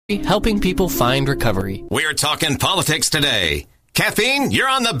helping people find recovery. We're talking politics today. Caffeine, you're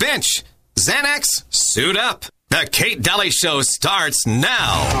on the bench. Xanax, suit up. The Kate Daly Show starts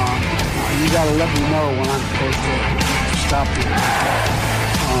now. You got to let me know when I'm supposed to stop you.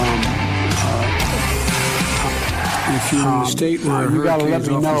 If you're in a state where you got to let hurricane's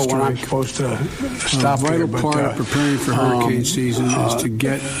me off know the when I'm strike, supposed to stop a vital here, part of preparing for hurricane season is to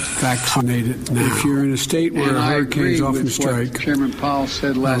get vaccinated now. If you're in a state where a hurricane's off the strike, Chairman Powell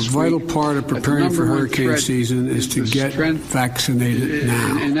said last a vital week, part of preparing for hurricane season is to get vaccinated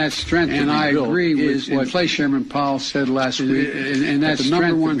now. And that strength, and I agree with what Chairman Powell said last week. And that the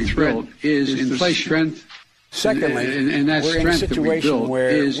number one threat is inflation. Secondly, and that we're in a situation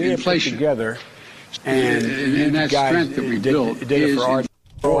where we have put together, and that strength that we built is for our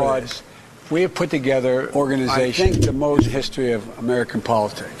frauds. We have put together organization, I think, the most history of American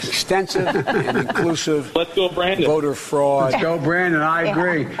politics. Extensive and inclusive. Let's go, Brandon. Voter fraud. Let's go, Brandon. I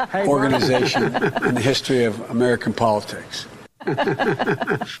agree. Organization in the history of American politics.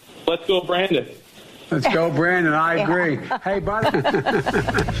 Let's go, Brandon. Let's go, Brandon. I agree. Hey, buddy.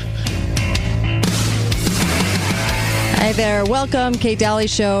 Hi there. Welcome, Kate Daly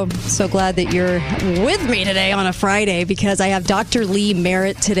Show. So glad that you're with me today on a Friday because I have Dr. Lee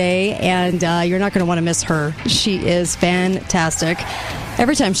Merritt today, and you're not going to want to miss her. She is fantastic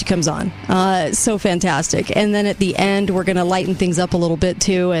every time she comes on. So fantastic. And then at the end, we're going to lighten things up a little bit,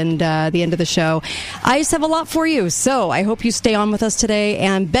 too, and the end of the show. I just have a lot for you, so I hope you stay on with us today.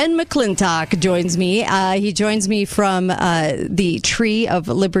 And Ben McClintock joins me. He joins me from the Tree of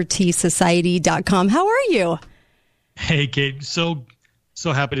Liberty Society.com. How are you? Hey, Kate. So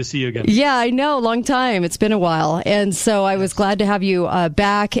happy to see you again. Yeah, I know. Long time. It's been a while. And so I was glad to have you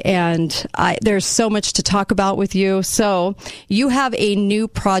back. And there's so much to talk about with you. So you have a new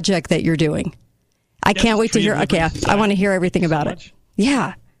project that you're doing. I can't wait to hear. Okay, I want to hear everything about it.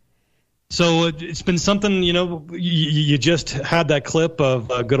 Yeah. So it's been something, you just had that clip of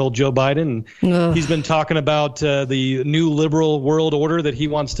good old Joe Biden. And he's been talking about the new liberal world order that he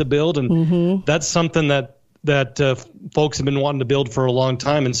wants to build. And that's something that folks have been wanting to build for a long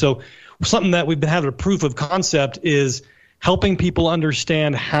time. And so something that we've been having a proof of concept is helping people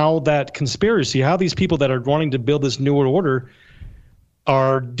understand how that conspiracy, how these people that are wanting to build this new world order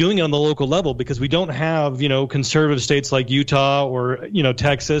are doing it on the local level, because we don't have, conservative states like Utah or,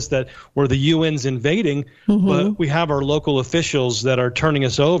 Texas where the UN's invading, but we have our local officials that are turning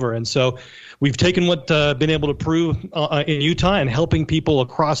us over. And so we've taken what been able to prove in Utah and helping people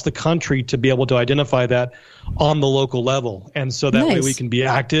across the country to be able to identify that on the local level. And so that way we can be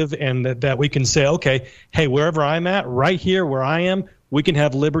active and that we can say, okay, hey, wherever I'm at, right here where I am, we can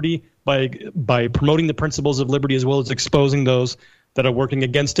have liberty by promoting the principles of liberty as well as exposing those that are working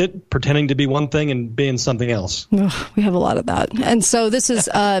against it, pretending to be one thing and being something else. We have a lot of that. And so this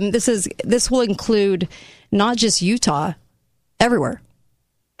will include not just Utah, everywhere.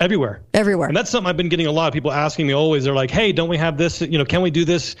 Everywhere. And that's something I've been getting a lot of people asking me always. They're like, hey, don't we have this, can we do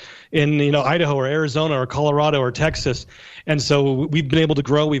this in, Idaho or Arizona or Colorado or Texas? And so we've been able to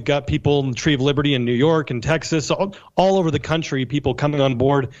grow. We've got people in the Tree of Liberty in New York and Texas, all over the country, people coming on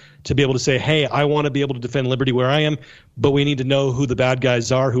board to be able to say, hey, I want to be able to defend liberty where I am, but we need to know who the bad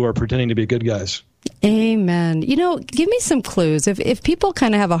guys are who are pretending to be good guys. Amen. Give me some clues. If people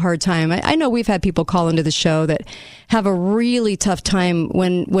kind of have a hard time, I know we've had people call into the show that have a really tough time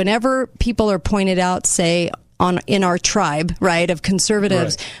whenever people are pointed out, say, in our tribe, right, of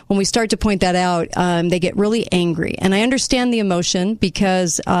conservatives, when we start to point that out, they get really angry. And I understand the emotion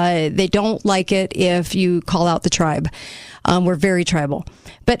because they don't like it if you call out the tribe. We're very tribal.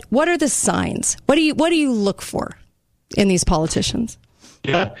 But what are the signs? What do you look for in these politicians?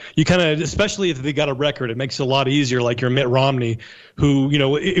 Yeah, you kind of, especially if they got a record, it makes it a lot easier. Like your Mitt Romney, who,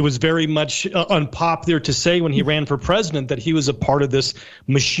 it was very much unpopular to say when he ran for president that he was a part of this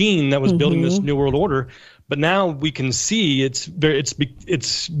machine that was building this new world order. But now we can see it's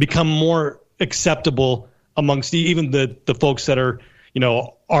become more acceptable amongst even the folks that are,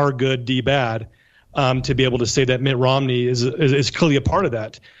 are good, D bad, to be able to say that Mitt Romney is clearly a part of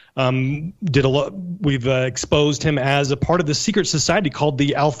that. Did a lot. We've exposed him as a part of the secret society called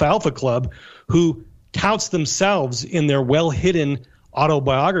the Alfalfa Club, who touts themselves in their well-hidden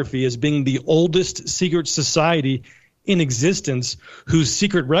autobiography as being the oldest secret society in existence, whose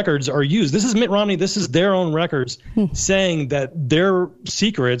secret records are used. This is Mitt Romney. This is their own records saying that their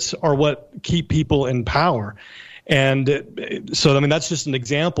secrets are what keep people in power. And so, that's just an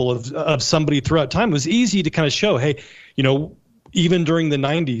example of somebody throughout time. It was easy to kind of show, hey, even during the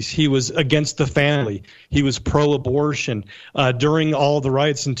 90s, he was against the family. He was pro-abortion. During all the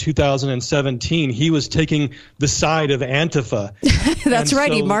riots in 2017, he was taking the side of Antifa. That's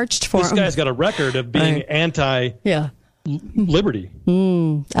right. He marched for this guy's got a record of being anti-liberty.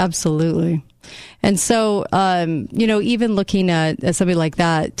 Absolutely. And so, even looking at somebody like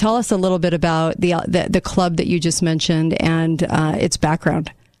that, tell us a little bit about the club that you just mentioned and its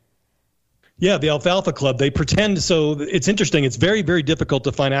background. Yeah, the Alfalfa Club, they pretend. So it's interesting. It's very, very difficult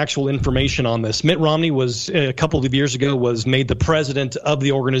to find actual information on this. Mitt Romney was, a couple of years ago, was made the president of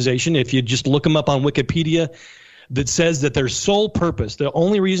the organization. If you just look him up on Wikipedia, that says that their sole purpose, the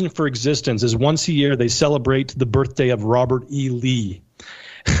only reason for existence, is once a year they celebrate the birthday of Robert E. Lee.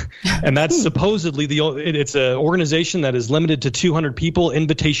 And that's supposedly it's an organization that is limited to 200 people,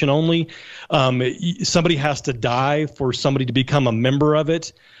 invitation only. Somebody has to die for somebody to become a member of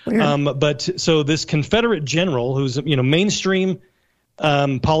it. But so this Confederate general, who's mainstream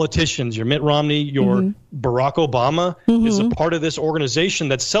politicians, your Mitt Romney, your Barack Obama, is a part of this organization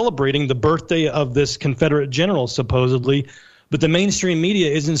that's celebrating the birthday of this Confederate general, supposedly. But the mainstream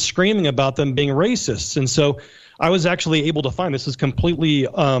media isn't screaming about them being racists. And so I was actually able to find, this has completely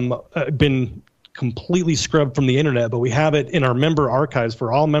been completely scrubbed from the internet, but we have it in our member archives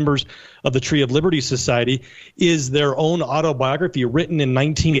for all members of the Tree of Liberty Society, is their own autobiography written in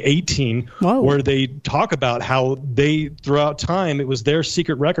 1918, where they talk about how they, throughout time, it was their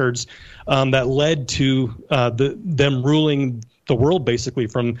secret records that led to them ruling the world, basically,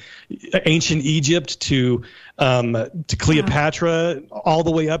 from ancient Egypt to Cleopatra, all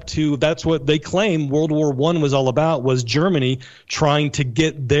the way up to, that's what they claim World War I was all about, was Germany trying to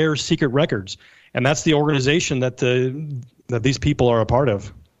get their secret records. And that's the organization that these people are a part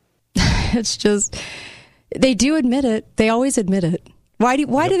of. It's just, they do admit it. They always admit it. Why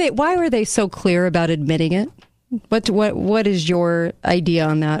are they so clear about admitting it? What is your idea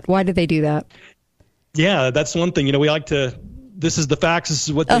on that? Why do they do that? Yeah, that's one thing. We like to, this is the facts, this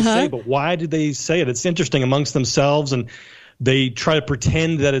is what they say, but why do they say it? It's interesting amongst themselves, and they try to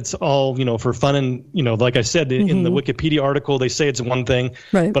pretend that it's all, for fun. And, like I said, in the Wikipedia article, they say it's one thing,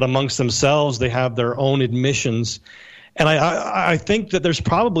 but amongst themselves, they have their own admissions. And I think that there's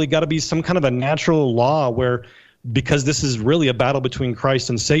probably got to be some kind of a natural law where, because this is really a battle between Christ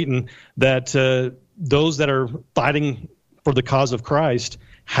and Satan, that those that are fighting for the cause of Christ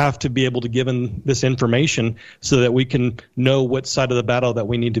have to be able to give in this information so that we can know what side of the battle that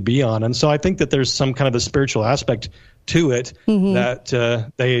we need to be on. And so I think that there's some kind of a spiritual aspect to it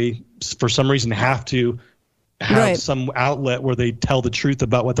that they, for some reason, have to have some outlet where they tell the truth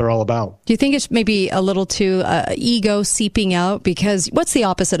about what they're all about. Do you think it's maybe a little too ego seeping out? Because what's the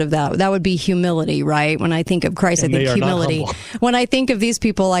opposite of that? That would be humility, right? When I think of Christ, I think humility. When I think of these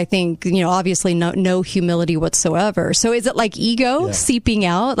people, I think, obviously no humility whatsoever. So is it like ego seeping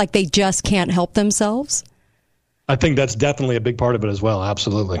out? Like they just can't help themselves? I think that's definitely a big part of it as well.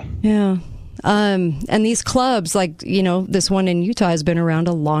 Absolutely. Yeah. And these clubs, like, this one in Utah has been around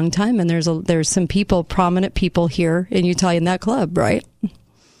a long time, and there's some people, prominent people here in Utah in that club, right?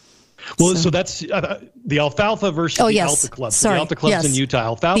 Well, so that's the Alfalfa versus the Alta Club. So the Alta Club's in Utah.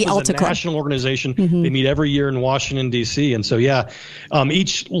 Alfalfa is a national organization. They meet every year in Washington, D.C. And so,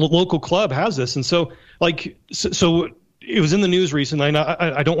 each local club has this. And so, so it was in the news recently. And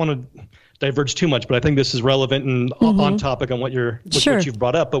I don't want to diverge too much, but I think this is relevant and on topic on what you've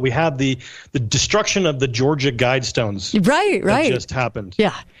brought up. But we have the destruction of the Georgia Guidestones. Right. That just happened.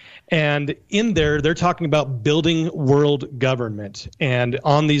 Yeah. And in there, they're talking about building world government, and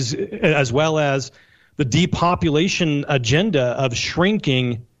on these, as well as the depopulation agenda of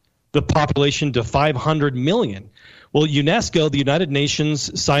shrinking the population to 500 million. Well, UNESCO, the United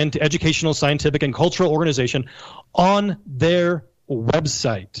Nations Educational, Scientific, and Cultural Organization, on their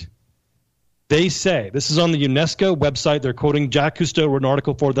website, they say, this is on the UNESCO website, they're quoting Jacques Cousteau, wrote an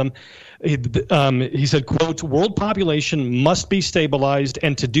article for them. He said, quote, world population must be stabilized,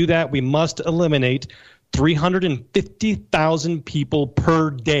 and to do that, we must eliminate 350,000 people per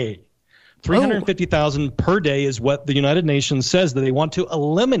day. 350,000 per day is what the United Nations says that they want to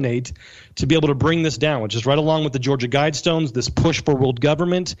eliminate to be able to bring this down, which is right along with the Georgia Guidestones, this push for world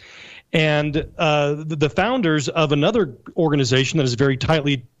government. And the founders of another organization that is very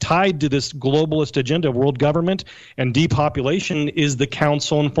tightly tied to this globalist agenda of world government and depopulation is the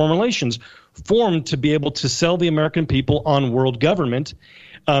Council on Foreign Relations, formed to be able to sell the American people on world government.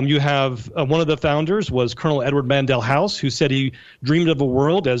 You have one of the founders was Colonel Edward Mandell House, who said he dreamed of a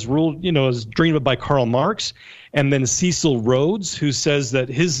world as ruled, as dreamed of by Karl Marx, and then Cecil Rhodes, who says that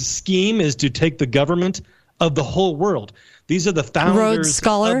his scheme is to take the government of the whole world. These are the founders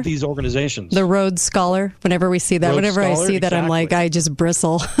of these organizations. The Rhodes Scholar. Whenever we see that, I see that, I'm like, I just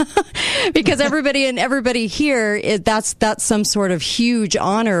bristle. Because everybody here, that's some sort of huge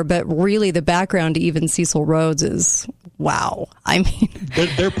honor, but really the background to even Cecil Rhodes is, wow. I mean,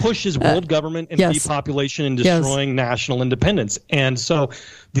 their push is world government and depopulation and destroying national independence. And so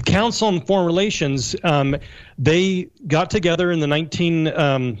the Council on Foreign Relations, they got together in the 30s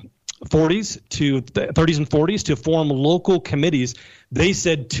and 40s to form local committees. They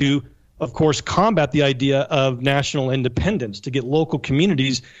said to, of course, combat the idea of national independence, to get local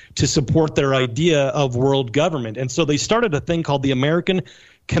communities to support their idea of world government. And so they started a thing called the American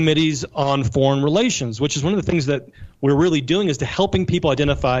Committees on Foreign Relations, which is one of the things that we're really doing is to helping people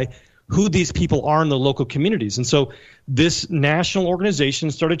identify who these people are in the local communities. And so this national organization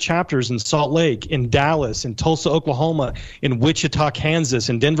started chapters in Salt Lake, in Dallas, in Tulsa, Oklahoma, in Wichita, Kansas,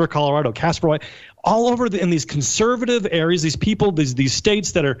 in Denver, Colorado, Casper, Wyoming, all over in these conservative areas, these people, these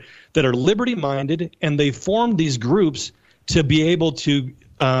states that are liberty-minded, and they formed these groups to be able to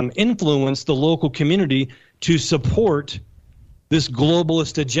influence the local community to support this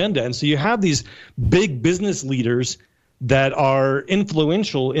globalist agenda. And so you have these big business leaders that are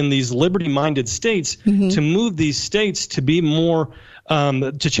influential in these liberty-minded states to move these states to be more,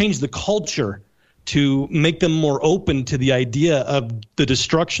 to change the culture, to make them more open to the idea of the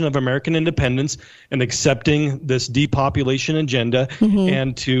destruction of American independence and accepting this depopulation agenda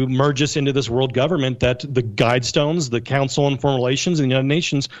and to merge us into this world government that the Guidestones, the Council on Foreign Relations, and the United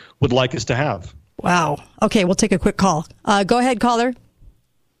Nations would like us to have. Wow. Okay, we'll take a quick call. Go ahead, caller.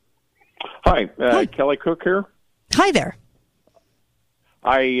 Hi, Kelly Cook here. Hi there.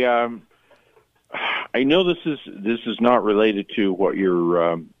 I know this is not related to what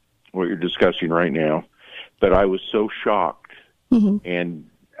you're discussing right now, but I was so shocked, and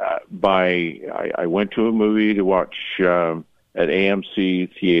I went to a movie to watch at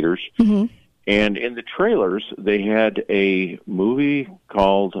AMC theaters, and in the trailers they had a movie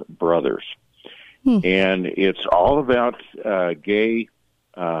called Brothers, and it's all about gay.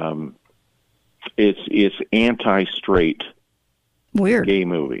 It's anti-straight. Weird. Gay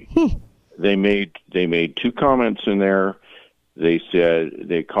movie. They made two comments in there. They said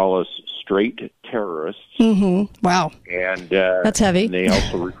they call us straight terrorists. Wow. And that's heavy. And they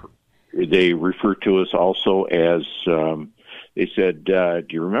also they refer to us also as they said, "Do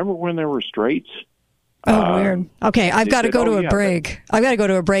you remember when there were straights?" Oh, weird. Okay, I've got to go to a break. I've got to go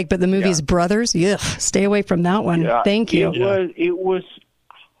to a break. But the movie's Brothers. Yeah, stay away from that one. Thank you. It was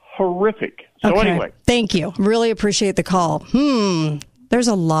horrific. So anyway, thank you. Really appreciate the call. There's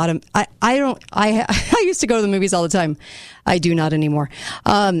a lot of I used to go to the movies all the time. I do not anymore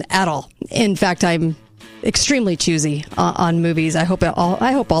at all. In fact, I'm extremely choosy on movies. I hope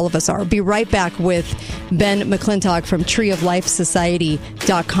all of us are. Be right back with Ben McClintock from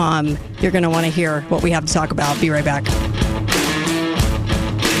treeoflifesociety.com. You're going to want to hear what we have to talk about. Be right back.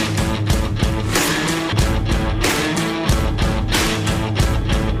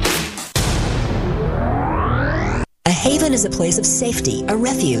 A haven is a place of safety, a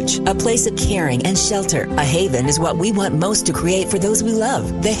refuge, a place of caring and shelter. A haven is what we want most to create for those we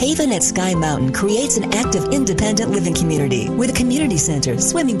love. The Haven at Sky Mountain creates an active, independent living community with a community center,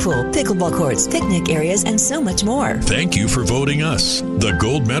 swimming pool, pickleball courts, picnic areas, and so much more. Thank you for voting us the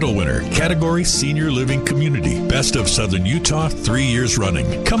gold medal winner, category Senior Living Community, Best of Southern Utah, 3 years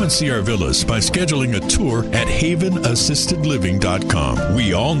running. Come and see our villas by scheduling a tour at havenassistedliving.com.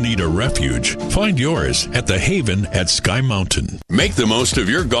 We all need a refuge. Find yours at the Haven at Sky Mountain. Make the most of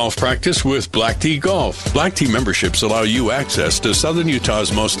your golf practice with Black Tee Golf. Black Tee memberships allow you access to Southern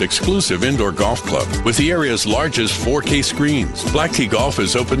Utah's most exclusive indoor golf club with the area's largest 4K screens. Black Tee Golf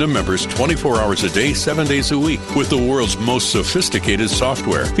is open to members 24 hours a day, 7 days a week with the world's most sophisticated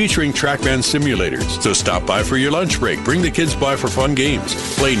software featuring TrackMan simulators. So stop by for your lunch break, bring the kids by for fun games,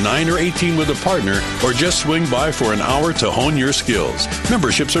 play 9 or 18 with a partner, or just swing by for an hour to hone your skills.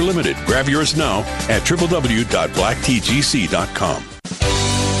 Memberships are limited. Grab yours now at www.blacktgc.com.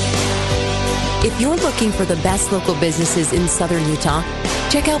 If you're looking for the best local businesses in Southern Utah,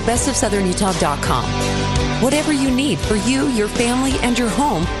 check out bestofsouthernutah.com. Whatever you need for you, your family, and your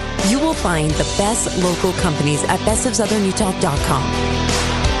home, you will find the best local companies at bestofsouthernutah.com.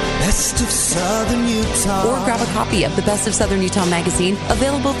 Best of Southern Utah. Or grab a copy of the Best of Southern Utah magazine,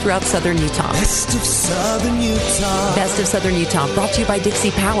 available throughout Southern Utah. Best of Southern Utah. Best of Southern Utah, brought to you by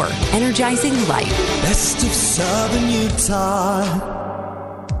Dixie Power, energizing life. Best of Southern Utah.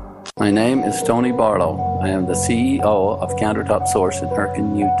 My name is Tony Barlow. I am the CEO of Countertop Source in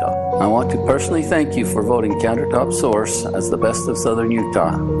Herkin, Utah. I want to personally thank you for voting Countertop Source as the best of Southern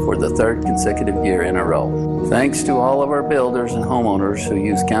Utah for the third consecutive year in a row. Thanks to all of our builders and homeowners who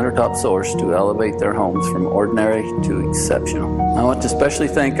use Countertop Source to elevate their homes from ordinary to exceptional. I want to especially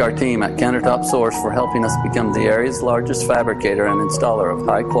thank our team at Countertop Source for helping us become the area's largest fabricator and installer of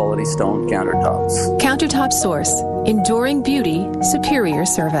high-quality stone countertops. Countertop Source. Enduring beauty, superior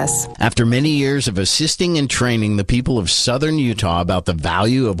service. After many years of assisting and training the people of Southern Utah about the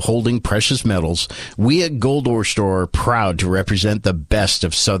value of holding precious metals, we at Gold Ore Store are proud to represent the best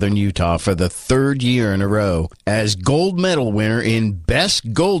of Southern Utah for the third year in a row as gold medal winner in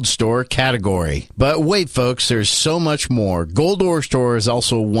Best Gold Store category. But wait, folks, there's so much more. Gold Ore Store has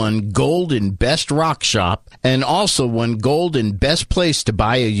also won gold in Best Rock Shop and also won gold in Best Place to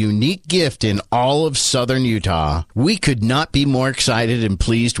buy a unique gift in all of Southern Utah. We could not be more excited and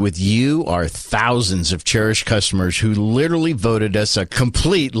pleased with you, our thousands of cherished customers who literally voted us a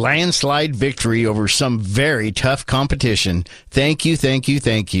complete landslide victory over some very tough competition. Thank you, thank you,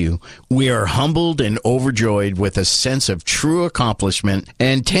 thank you. We are humbled and overjoyed with a sense of true accomplishment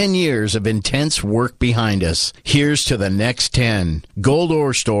and 10 years of intense work behind us. Here's to the next 10. Gold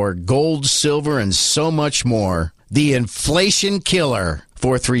Ore Store, gold, silver, and so much more. The Inflation Killer.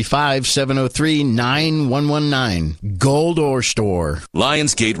 435-703-9119. Gold Ore Store.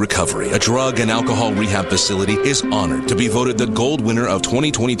 Lionsgate Recovery, a drug and alcohol rehab facility, is honored to be voted the gold winner of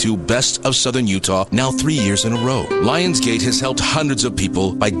 2022 Best of Southern Utah, now 3 years in a row. Lionsgate has helped hundreds of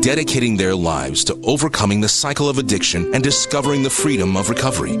people by dedicating their lives to overcoming the cycle of addiction and discovering the freedom of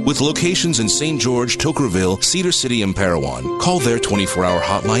recovery. With locations in St. George, Toquerville, Cedar City, and Parowan, call their 24-hour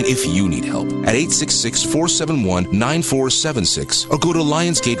hotline if you need help at 866-471-9476 or go to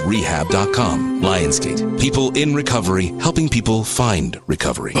LionsgateRehab.com. Lionsgate. People in recovery, helping people find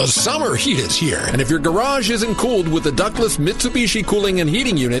recovery. The summer heat is here, and if your garage isn't cooled with the ductless Mitsubishi cooling and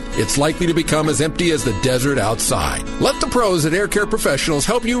heating unit, it's likely to become as empty as the desert outside. Let the pros at Air Care Professionals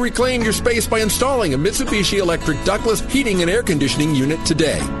help you reclaim your space by installing a Mitsubishi electric ductless heating and air conditioning unit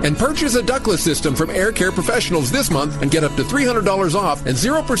today. And purchase a ductless system from Air Care Professionals this month and get up to $300 off and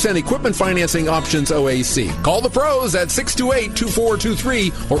 0% equipment financing options OAC. Call the pros at 628-2423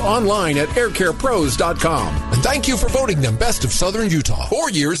 or online at aircarepros.com. And thank you for voting them Best of Southern Utah 4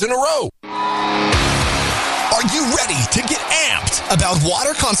 years in a row. Are you ready to get amped about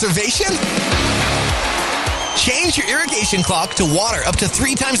water conservation? Change your irrigation clock to water up to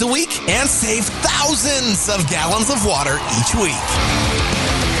 3 times a week and save thousands of gallons of water each week.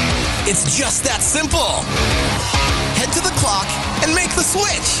 It's just that simple. Head to the clock and make the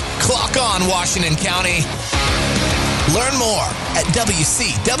switch. Clock on, Washington County. Learn more at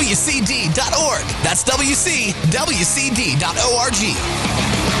WCWCD.org. That's WCWCD.org.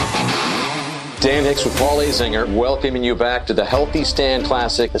 Dan Hicks with Paul Azinger, welcoming you back to the Healthy Stand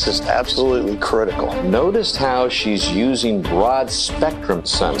Classic. This is absolutely critical. Notice how she's using broad spectrum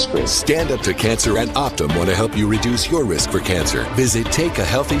sunscreen. Stand Up to Cancer and Optum want to help you reduce your risk for cancer. Visit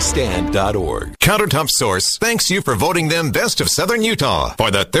takeahealthystand.org. Countertop Source thanks you for voting them Best of Southern Utah for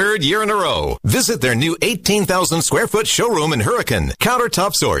the third year in a row. Visit their new 18,000 square foot showroom in Hurricane.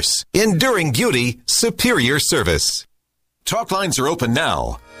 Countertop Source. Enduring beauty, superior service. Talk lines are open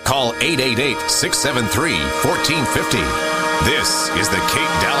now. Call 888-673-1450. This is the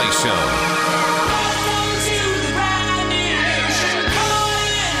Kate Daly Show.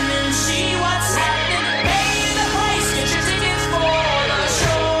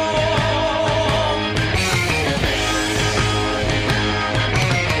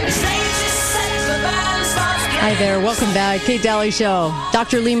 Hi there. Welcome back. Kate Daly Show.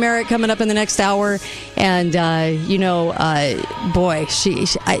 Dr. Lee Merritt coming up in the next hour. And, boy,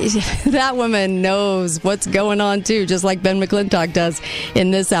 that woman knows what's going on, too, just like Ben McClintock does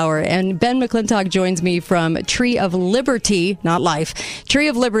in this hour. And Ben McClintock joins me from Tree of Liberty, not Life,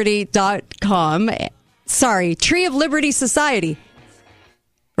 treeofliberty.com. Sorry, Tree of Liberty Society.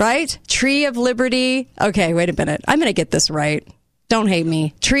 Right? Tree of Liberty. Okay, wait a minute. I'm going to get this right. Don't hate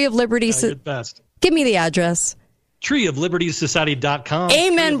me. Tree of Liberty. Best. Give me the address. treeoflibertysociety.com.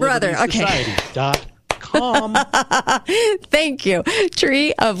 Amen, brother. Okay. .com. Thank you.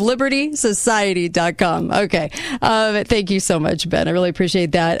 treeoflibertysociety.com. Okay. Thank you so much, Ben. I really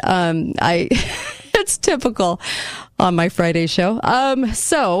appreciate that. It's typical on my Friday show.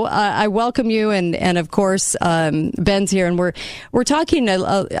 So I welcome you, and of course, Ben's here, and we're talking.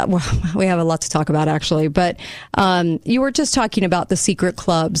 We have a lot to talk about, actually, but you were just talking about the secret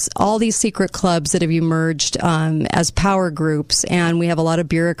clubs, all these secret clubs that have emerged as power groups, and we have a lot of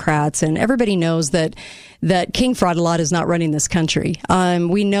bureaucrats, and everybody knows that that King Fraud a lot is not running this country.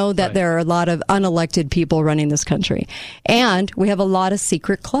 We know that there are a lot of unelected people running this country, and we have a lot of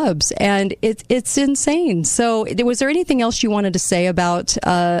secret clubs, and it's insane. So, was there anything else you wanted to say about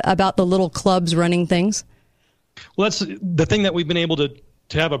the little clubs running things? Well, that's the thing that we've been able to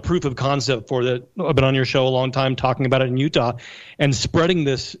have a proof of concept for, that I've been on your show a long time talking about it in Utah and spreading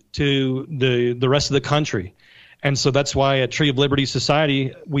this to the rest of the country. And so that's why at Tree of Liberty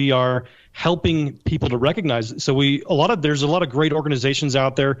Society, we are helping people to recognize it. So there's a lot of great organizations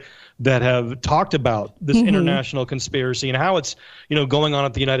out there that have talked about this international conspiracy and how it's, going on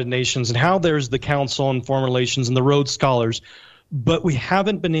at the United Nations, and how there's the Council on Foreign Relations and the Rhodes Scholars. But we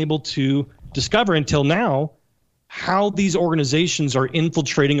haven't been able to discover until now how these organizations are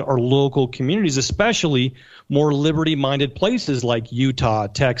infiltrating our local communities, especially more liberty-minded places like Utah,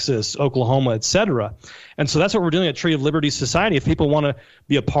 Texas, Oklahoma, etc. And so that's what we're doing at Tree of Liberty Society. If people want to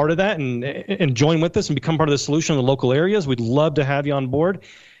be a part of that and join with us and become part of the solution in the local areas, we'd love to have you on board.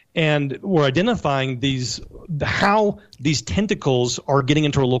 And we're identifying how these tentacles are getting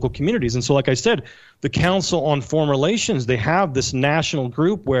into our local communities. And so, like I said, the Council on Foreign Relations, they have this national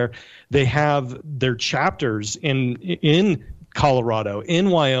group where they have their chapters in Colorado, in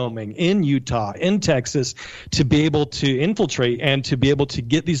Wyoming, in Utah, in Texas, to be able to infiltrate and to be able to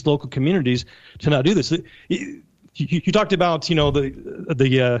get these local communities to not do this. You talked about,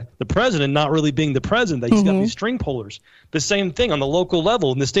 the president not really being the president, that he's got these string pullers. The same thing on the local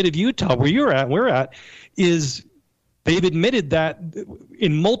level in the state of Utah, where we're at, is they've admitted that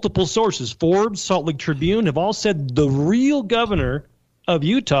in multiple sources. Forbes, Salt Lake Tribune have all said the real governor of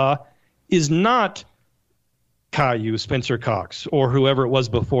Utah is not Caillou, Spencer Cox, or whoever it was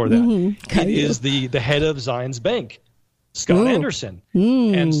before that. It is the head of Zions Bank, Scott Anderson.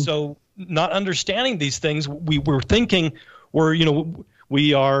 And so, not understanding these things, we're thinking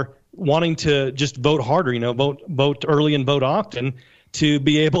we are wanting to just vote harder, vote early and vote often, to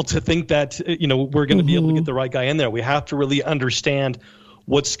be able to think that we're going to be able to get the right guy in there. We have to really understand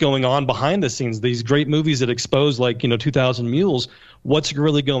what's going on behind the scenes. These great movies that expose, like 2,000 Mules, what's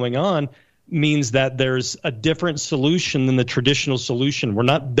really going on means that there's a different solution than the traditional solution. We're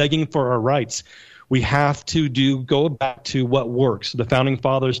not begging for our rights. We have to go back to what works. The Founding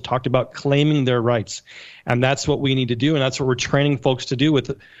Fathers talked about claiming their rights, and that's what we need to do, and that's what we're training folks to do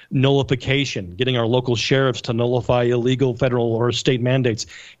with nullification, getting our local sheriffs to nullify illegal federal or state mandates,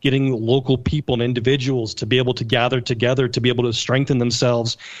 getting local people and individuals to be able to gather together, to be able to strengthen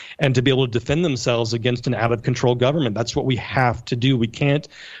themselves and to be able to defend themselves against an out-of-control government. That's what we have to do. We can't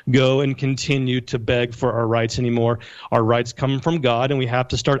go and continue to beg for our rights anymore. Our rights come from God, and we have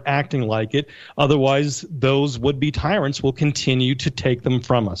to start acting like it. Otherwise, those would-be tyrants will continue to take them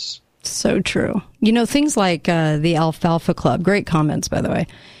from us. So true. Things like the Alfalfa Club, great comments, by the way.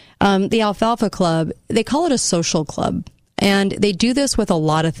 The Alfalfa Club, they call it a social club. And they do this with a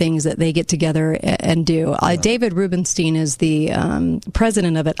lot of things that they get together and do. David Rubenstein is the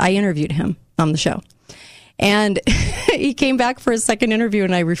president of it. I interviewed him on the show. And he came back for his second interview,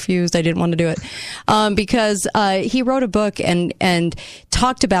 and I refused. I didn't want to do it because he wrote a book and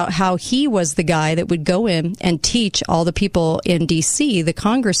talked about how he was the guy that would go in and teach all the people in D.C., the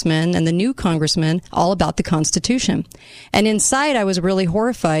congressmen and the new congressmen, all about the Constitution. And inside, I was really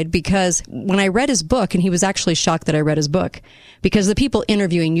horrified because when I read his book, and he was actually shocked that I read his book, because the people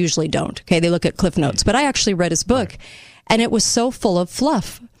interviewing usually don't. Okay, they look at Cliff Notes. But I actually read his book, and it was so full of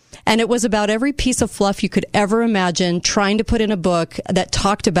fluff. And it was about every piece of fluff you could ever imagine, trying to put in a book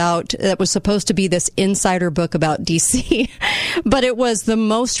that was supposed to be this insider book about DC. But it was the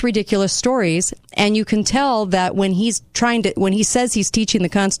most ridiculous stories. And you can tell that when he says he's teaching the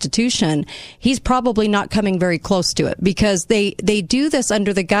Constitution, he's probably not coming very close to it, because they do this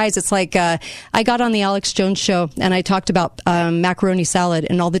under the guise. It's like, I got on the Alex Jones show and I talked about macaroni salad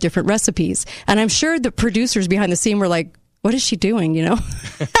and all the different recipes. And I'm sure the producers behind the scene were like, what is she doing,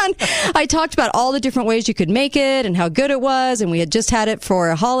 And I talked about all the different ways you could make it and how good it was, and we had just had it for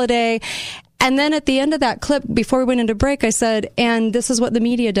a holiday. And then at the end of that clip, before we went into break, I said, and this is what the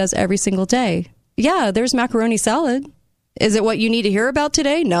media does every single day. Yeah, there's macaroni salad. Is it what you need to hear about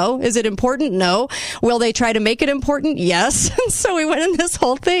today? No. Is it important? No. Will they try to make it important? Yes. So we went in this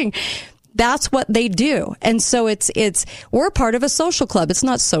whole thing. That's what they do. And so we're part of a social club. It's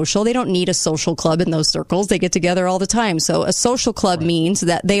not social. They don't need a social club in those circles. They get together all the time. So a social club means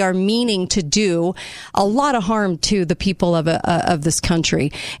that they are meaning to do a lot of harm to the people of this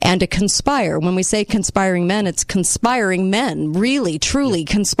country and to conspire. When we say conspiring men, it's conspiring men, really, truly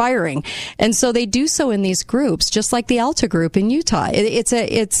conspiring. And so they do so in these groups, just like the Alta group in Utah.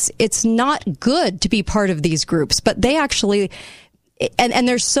 It's not good to be part of these groups, but they actually, and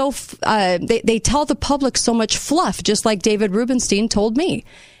they're so they tell the public so much fluff, just like David Rubenstein told me.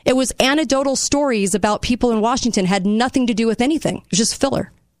 It was anecdotal stories about people in Washington, had nothing to do with anything. It was just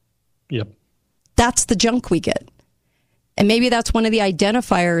filler. Yep. That's the junk we get. And maybe that's one of the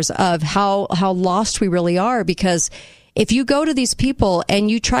identifiers of how lost we really are, because if you go to these people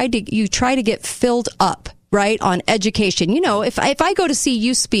and you try to get filled up, right, on education, if I go to see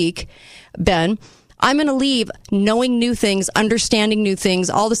you speak, Ben, I'm going to leave knowing new things, understanding new things.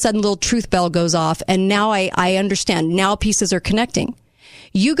 All of a sudden, a little truth bell goes off, and now I understand. Now pieces are connecting.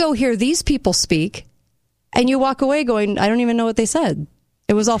 You go hear these people speak, and you walk away going, I don't even know what they said.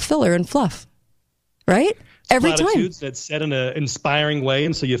 It was all filler and fluff, right? Every time. That's said in an inspiring way,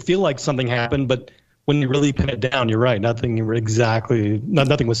 and so you feel like something happened, but when you really pin it down, you're right. Nothing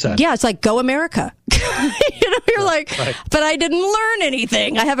was said. Yeah, it's like, go America. You're like, right. But I didn't learn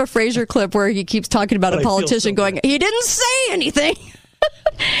anything. I have a Fraser clip where he keeps talking about a politician going, he didn't say anything.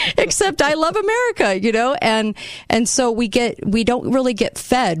 Except I love America, and so we don't really get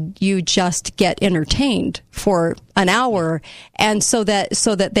fed. You just get entertained for an hour, and so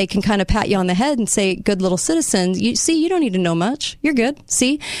that they can kind of pat you on the head and say, good little citizen, you don't need to know much. You're good.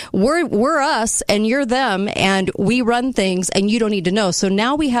 See, we're us and you're them, and we run things and you don't need to know. So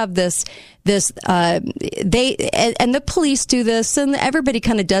now we have this the police do this, and everybody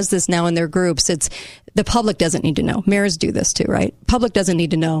kind of does this now in their groups. It's the public doesn't need to know. Mayors do this too, right? Public doesn't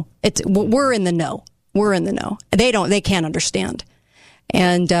need to know. We're in the know. We're in the know. They can't understand.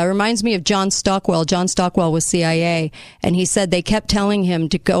 And reminds me of John Stockwell. John Stockwell was CIA, and he said they kept telling him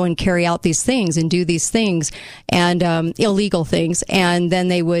to go and carry out these things and do these things, and illegal things, and then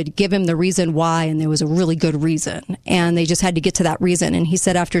they would give him the reason why, and there was a really good reason, and they just had to get to that reason. And he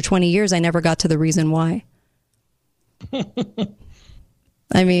said, after 20 years, I never got to the reason why.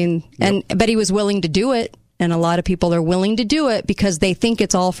 I mean, but he was willing to do it, and a lot of people are willing to do it because they think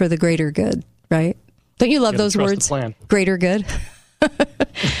it's all for the greater good, right? Don't you love those words? Greater good.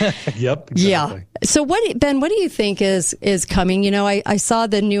 Yep. Exactly. Yeah. So Ben, what do you think is coming? I saw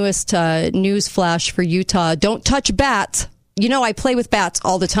the newest news flash for Utah. Don't touch bats. I play with bats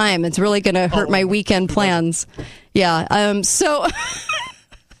all the time. It's really going to hurt my weekend plans. Yeah. So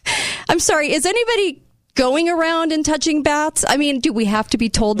I'm sorry. Is anybody going around and touching bats? I mean, do we have to be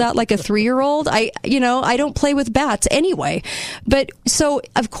told that like a 3-year-old? I don't play with bats anyway. But so,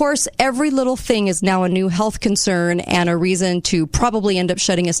 of course, every little thing is now a new health concern and a reason to probably end up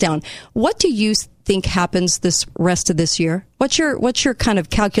shutting us down. What do you think happens this rest of this year? What's your kind of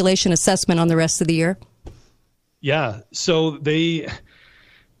calculation assessment on the rest of the year? Yeah. So we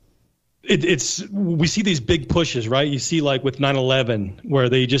see these big pushes, right? You see, like with 9/11, where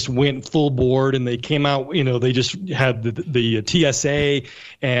they just went full board and they came out, they just had the TSA,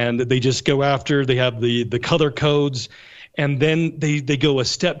 and they just go after, they have the color codes, and then they go a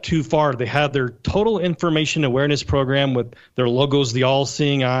step too far. They have their total information awareness program with their logos, the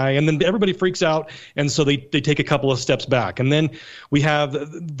all-seeing eye, and then everybody freaks out, and so they take a couple of steps back. And then we have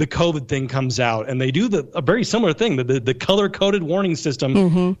the COVID thing comes out, and they do a very similar thing, the color-coded warning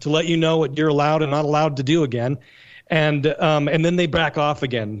system to let you know what you're allowed and not allowed to do again. And then they back off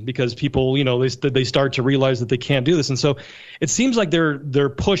again because people, they start to realize that they can't do this. And so it seems like they're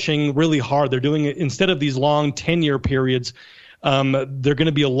pushing really hard. They're doing it instead of these long 10-year periods. They're going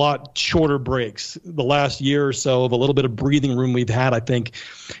to be a lot shorter breaks. The last year or so of a little bit of breathing room we've had, I think,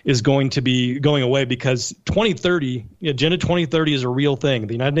 is going to be going away because 2030, Agenda 2030 is a real thing.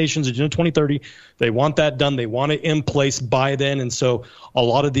 The United Nations Agenda 2030, they want that done. They want it in place by then. And so a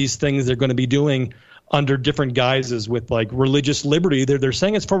lot of these things they're going to be doing under different guises with like religious liberty. They're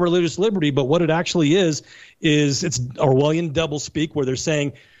saying it's for religious liberty, but what it actually is it's Orwellian doublespeak, where they're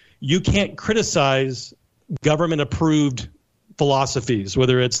saying you can't criticize government-approved philosophies,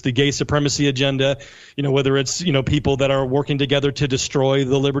 whether it's the gay supremacy agenda, whether it's, people that are working together to destroy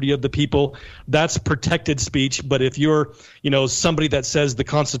the liberty of the people. That's protected speech. But if you're, somebody that says the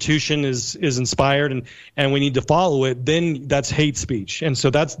Constitution is inspired and we need to follow it, then that's hate speech. And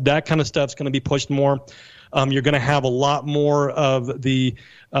so that kind of stuff's going to be pushed more. You're going to have a lot more of the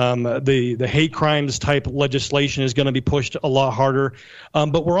hate crimes type legislation is going to be pushed a lot harder.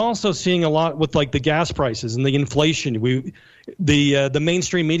 But we're also seeing a lot with like the gas prices and the inflation. The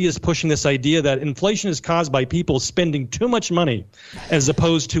mainstream media is pushing this idea that inflation is caused by people spending too much money, as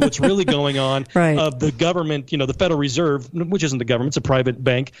opposed to what's really going on right. Of the government, the Federal Reserve, which isn't the government, it's a private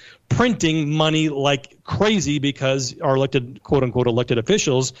bank, printing money like crazy because our elected, quote unquote, elected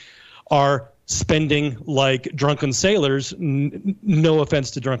officials are spending like drunken sailors. No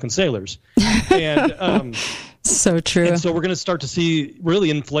offense to drunken sailors. And So true. And so we're going to start to see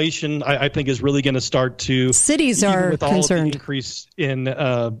really inflation, I think, is really going to start to... Cities are with all concerned. Of the increase in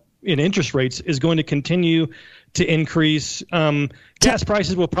interest rates is going to continue to increase. Gas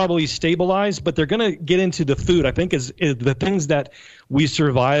prices will probably stabilize, but they're going to get into the food. I think is the things that we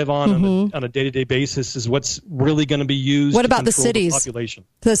survive on a day-to-day basis is what's really going to be used. What about to the cities? Population.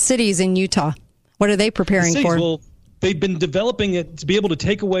 The cities in Utah. What are they preparing for? Well, they've been developing it to be able to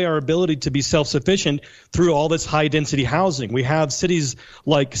take away our ability to be self-sufficient through all this high-density housing. We have cities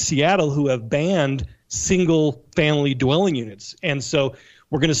like Seattle who have banned single-family dwelling units, and so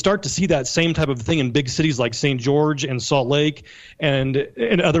we're going to start to see that same type of thing in big cities like St. George and Salt Lake and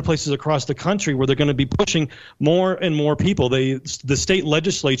in other places across the country where they're going to be pushing more and more people. The state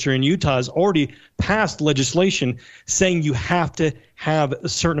legislature in Utah has already passed legislation saying you have to have a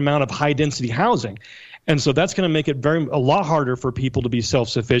certain amount of high-density housing. And so that's going to make it a lot harder for people to be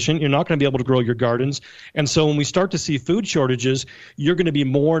self-sufficient. You're not going to be able to grow your gardens. And so when we start to see food shortages, you're going to be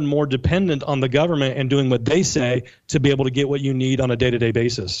more and more dependent on the government and doing what they say to be able to get what you need on a day-to-day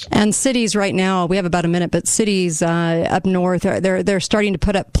basis. And cities right now, we have about a minute, but cities up north, they're starting to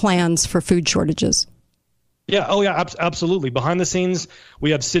put up plans for food shortages. Yeah. Oh, yeah. Absolutely. Behind the scenes, we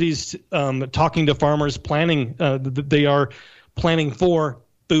have cities talking to farmers, planning. They are planning for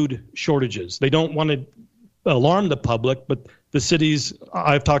food shortages. They don't want to alarm the public, but the cities,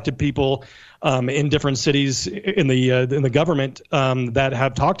 I've talked to people in different cities in the government that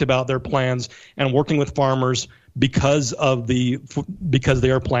have talked about their plans and working with farmers because they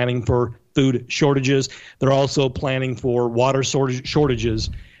are planning for food shortages. They're also planning for water shortages,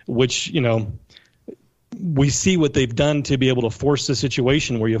 which, we see what they've done to be able to force the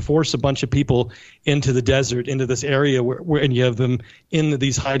situation where you force a bunch of people into the desert, into this area and you have them in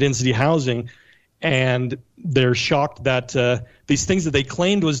these high density housing, and they're shocked that these things that they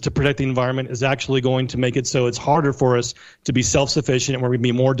claimed was to protect the environment is actually going to make it so it's harder for us to be self-sufficient and we're going to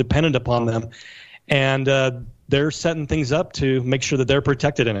be more dependent upon them. And they're setting things up to make sure that they're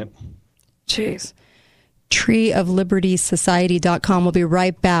protected in it. Jeez. treeoflibertysociety.com. We'll be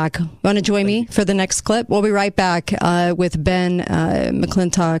right back. Want to join me for the next clip? We'll be right back with Ben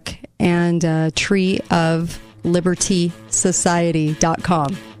McClintock and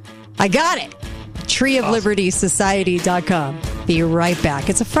treeoflibertysociety.com. I got it. treeoflibertysociety.com. Be right back.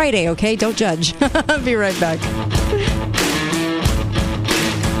 It's a Friday, okay? Don't judge. Be right back.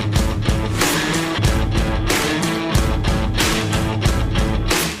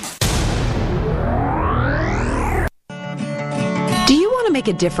 Make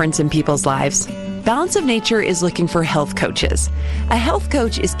a difference in people's lives. Balance of Nature is looking for health coaches. A health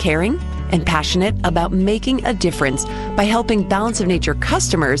coach is caring and passionate about making a difference by helping Balance of Nature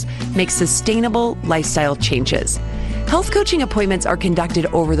customers make sustainable lifestyle changes. Health coaching appointments are conducted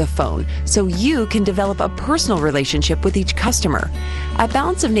over the phone, so you can develop a personal relationship with each customer. At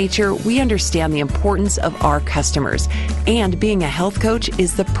Balance of Nature, we understand the importance of our customers, and being a health coach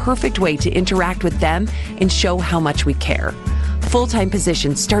is the perfect way to interact with them and show how much we care. Full-time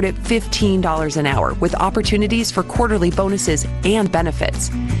positions start at $15 an hour with opportunities for quarterly bonuses and benefits.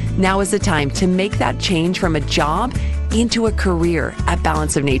 Now is the time to make that change from a job into a career at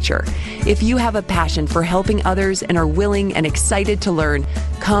Balance of Nature. If you have a passion for helping others and are willing and excited to learn,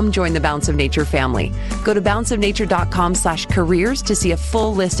 come join the Balance of Nature family. Go to balanceofnature.com/careers to see a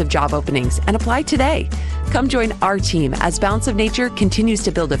full list of job openings and apply today. Come join our team as Balance of Nature continues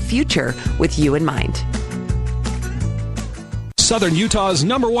to build a future with you in mind. Southern Utah's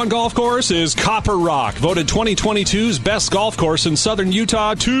 #1 golf course is Copper Rock, voted 2022's best golf course in Southern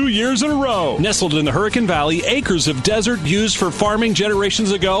Utah 2 years in a row. Nestled in the Hurricane Valley, acres of desert used for farming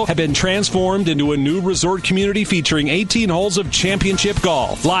generations ago have been transformed into a new resort community featuring 18 holes of championship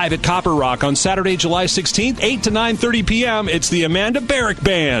golf. Live at Copper Rock on Saturday, July 16th, 8 to 9:30 p.m., it's the Amanda Barrick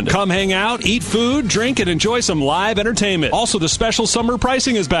Band. Come hang out, eat food, drink, and enjoy some live entertainment. Also, the special summer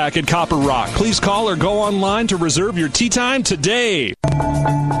pricing is back at Copper Rock. Please call or go online to reserve your tee time today. We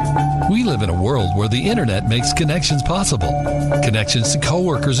live in a world where the internet makes connections possible. Connections to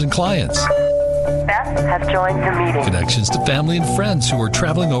coworkers and clients. Beth has joined the meeting. Connections to family and friends who are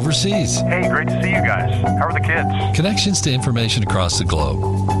traveling overseas. Hey, great to see you guys. How are the kids? Connections to information across the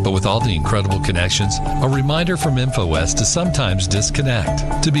globe. But with all the incredible connections, a reminder from InfoWest to sometimes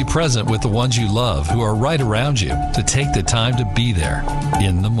disconnect. To be present with the ones you love who are right around you. To take the time to be there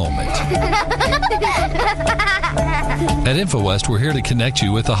in the moment. At InfoWest, we're here to connect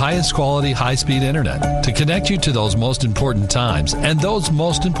you with the highest quality, high-speed internet. To connect you to those most important times and those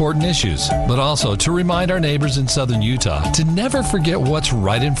most important issues. But also to remind our neighbors in Southern Utah to never forget what's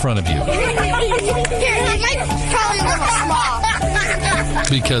right in front of you.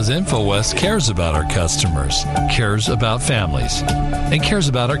 Because InfoWest cares about our customers, cares about families, and cares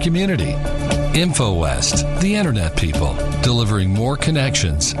about our community. InfoWest, the internet people, delivering more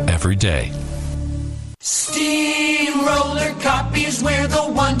connections every day. Steamroller Copies, we're the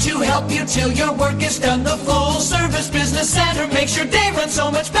one to help you till your work is done. The full service business center makes your day run so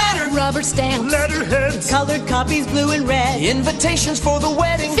much better. Rubber stamps, letterheads, colored copies, blue and red, invitations for the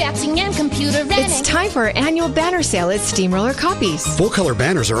wedding, faxing and computer renting. It's time for our annual banner sale at Steamroller Copies. Full color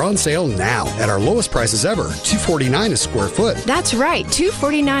banners are on sale now at our lowest prices ever, $2.49 a square foot. That's right,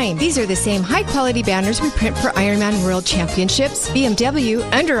 $2.49. These are the same high quality banners we print for Ironman World Championships, BMW,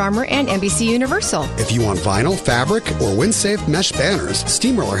 Under Armour, and NBC Universal. If you want vinyl, fabric, or wind-safe mesh banners,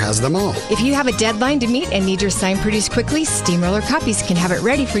 Steamroller has them all. If you have a deadline to meet and need your sign produced quickly, Steamroller Copies can have it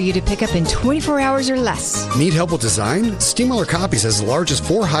ready for you to pick up in 24 hours or less. Need help with design? Steamroller Copies has the largest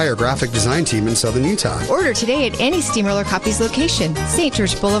for-hire graphic design team in Southern Utah. Order today at any Steamroller Copies location. St.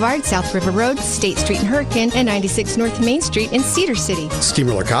 George Boulevard, South River Road, State Street in Hurricane, and 96 North Main Street in Cedar City.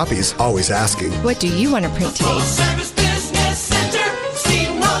 Steamroller Copies, always asking. What do you want to print today? Full service business center,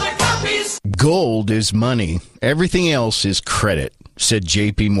 Steamroller Copies. Gold is money. Everything else is credit, said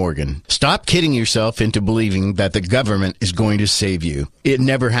J.P. Morgan. Stop kidding yourself into believing that the government is going to save you. It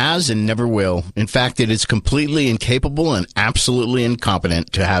never has and never will. In fact, it is completely incapable and absolutely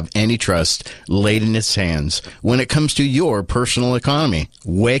incompetent to have any trust laid in its hands when it comes to your personal economy.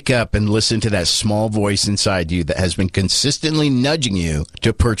 Wake up and listen to that small voice inside you that has been consistently nudging you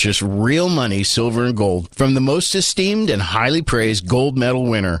to purchase real money, silver and gold from the most esteemed and highly praised gold medal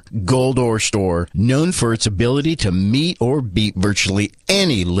winner, Gold Ore Store, known for its ability to meet or beat virtually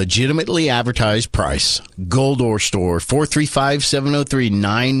any legitimately advertised price. Gold Ore Store,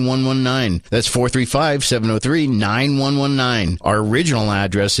 435-703-9119. That's 435-703-9119. Our original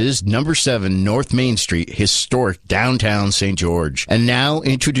address is number 7 North Main Street, historic downtown St. George. And now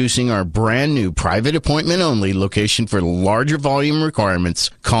introducing our brand new private appointment only location for larger volume requirements.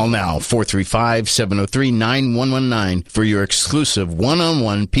 Call now, 435-703-9119 for your exclusive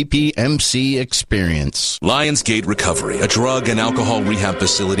one-on-one PPMC experience. Lionsgate Recovery, a drug and alcohol rehab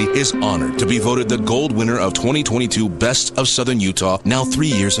facility, is honored to be voted the gold winner of 2022 Best of Southern Utah, now 3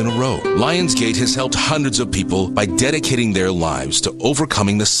 years in a row. Lionsgate has helped hundreds of people by dedicating their lives to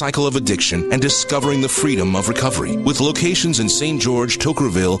overcoming the cycle of addiction and discovering the freedom of recovery. With locations in St. George,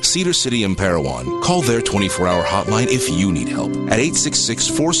 Toquerville, Cedar City, and Parowan, call their 24-hour hotline if you need help at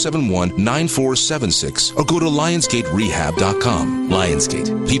 866-471-9476 or go to lionsgaterehab.com.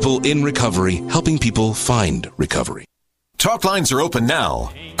 Lionsgate, people in recovery, helping people find recovery. Talk lines are open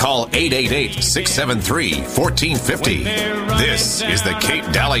now. Call 888-673-1450. This is the Kate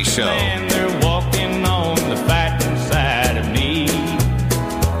Daly Show. They're walking on the fighting side of me.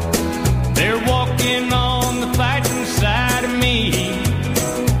 They're walking on the fighting side of me.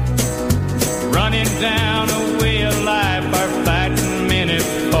 Running down a way of life our fighting men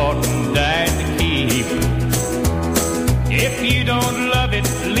have fought and died to keep. If you don't love it,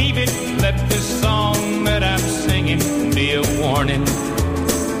 leave it. Let this song that I'm singing be a warning.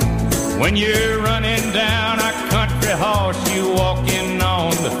 When you're running down our country horse, you walking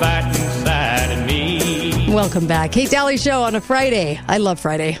on the fighting side of me. Welcome back. Kate Daly Show on a Friday. I love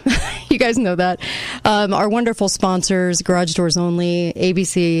Friday. You guys know that. Our wonderful sponsors, Garage Doors Only,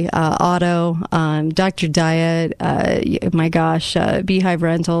 ABC Auto, Dr. Diet, my gosh, Beehive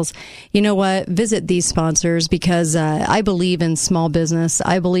Rentals. You know what? Visit these sponsors because I believe in small business.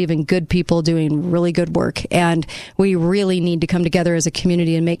 I believe in good people doing really good work. And we really need to come together as a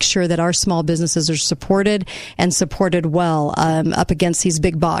community and make sure that our small businesses are supported and supported well up against these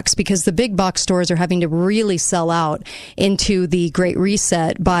big box, because the big box stores are having to really sell out into the Great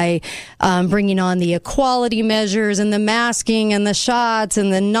Reset by bringing on the equality measures and the masking and the shots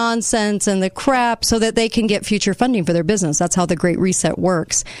and the nonsense and the crap so that they can get future funding for their business. That's how the Great Reset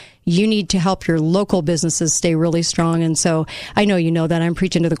works. You need to help your local businesses stay really strong. And so I know you know that I'm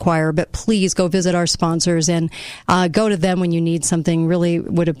preaching to the choir, but please go visit our sponsors and go to them when you need something. Really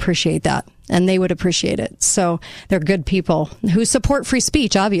would appreciate that. And they would appreciate it. So they're good people who support free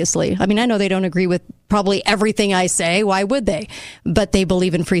speech, obviously. I mean, I know they don't agree with probably everything I say. Why would they? But they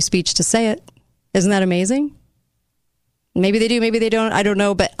believe in free speech to say it. Isn't that amazing? Maybe they do, maybe they don't. I don't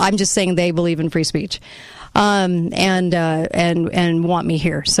know. But I'm just saying they believe in free speech. And want me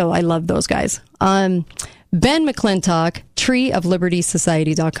here. So I love those guys. Ben McClintock,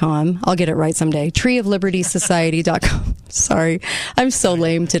 treeoflibertysociety.com. I'll get it right someday. treeoflibertysociety.com. Sorry. I'm so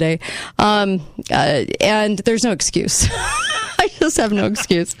lame today. And there's no excuse. I just have no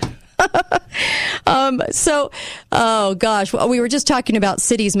excuse. Oh gosh, well, we were just talking about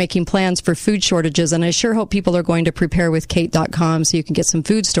cities making plans for food shortages, and I sure hope people are going to preparewithkate.com so you can get some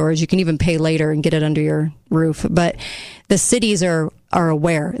food storage. You can even pay later and get it under your roof. But the cities are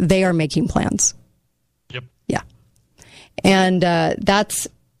aware. They are making plans. Yep. Yeah. And that's...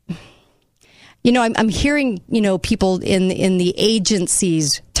 I'm hearing, people in the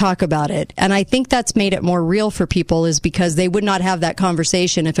agencies talk about it. And I think that's made it more real for people is because they would not have that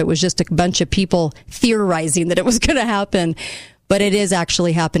conversation if it was just a bunch of people theorizing that it was going to happen. But it is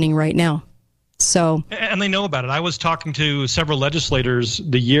actually happening right now. So, and they know about it. I was talking to several legislators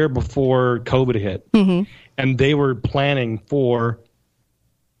the year before COVID hit, and they were planning for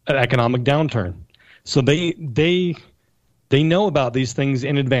an economic downturn. So they know about these things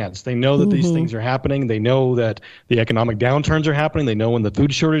in advance. They know that these things are happening. They know that the economic downturns are happening. They know when the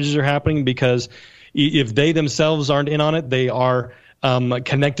food shortages are happening, because if they themselves aren't in on it, they are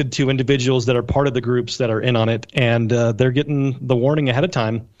connected to individuals that are part of the groups that are in on it, and they're getting the warning ahead of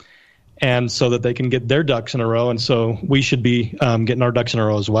time, and so that they can get their ducks in a row. And so we should be getting our ducks in a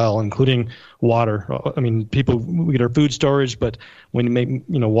row as well, including water. I mean, we get our food storage, but when you make,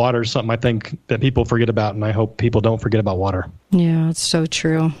 water is something I think that people forget about, and I hope people don't forget about water. Yeah, it's so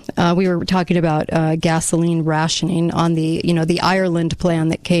true. We were talking about gasoline rationing on the Ireland plan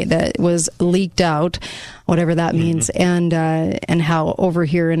that was leaked out, whatever that means, and how over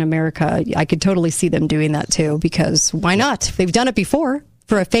here in America, I could totally see them doing that too, because why not? They've done it before.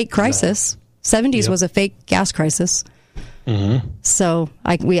 For a fake crisis. 70s was a fake gas crisis. So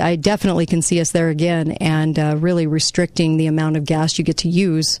I definitely can see us there again, and really restricting the amount of gas you get to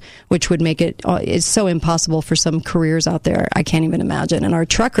use, which would make it's so impossible for some careers out there. I can't even imagine. And our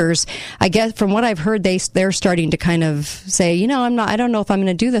truckers, I guess from what I've heard, they're starting to kind of say, I don't know if I'm going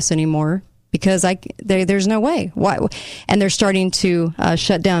to do this anymore, because there's no way. Why? And they're starting to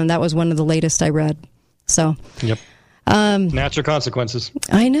shut down. That was one of the latest I read. So. Yep. Natural consequences.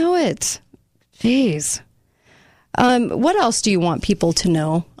 I know it. Jeez. What else do you want people to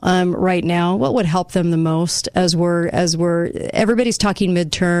know right now? What would help them the most as everybody's talking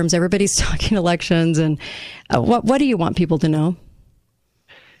midterms, everybody's talking elections, and what do you want people to know?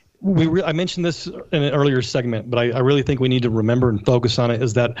 I mentioned this in an earlier segment, but I really think we need to remember and focus on it,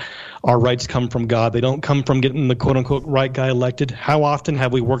 is that our rights come from God. They don't come from getting the quote-unquote right guy elected. How often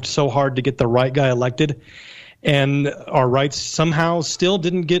have we worked so hard to get the right guy elected, and our rights somehow still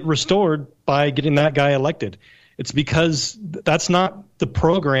didn't get restored by getting that guy elected? It's because that's not the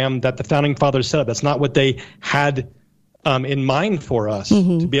program that the Founding Fathers set up. That's not what they had in mind for us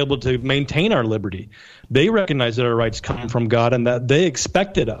to be able to maintain our liberty. They recognized that our rights come from God, and that they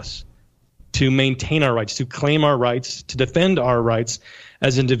expected us to maintain our rights, to claim our rights, to defend our rights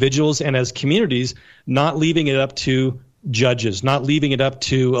as individuals and as communities, not leaving it up to judges, not leaving it up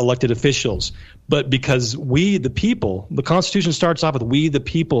to elected officials, but because we, the people, the Constitution starts off with we, the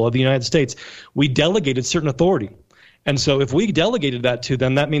people of the United States, we delegated certain authority. And so if we delegated that to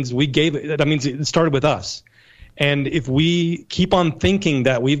them, that means it started with us. And if we keep on thinking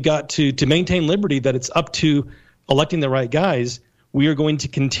that we've got to maintain liberty, that it's up to electing the right guys, we are going to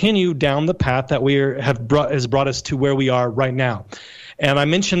continue down the path that has brought us to where we are right now. And I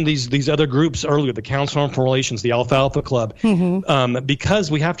mentioned these other groups earlier, the Council on Foreign Relations, the Alfalfa Club, because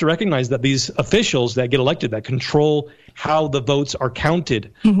we have to recognize that these officials that get elected, that control how the votes are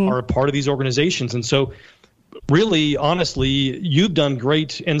counted, are a part of these organizations. And so really, honestly, you've done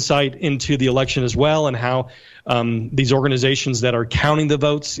great insight into the election as well, and how these organizations that are counting the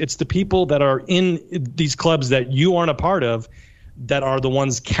votes, it's the people that are in these clubs that you aren't a part of that are the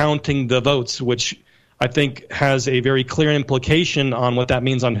ones counting the votes, which I think has a very clear implication on what that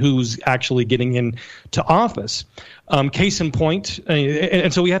means on who's actually getting into office. Case in point,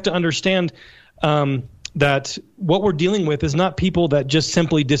 and so we have to understand that what we're dealing with is not people that just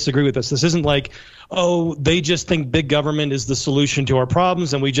simply disagree with us. This isn't like, oh, they just think big government is the solution to our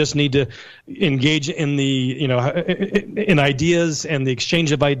problems, and we just need to engage in in ideas and the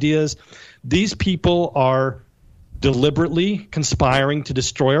exchange of ideas. These people are deliberately conspiring to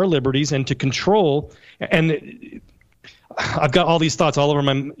destroy our liberties and to control. And I've got all these thoughts all over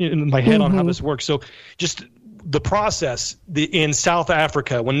in my head on how this works. So just the process in South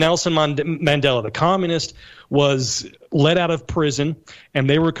Africa, when Nelson Mandela, the communist, was let out of prison, and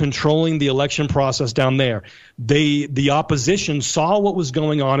they were controlling the election process down there. The opposition saw what was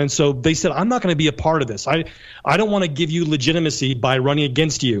going on, and so they said, I'm not going to be a part of this. I don't want to give you legitimacy by running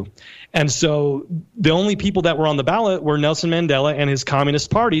against you. And so the only people that were on the ballot were Nelson Mandela and his Communist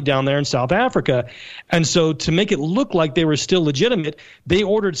Party down there in South Africa. And so to make it look like they were still legitimate, they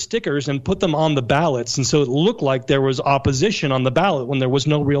ordered stickers and put them on the ballots. And so it looked like there was opposition on the ballot when there was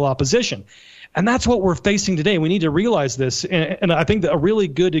no real opposition. And that's what we're facing today. We need to realize this. And I think that a really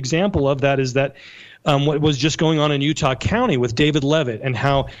good example of that is that what was just going on in Utah County with David Leavitt, and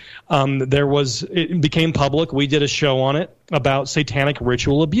how it became public. We did a show on it about satanic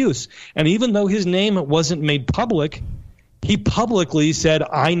ritual abuse. And even though his name wasn't made public, he publicly said,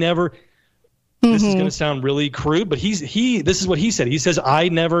 I never, this is going to sound really crude, but this is what he said. He says, I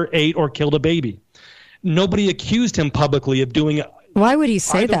never ate or killed a baby. Nobody accused him publicly of doing Why would he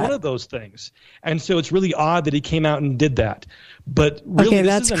say that? One of those things. And so it's really odd that he came out and did that. But really,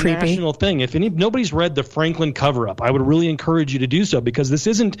 this is a national thing. If nobody's read the Franklin cover-up, I would really encourage you to do so, because this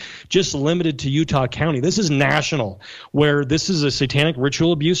isn't just limited to Utah County. This is national, where this is a satanic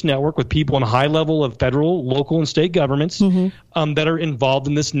ritual abuse network with people in high level of federal, local, and state governments that are involved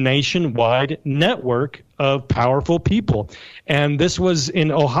in this nationwide network of powerful people. And this was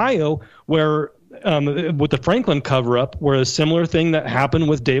in Ohio, where with the Franklin cover-up, where a similar thing that happened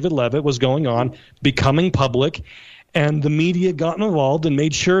with David Leavitt was going on, becoming public, and the media got involved and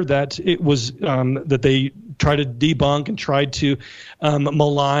made sure that it was that they tried to debunk and tried to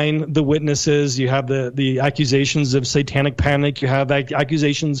malign the witnesses. You have the accusations of satanic panic. You have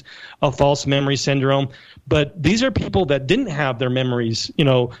accusations of false memory syndrome. But these are people that didn't have their memories,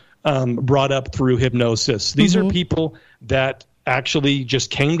 brought up through hypnosis. These are people that actually just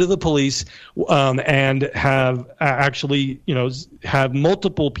came to the police and have actually, have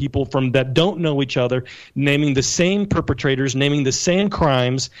multiple people from that don't know each other, naming the same perpetrators, naming the same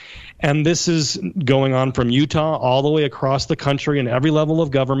crimes. And this is going on from Utah all the way across the country and every level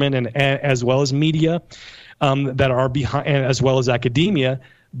of government, and as well as media that are behind, as well as academia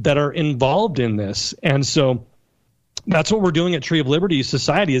that are involved in this. And so that's what we're doing at Tree of Liberty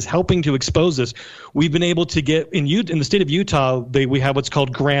Society, is helping to expose this. We've been able to get in the state of Utah, we have what's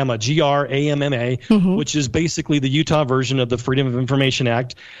called GRAMA, G-R-A-M-M-A, which is basically the Utah version of the Freedom of Information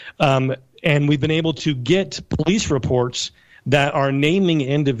Act. And we've been able to get police reports that are naming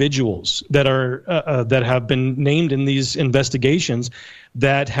individuals that have been named in these investigations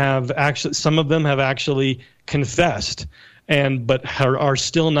that have actually, some of them have actually confessed, but are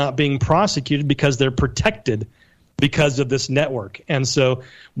still not being prosecuted because they're protected because of this network. And so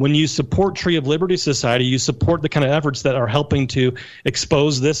when you support Tree of Liberty Society, you support the kind of efforts that are helping to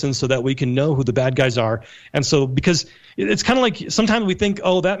expose this, and so that we can know who the bad guys are. And so, because it's kind of like sometimes we think,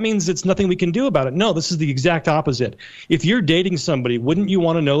 oh, that means it's nothing we can do about it. No, this is the exact opposite. If you're dating somebody, wouldn't you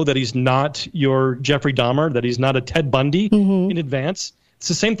want to know that he's not your Jeffrey Dahmer, that he's not a Ted Bundy in advance? It's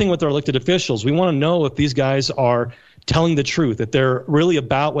the same thing with our elected officials. We want to know if these guys are telling the truth, if they're really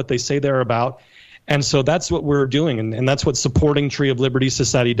about what they say they're about. And so that's what we're doing, and that's what supporting Tree of Liberty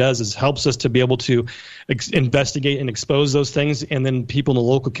Society does, is helps us to be able to investigate and expose those things, and then people in the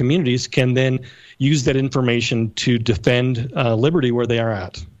local communities can then use that information to defend liberty where they are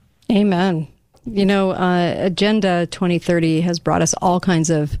at. Amen. Agenda 2030 has brought us all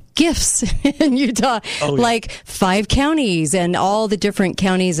kinds of gifts in Utah, like 5 counties and all the different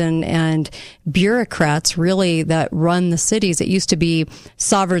counties and bureaucrats really that run the cities. It used to be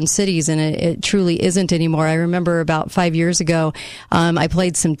sovereign cities, and it truly isn't anymore. I remember about 5 years ago, I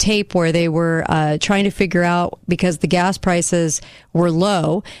played some tape where they were trying to figure out, because the gas prices were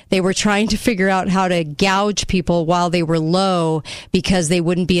low, they were trying to figure out how to gouge people while they were low, because they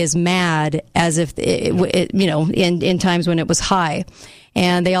wouldn't be as mad as if in times when it was high.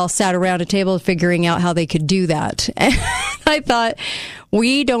 And they all sat around a table figuring out how they could do that. And I thought,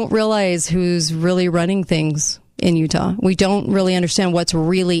 we don't realize who's really running things in Utah. We don't really understand what's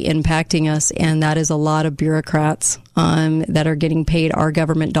really impacting us, and that is a lot of bureaucrats that are getting paid our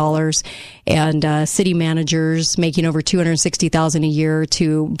government dollars, and city managers making over $260,000 a year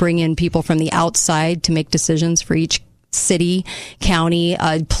to bring in people from the outside to make decisions for each city, county,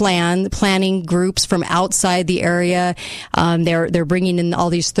 planning groups from outside the area. They're bringing in all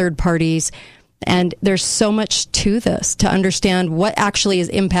these third parties. And there's so much to this to understand what actually is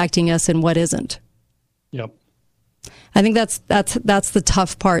impacting us and what isn't. Yep. I think that's the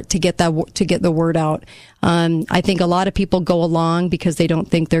tough part, to get the word out. I think a lot of people go along because they don't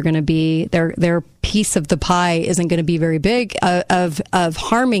think they're going to be their piece of the pie isn't going to be very big of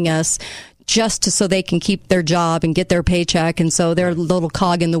harming us so they can keep their job and get their paycheck, and so they're a little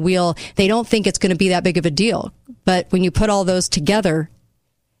cog in the wheel. They don't think it's going to be that big of a deal. But when you put all those together,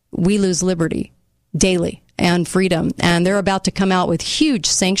 we lose liberty daily and freedom. And they're about to come out with huge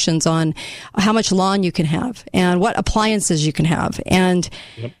sanctions on how much lawn you can have and what appliances you can have. And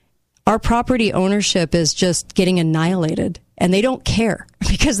our property ownership is just getting annihilated. And they don't care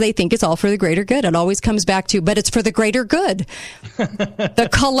because they think it's all for the greater good. It always comes back to, but it's for the greater good. The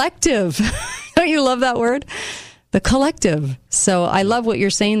collective. Don't you love that word? The collective. So I love what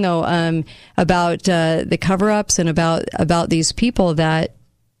you're saying, though, about the cover-ups and about these people that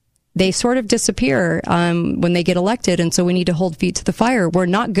they sort of disappear when they get elected. And so we need to hold feet to the fire. We're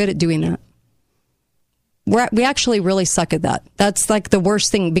not good at doing that. We actually really suck at that. That's like the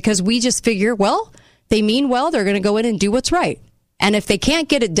worst thing, because we just figure, well, they mean well, they're going to go in and do what's right. And if they can't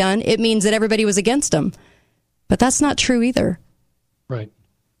get it done, it means that everybody was against them. But that's not true either. Right.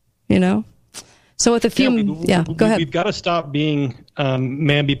 You know? So with a few, go ahead. We've got to stop being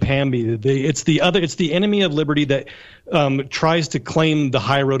mamby-pamby. It's the enemy of liberty that tries to claim the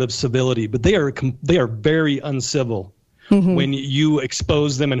high road of civility, but they are very uncivil when you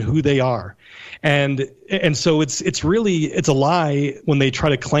expose them and who they are. And so it's a lie when they try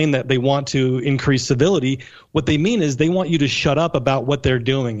to claim that they want to increase civility. What they mean is they want you to shut up about what they're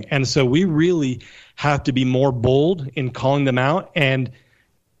doing. And so we really have to be more bold in calling them out and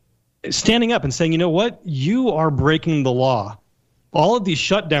standing up and saying, you know what, you are breaking the law. All of these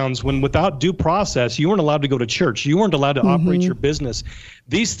shutdowns, when without due process, you weren't allowed to go to church. You weren't allowed to operate your business.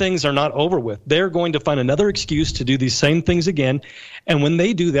 These things are not over with. They're going to find another excuse to do these same things again. And when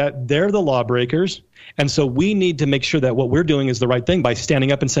they do that, they're the lawbreakers. And so we need to make sure that what we're doing is the right thing by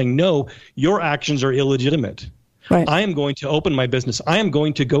standing up and saying, no, your actions are illegitimate. Right. I am going to open my business. I am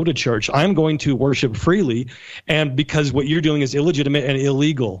going to go to church. I am going to worship freely. And because what you're doing is illegitimate and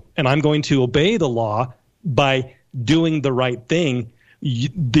illegal, and I'm going to obey the law by doing the right thing.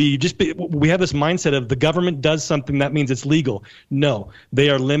 We have this mindset of the government does something, that means it's legal. No, they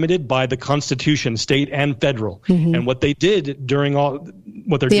are limited by the Constitution, state and federal. And what they did during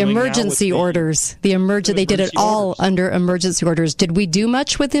what they're doing emergency orders, they did it all under emergency orders. Did we do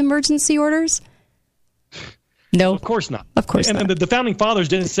much with emergency orders? No, of course not. Of course not. And the founding fathers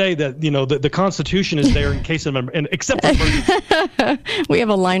didn't say that, the Constitution is there in case of except for emergency. We have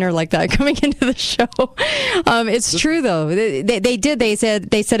a liner like that coming into the show. It's true though. They did. They said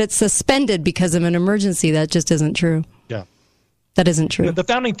it's suspended because of an emergency. That just isn't true. Yeah, that isn't true. The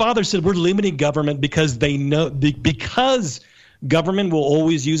founding fathers said we're limiting government because they know because government will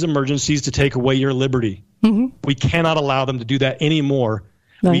always use emergencies to take away your liberty. We cannot allow them to do that anymore.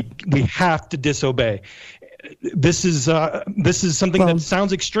 Right. We have to disobey. This is something that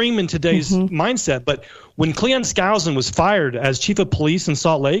sounds extreme in today's mindset, but when Cleon Skousen was fired as chief of police in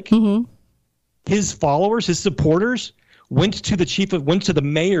Salt Lake, his followers, his supporters, went to the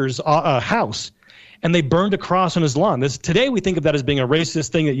mayor's house, and they burned a cross on his lawn. Today we think of that as being a racist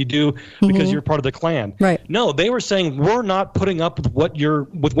thing that you do because you're part of the Klan. Right. No, they were saying we're not putting up with what you're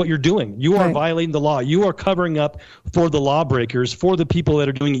doing. You are violating the law. You are covering up for the lawbreakers, for the people that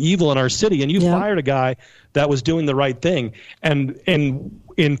are doing evil in our city, and you fired a guy that was doing the right thing. And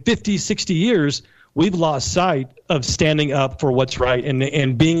in 50, 60 years, we've lost sight of standing up for what's right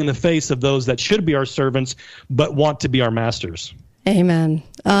and being in the face of those that should be our servants but want to be our masters. Amen.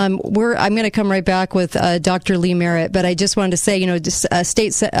 I'm going to come right back with Dr. Lee Merritt, but I just wanted to say,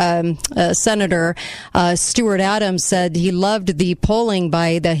 State Senator Stuart Adams said he loved the polling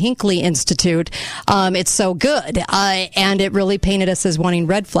by the Hinckley Institute. It's so good, and it really painted us as wanting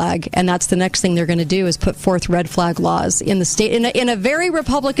red flag, and that's the next thing they're going to do is put forth red flag laws in the state. In a very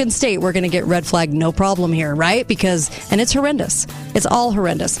Republican state, we're going to get red flag, no problem here, right? And it's horrendous. It's all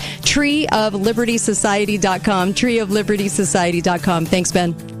horrendous. treeoflibertysociety.com, treeoflibertysociety.com. Thanks,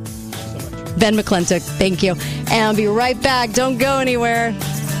 Ben. Ben McClintock, thank you. And I'll be right back. Don't go anywhere.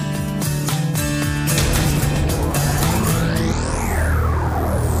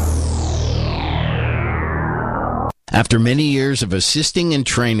 After many years of assisting and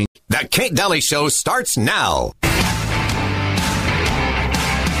training, The Kate Daly Show starts now.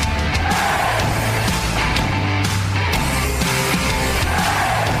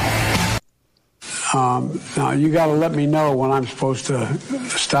 Now, you got to let me know when I'm supposed to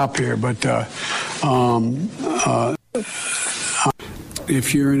stop here, but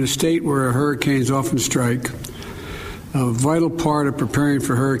if you're in a state where hurricanes often strike, a vital part of preparing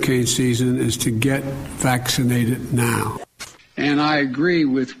for hurricane season is to get vaccinated now. And I agree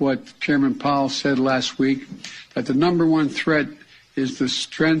with what Chairman Powell said last week, that the number one threat is the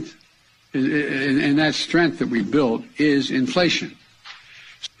strength, and that strength that we built is inflation.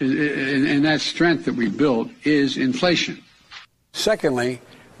 and that strength that we built is inflation. Secondly,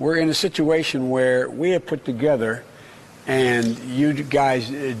 we're in a situation where we have put together, and you guys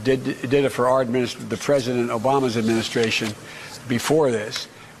did it for our the President Obama's administration before this.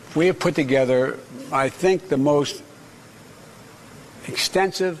 We have put together, I think, the most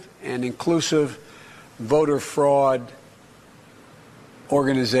extensive and inclusive voter fraud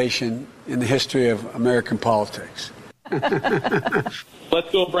organization in the history of American politics.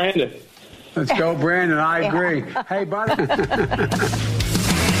 Let's go, Brandon. Let's go, Brandon. I agree. Hey, buddy.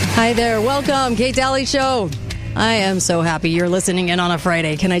 Hi there. Welcome, Kate Daly Show. I am so happy you're listening in on a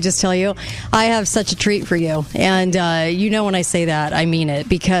Friday. Can I just tell you, I have such a treat for you. And you know when I say that, I mean it,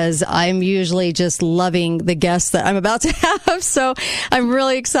 because I'm usually just loving the guests that I'm about to have. So I'm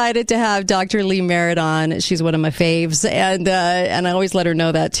really excited to have Dr. Lee Merritt on. She's one of my faves. And I always let her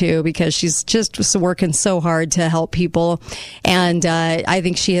know that, too, because she's just working so hard to help people. And I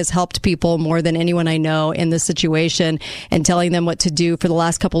think she has helped people more than anyone I know in this situation, and telling them what to do for the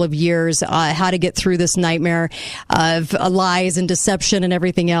last couple of years, how to get through this nightmare of lies and deception and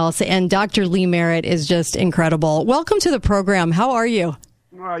everything else. And Dr. Lee Merritt is just incredible. Welcome to the program. How are you?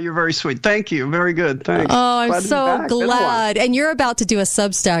 Oh, you're very sweet. Thank you. Very good. Thanks. Oh, I'm so glad. And you're about to do a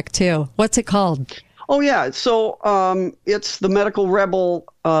Substack, too. What's it called? Oh, yeah. So it's the Medical Rebel.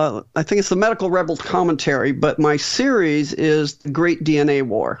 I think it's the Medical Rebel commentary, but my series is The Great DNA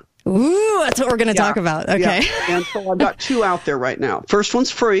War. Ooh, that's what we're going to talk about. Okay. Yeah. And so I've got 2 out there right now. First one's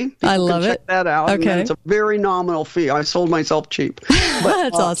free. People I love can it. Check that out. Okay. And it's a very nominal fee. I sold myself cheap. But,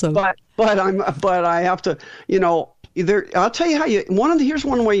 that's awesome. But I have to, either I'll tell you how here's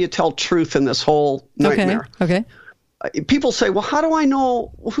one way you tell truth in this whole nightmare. Okay. People say, well, how do I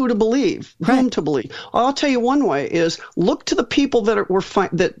know who to believe, whom to believe? I'll tell you one way is look to the people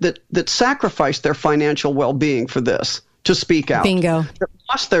that that sacrificed their financial well-being for this. To speak out. Bingo. That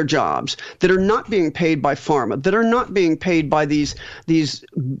lost their jobs, that are not being paid by pharma, that are not being paid by these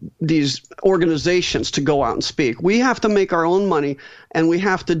organizations to go out and speak. We have to make our own money, and we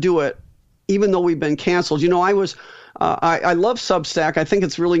have to do it even though we've been canceled. I love Substack. I think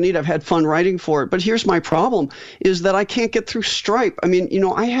it's really neat. I've had fun writing for it. But here's my problem is that I can't get through Stripe. I mean,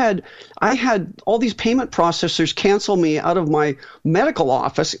 I had all these payment processors cancel me out of my medical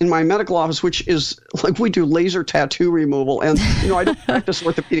office, which is like we do laser tattoo removal. And, I don't practice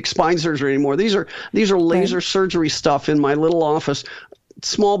orthopedic spine surgery anymore. These are laser surgery stuff in my little office.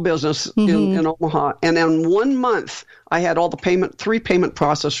 Small business in Omaha. And in 1 month, I had all the 3 payment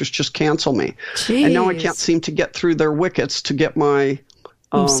processors just cancel me. Jeez. And now I can't seem to get through their wickets to get my...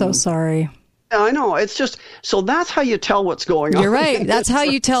 I'm so sorry. I know. It's just... So that's how you tell what's going on. You're right. That's how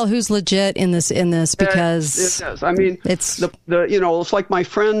you tell who's legit in this because... It is. I mean, it's it's like my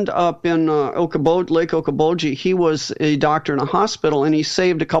friend up in Lake Okoboji. He was a doctor in a hospital, and he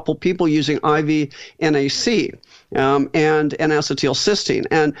saved a couple people using IV NAC. And N-acetylcysteine,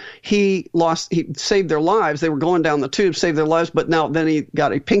 and he saved their lives. They were going down the tube, saved their lives, but then he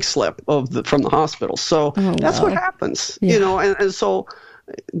got a pink slip from the hospital. So that's what happens, and so.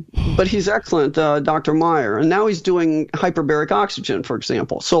 But he's excellent, Dr. Meyer, and now he's doing hyperbaric oxygen, for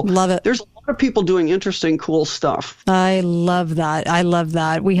example. So love it. There's a lot of people doing interesting, cool stuff. I love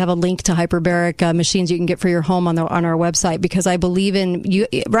that. We have a link to hyperbaric machines you can get for your home on our website, because I believe in you.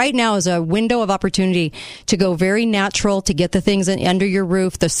 Right now is a window of opportunity to go very natural, to get the things under your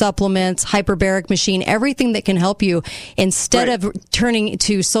roof, the supplements, hyperbaric machine, everything that can help you instead of turning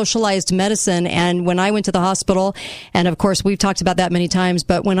to socialized medicine. And when I went to the hospital, and of course we've talked about that many times,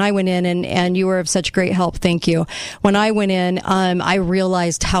 but when I went in, and you were of such great help, thank you. When I went in, I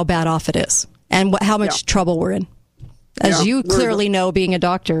realized how bad off it is and how much trouble we're in. As you clearly know, being a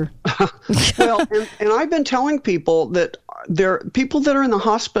doctor. Well, and I've been telling people that there are people that are in the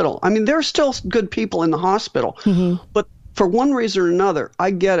hospital. I mean, there are still good people in the hospital, but for one reason or another, I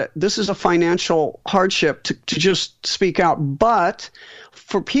get it. This is a financial hardship to just speak out, but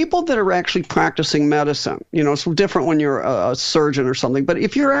for people that are actually practicing medicine, it's different when you're a surgeon or something, but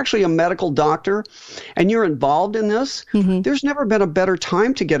if you're actually a medical doctor and you're involved in this, there's never been a better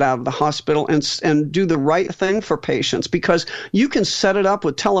time to get out of the hospital and do the right thing for patients, because you can set it up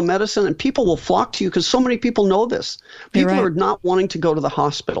with telemedicine and people will flock to you because so many people know this. People are not wanting to go to the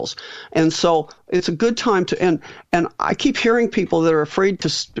hospitals. And so it's a good time to, and I keep hearing people that are afraid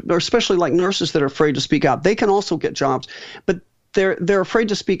to, or especially like nurses that are afraid to speak out. They can also get jobs, but they're afraid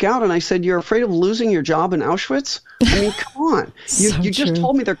to speak out. And I said, you're afraid of losing your job in Auschwitz? I mean, come on. You just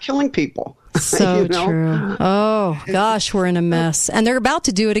told me they're killing people. So true. Oh, gosh, we're in a mess. And they're about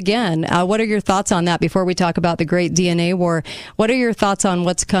to do it again. What are your thoughts on that before we talk about the great DNA war? What are your thoughts on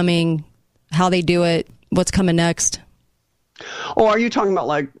what's coming, how they do it, what's coming next? Oh, are you talking about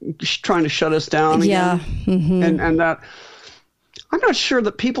like trying to shut us down Yeah. again? And that, I'm not sure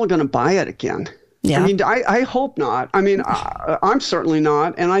that people are going to buy it again. Yeah. I mean, I hope not. I mean, I'm certainly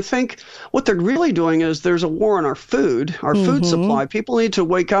not. And I think what they're really doing is there's a war on our food supply. People need to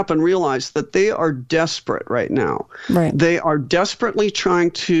wake up and realize that they are desperate right now. Right. They are desperately trying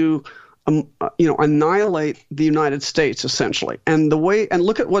to, annihilate the United States, essentially. And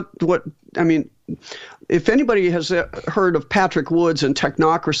look at what I mean, if anybody has heard of Patrick Woods and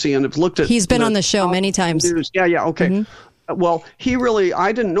Technocracy and have looked at... He's been on the show many times. Yeah, okay. Mm-hmm. Well,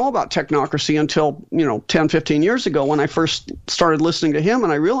 I didn't know about Technocracy until, 10, 15 years ago when I first started listening to him,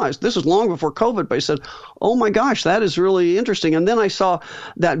 and I realized this is long before COVID, but I said, oh my gosh, that is really interesting. And then I saw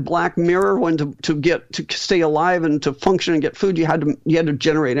that Black Mirror when to stay alive and to function and get food, you had to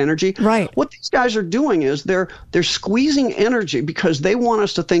generate energy. Right. What these guys are doing is they're squeezing energy because they want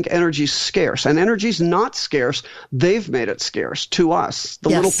us to think energy's scarce, and energy's not scarce. They've made it scarce to us, the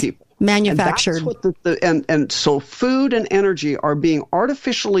little people. Manufactured. And that's what so food and energy are being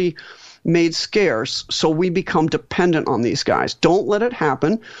artificially made scarce, so we become dependent on these guys. Don't let it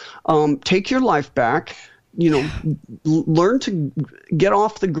happen. Take your life back. Learn to get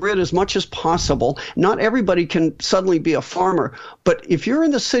off the grid as much as possible. Not everybody can suddenly be a farmer, but if you're in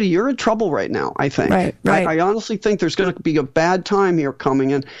the city, you're in trouble right now, I think. Right. I honestly think there's going to be a bad time here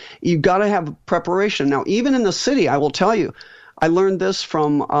coming, and you've got to have preparation. Now, even in the city, I will tell you, I learned this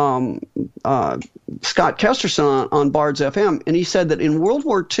from Scott Kesterson on Bards FM, and he said that in World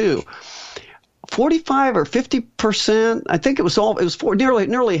War II, 45 or 50%, I think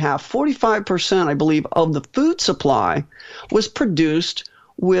nearly half, 45%, I believe, of the food supply was produced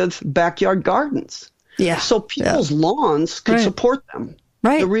with backyard gardens. Yeah. So people's lawns could support them.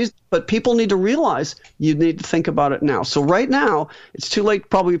 Right. But people need to realize you need to think about it now. So right now, it's too late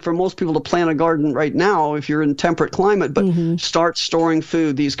probably for most people to plant a garden right now if you're in temperate climate, but start storing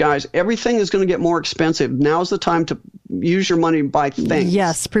food. These guys, everything is going to get more expensive. Now's the time to use your money and buy things.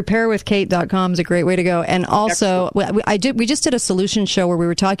 Yes, preparewithkate.com is a great way to go. And also, we just did a solution show where we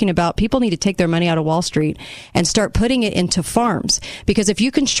were talking about people need to take their money out of Wall Street and start putting it into farms. Because if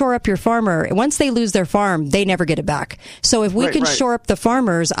you can shore up your farmer, once they lose their farm, they never get it back. So if we can shore up the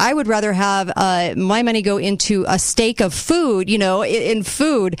farmers, I would rather have my money go into a stake of food, in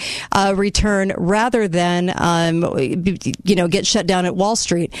food return rather than, get shut down at Wall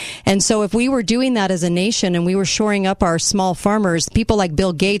Street. And so if we were doing that as a nation and we were shoring up our small farmers, people like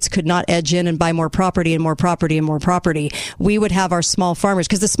Bill Gates could not edge in and buy more property and more property and more property. We would have our small farmers,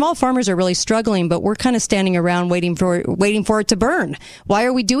 because the small farmers are really struggling, but we're kind of standing around waiting for it to burn. Why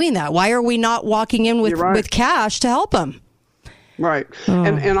are we doing that? Why are we not walking in with cash to help them? Right.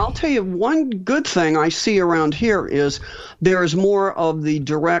 And I'll tell you, one good thing I see around here is there's more of the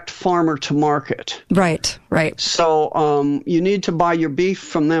direct farmer to market. Right. So you need to buy your beef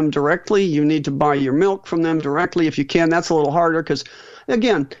from them directly. You need to buy your milk from them directly if you can. That's a little harder because,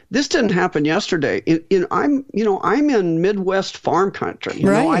 again, this didn't happen yesterday. I'm in Midwest farm country.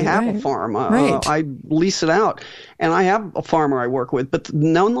 I have a farm. I lease it out, and I have a farmer I work with. But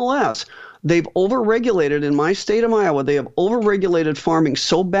nonetheless, they've overregulated in my state of Iowa. They have overregulated farming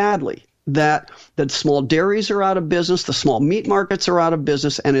so badly that small dairies are out of business, the small meat markets are out of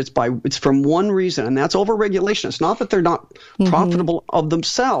business, and it's from one reason, and that's overregulation. It's not that they're not profitable of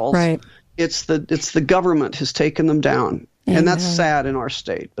themselves. Right. It's the government has taken them down. And that's sad in our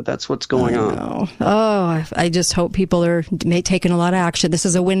state, but that's what's going on. Oh, I just hope people are taking a lot of action. This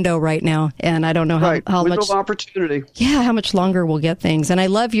is a window right now, and I don't know how window much of opportunity. Yeah, how much longer we'll get things. And I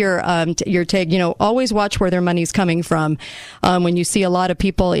love your take. Always watch where their money's coming from. When you see a lot of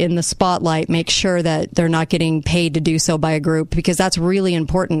people in the spotlight, make sure that they're not getting paid to do so by a group, because that's really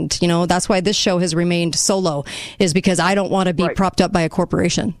important. That's why this show has remained solo, is because I don't want to be propped up by a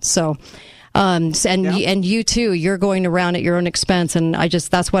corporation. So. And you too, you're going around at your own expense. And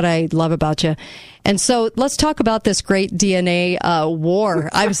that's what I love about you. And so let's talk about this great DNA war.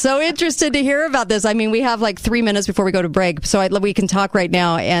 I'm so interested to hear about this. I mean, we have like 3 minutes before we go to break, so we can talk right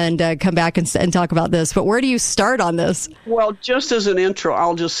now and come back and talk about this. But where do you start on this? Well, just as an intro,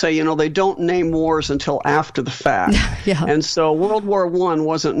 I'll just say, they don't name wars until after the fact. Yeah. And so World War I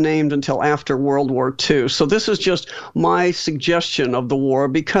wasn't named until after World War II. So this is just my suggestion of the war,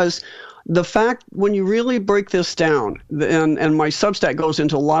 because the fact, when you really break this down, and my Substack goes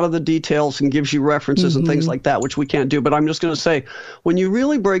into a lot of the details and gives you references and things like that, which we can't do, but I'm just going to say, when you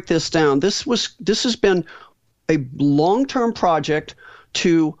really break this down, this has been a long-term project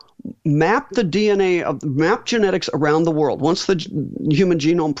to map the DNA, map genetics around the world once the Human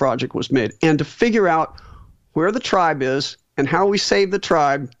Genome Project was made, and to figure out where the tribe is and how we save the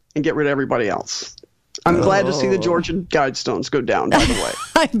tribe and get rid of everybody else. I'm glad to see the Georgia Guidestones go down, by the way.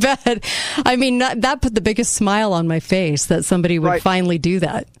 I bet. I mean, that put the biggest smile on my face that somebody would finally do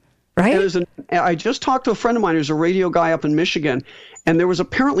that, right? I just talked to a friend of mine who's a radio guy up in Michigan, and there was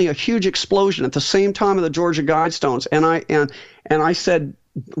apparently a huge explosion at the same time of the Georgia Guidestones. And I said,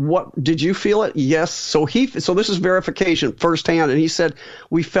 "What, did you feel it?" Yes. So this is verification firsthand. And he said,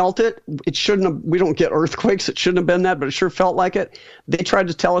 "We felt it. It shouldn't have, we don't get earthquakes. It shouldn't have been that, but it sure felt like it. They tried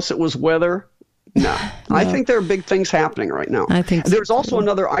to tell us it was weather." No. I think there are big things happening right now. I think there's also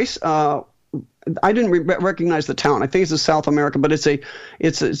another ice. I didn't recognize the town. I think it's in South America, but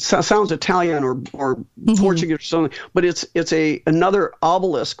it sounds Italian or Portuguese or something. But it's another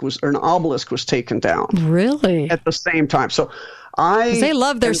obelisk was taken down. Really? At the same time. So they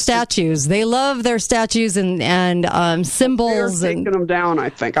love their statues. They love their statues and symbols. They're taking them down, I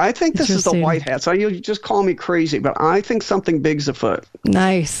think. I think this is the white hats. You just call me crazy, but I think something big's afoot.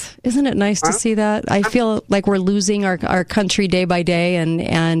 Nice. Isn't it nice to see that? I feel like we're losing our country day by day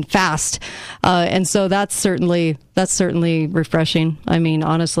and fast. And so that's certainly refreshing. I mean,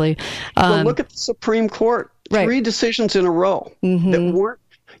 honestly. Well, look at the Supreme Court. 3 decisions in a row that weren't.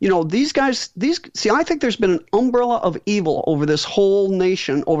 These guys, I think there's been an umbrella of evil over this whole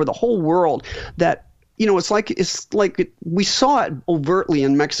nation, over the whole world that, it's like we saw it overtly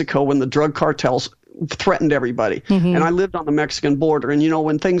in Mexico when the drug cartels threatened everybody. And I lived on the Mexican border, and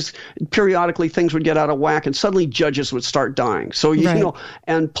when periodically things would get out of whack and suddenly judges would start dying. So,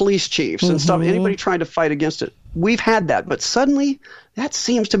 and police chiefs and stuff, anybody trying to fight against it. We've had that, but suddenly that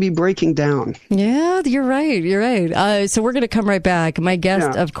seems to be breaking down. Yeah, you're right. So we're going to come right back. My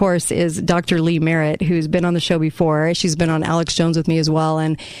guest, of course, is Dr. Lee Merritt, who's been on the show before. She's been on Alex Jones with me as well.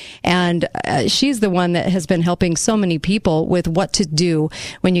 And she's the one that has been helping so many people with what to do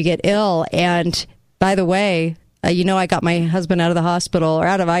when you get ill. And by the way, I got my husband out of the hospital or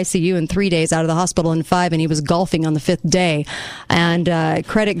out of ICU in 3 days, out of the hospital in 5, and he was golfing on the 5th day. And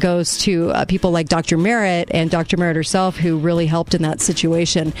credit goes to people like Dr. Merritt and Dr. Merritt herself, who really helped in that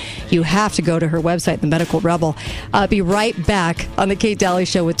situation. You have to go to her website, The Medical Rebel. Be right back on the Kate Daly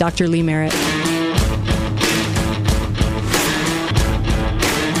Show with Dr. Lee Merritt.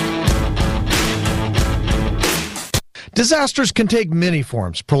 Disasters can take many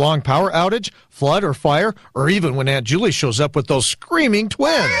forms: prolonged power outage, flood or fire, or even when Aunt Julie shows up with those screaming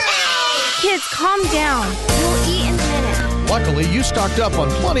twins. Kids, calm down. We'll eat in a minute. Luckily, you stocked up on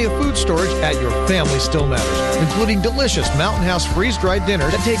plenty of food storage at Your Family Still Matters, including delicious Mountain House freeze-dried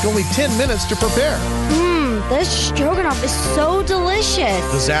dinners that take only 10 minutes to prepare. This stroganoff is so delicious.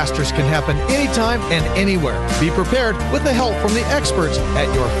 Disasters can happen anytime and anywhere. Be prepared with the help from the experts at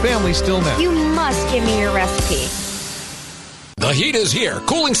Your Family Still Matters. You must give me your recipe. The heat is here.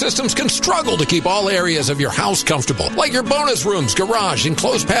 Cooling systems can struggle to keep all areas of your house comfortable, like your bonus rooms, garage,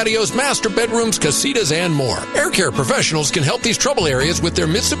 enclosed patios, master bedrooms, casitas, and more. Air Care professionals can help these trouble areas with their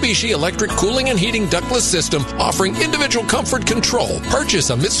Mitsubishi electric cooling and heating ductless system, offering individual comfort control.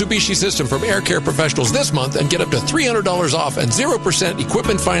 Purchase a Mitsubishi system from Air Care professionals this month and get up to $300 off and 0%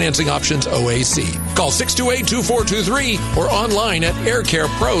 equipment financing options OAC. Call 628-2423 or online at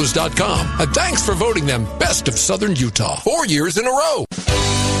aircarepros.com. And thanks for voting them Best of Southern Utah 4 years in a row.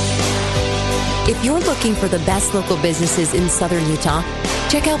 If you're looking for the best local businesses in Southern Utah,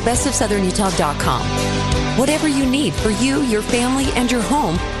 check out bestofsouthernutah.com. Whatever you need for you, your family, and your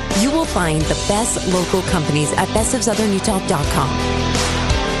home, you will find the best local companies at bestofsouthernutah.com.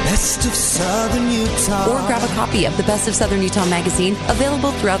 Best of Southern Utah. Or grab a copy of the Best of Southern Utah magazine,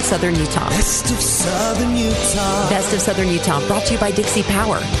 available throughout Southern Utah. Best of Southern Utah. Best of Southern Utah, brought to you by Dixie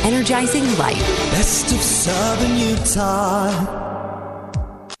Power, energizing life. Best of Southern Utah.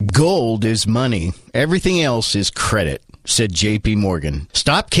 Gold is money. Everything else is credit, said J.P. Morgan.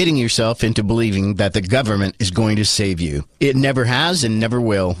 Stop kidding yourself into believing that the government is going to save you. It never has and never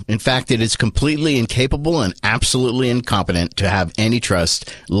will. In fact, it is completely incapable and absolutely incompetent to have any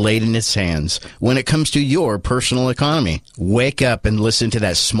trust laid in its hands when it comes to your personal economy. Wake up and listen to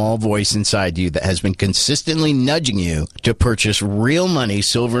that small voice inside you that has been consistently nudging you to purchase real money,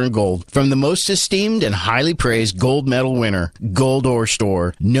 silver, and gold from the most esteemed and highly praised gold medal winner, Gold Ore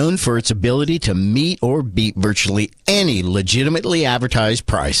Store, known for its ability to meet or beat virtually any legitimately advertised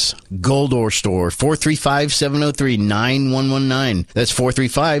price. Gold Ore Store, 435-703-9119. That's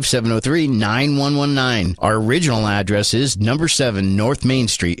 435-703-9119. Our original address is number 7 North Main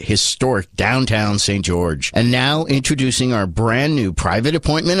Street, historic downtown St. George. And now introducing our brand new private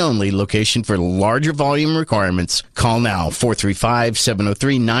appointment only location for larger volume requirements. Call now,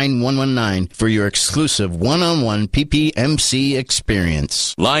 435-703-9119 for your exclusive one-on-one PPMC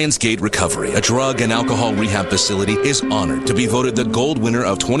experience. Lionsgate Recovery, a drug and alcohol rehab facility, is is honored to be voted the gold winner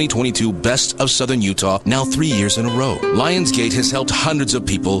of 2022 Best of Southern Utah, now 3 years in a row. Lionsgate has helped hundreds of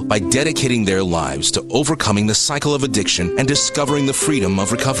people by dedicating their lives to overcoming the cycle of addiction and discovering the freedom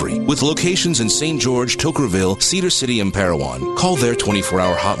of recovery. With locations in St. George, Toquerville, Cedar City, and Parowan, call their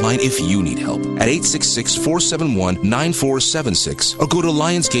 24-hour hotline if you need help at 866-471-9476 or go to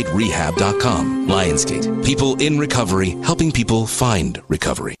lionsgaterehab.com. Lionsgate, people in recovery, helping people find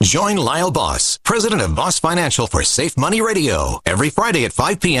recovery. Join Lyle Boss, president of Boss Financial, for Safe Money Radio every Friday at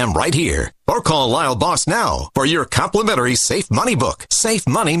 5 p.m. right here. Or call Lyle Boss now for your complimentary Safe Money book, Safe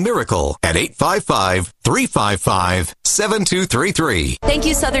Money Miracle, at 855-355-7233. Thank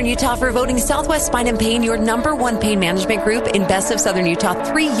you, Southern Utah, for voting Southwest Spine and Pain your #1 pain management group in Best of Southern Utah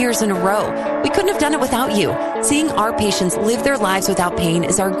 3 years in a row. We couldn't have done it without you. Seeing our patients live their lives without pain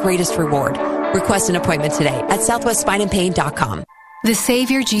is our greatest reward. Request an appointment today at southwestspineandpain.com. The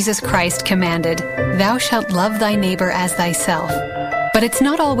Savior Jesus Christ commanded, "Thou shalt love thy neighbor as thyself." But it's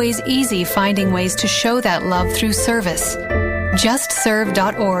not always easy finding ways to show that love through service.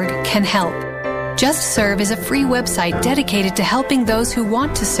 JustServe.org can help. Just Serve is a free website dedicated to helping those who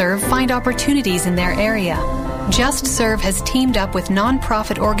want to serve find opportunities in their area. Just Serve has teamed up with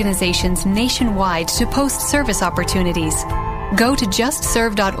nonprofit organizations nationwide to post service opportunities. Go to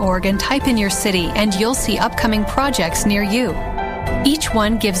JustServe.org and type in your city, and you'll see upcoming projects near you. Each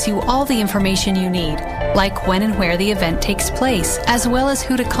one gives you all the information you need, like when and where the event takes place, as well as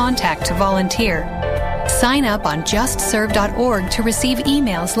who to contact to volunteer. Sign up on JustServe.org to receive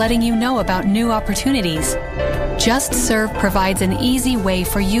emails letting you know about new opportunities. Just Serve provides an easy way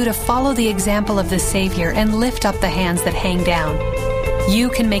for you to follow the example of the Savior and lift up the hands that hang down. You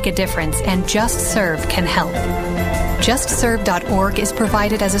can make a difference, and Just Serve can help. JustServe.org is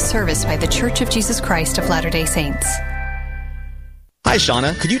provided as a service by The Church of Jesus Christ of Latter-day Saints. Hi,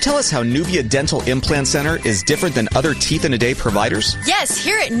 Shauna. Could you tell us how Nuvia Dental Implant Center is different than other teeth-in-a-day providers? Yes,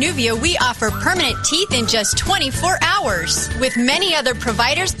 here at Nuvia, we offer permanent teeth in just 24 hours. With many other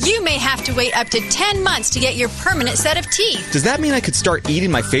providers, you may have to wait up to 10 months to get your permanent set of teeth. Does that mean I could start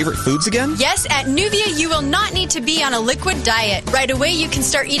eating my favorite foods again? Yes, at Nuvia, you will not need to be on a liquid diet. Right away, you can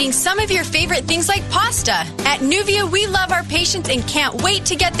start eating some of your favorite things like pasta. At Nuvia, we love our patients and can't wait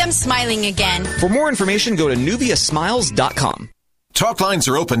to get them smiling again. For more information, go to nuviasmiles.com. Talk lines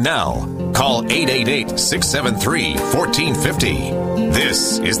are open now. Call 888-673-1450.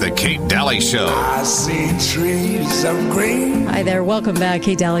 This is the Kate Daly Show. I see trees of green. Hi there. Welcome back,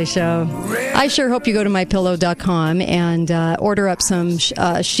 Kate Daly Show. I sure hope you go to mypillow.com and order up some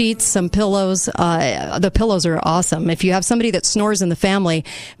sheets, some pillows. The pillows are awesome. If you have somebody that snores in the family,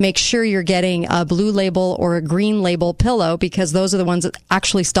 make sure you're getting a blue label or a green label pillow, because those are the ones that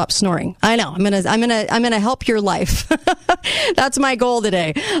actually stop snoring. I know. I'm gonna help your life. That's my goal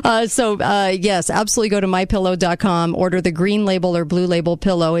today. Yes, absolutely go to mypillow.com, order the green label or blue label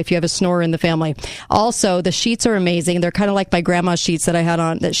pillow if you have a snorer in the family. Also, the sheets are amazing. They're kind of like my grandma's sheets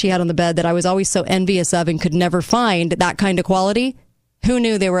that she had on the bed that I was always so envious of and could never find that kind of quality. Who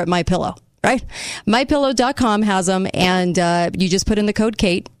knew they were at MyPillow, right? MyPillow.com has them, and you just put in the code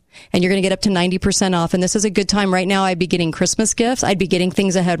Kate, and you're going to get up to 90% off. And this is a good time right now. I'd be getting Christmas gifts. I'd be getting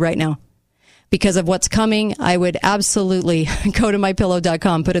things ahead right now. Because of what's coming, I would absolutely go to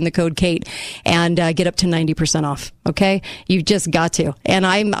mypillow.com, put in the code Kate, and get up to 90% off. Okay, you just got to. And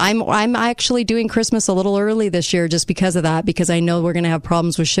I'm actually doing Christmas a little early this year just because of that, because I know we're going to have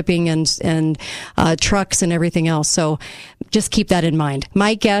problems with shipping and trucks and everything else. So just keep that in mind.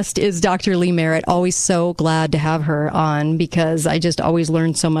 My guest is Dr. Lee Merritt. Always so glad to have her on, because I just always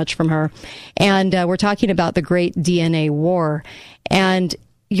learn so much from her. And we're talking about the great DNA war. And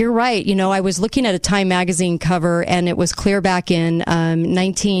you're right. You know, I was looking at a Time magazine cover, and it was clear back in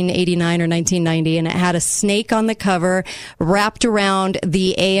 1989 or 1990, and it had a snake on the cover wrapped around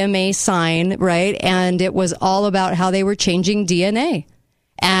the AMA sign, right? And it was all about how they were changing DNA.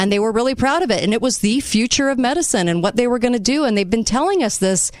 And they were really proud of it. And it was the future of medicine and what they were going to do. And they've been telling us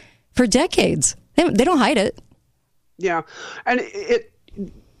this for decades. They don't hide it. Yeah. And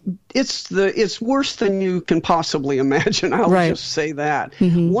it's worse than you can possibly imagine. I'll just say that.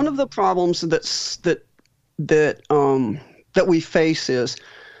 Mm-hmm. One of the problems that we face is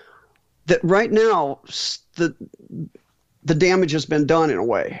that right now the damage has been done in a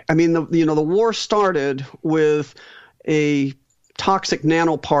way. I mean, the war started with a toxic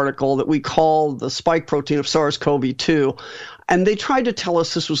nanoparticle that we call the spike protein of SARS-CoV-2. And they tried to tell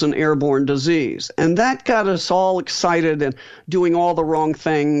us this was an airborne disease. And that got us all excited and doing all the wrong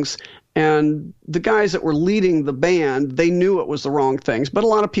things. And the guys that were leading the band, they knew it was the wrong things, but a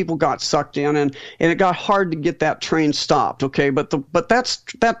lot of people got sucked in, and it got hard to get that train stopped. Okay, but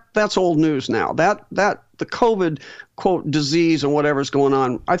that's old news now. That the COVID quote disease and whatever's going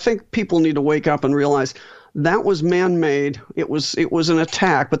on, I think people need to wake up and realize that was man-made. It was an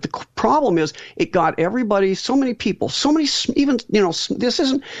attack, but the problem is it got everybody, so many people, so many, even, this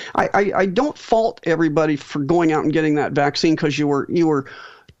isn't, I don't fault everybody for going out and getting that vaccine, because you were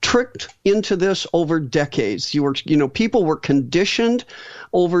tricked into this over decades. People were conditioned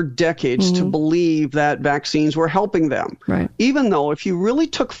over decades to believe that vaccines were helping them. Right. Even though if you really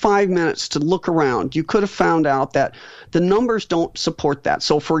took 5 minutes to look around, you could have found out that the numbers don't support that.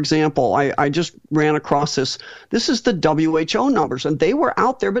 So, for example, I just ran across this. This is the WHO numbers, and they were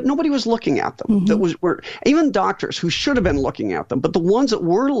out there, but nobody was looking at them. Were even doctors who should have been looking at them, but the ones that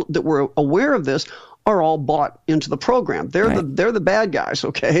were aware of this are all bought into the program. They're the bad guys,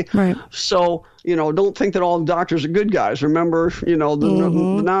 okay? Right. So, don't think that all doctors are good guys. Remember,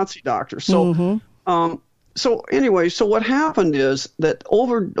 the Nazi doctors. So, so anyway, so what happened is that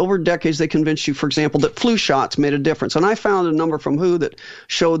over decades they convinced you, for example, that flu shots made a difference. And I found a number from WHO that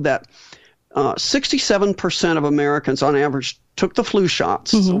showed that 67% of Americans on average took the flu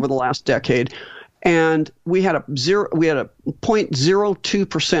shots over the last decade. And we had a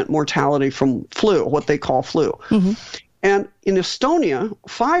 0.02% mortality from flu, what they call flu. And in Estonia,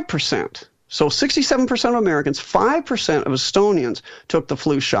 5%. So 67% of Americans, 5% of Estonians took the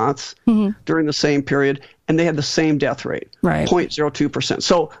flu shots during the same period, and they had the same death rate, 0.02%.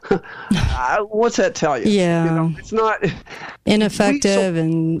 So what's that tell you? Yeah. It's not ineffective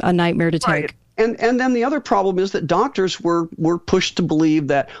and a nightmare to take. Right. And then the other problem is that doctors were pushed to believe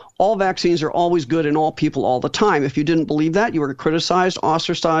that all vaccines are always good in all people all the time. If you didn't believe that, you were criticized,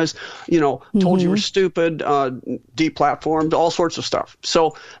 ostracized, told you were stupid, deplatformed, all sorts of stuff.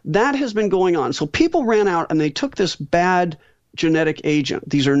 So that has been going on. So people ran out and they took this bad genetic agent.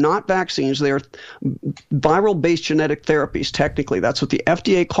 These are not vaccines. They are viral-based genetic therapies, technically. That's what the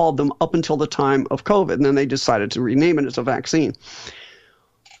FDA called them up until the time of COVID, and then they decided to rename it as a vaccine.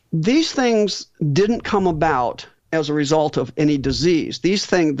 These things didn't come about as a result of any disease.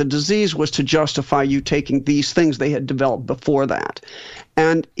 The disease was to justify you taking these things they had developed before that.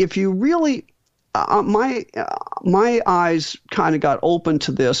 And if you really, my eyes kind of got open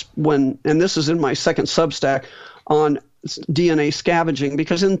to this and this is in my second Substack on DNA scavenging,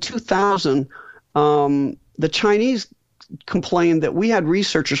 because in 2000, the Chinese complained that we had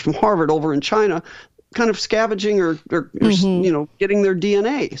researchers from Harvard over in China kind of scavenging or getting their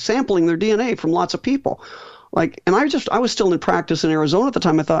DNA, sampling their DNA from lots of people. And I was still in practice in Arizona at the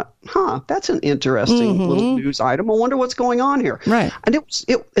time. I thought, that's an interesting little news item. I wonder what's going on here. Right. And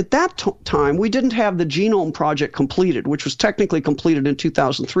at that time, we didn't have the Genome Project completed, which was technically completed in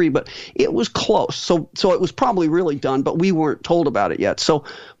 2003, but it was close. So it was probably really done, but we weren't told about it yet. So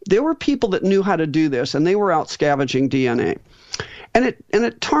there were people that knew how to do this, and they were out scavenging DNA. And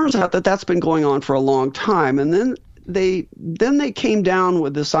it turns out that that's been going on for a long time. And then they came down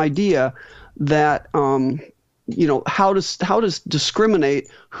with this idea that how does discriminate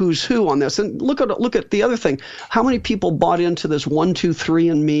who's who on this? And look at the other thing. How many people bought into this 1, 2, 3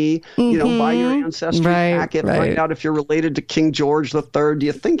 and me? Buy your ancestry packet, find out if you're related to King George III. Do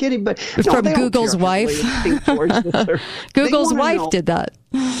you think anybody? From Google's wife. King George III. Google's wife did that.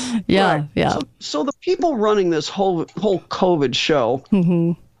 Yeah, right. yeah. So the people running this whole COVID show,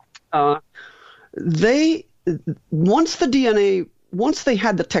 once they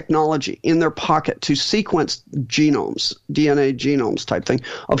had the technology in their pocket to sequence genomes, DNA genomes type thing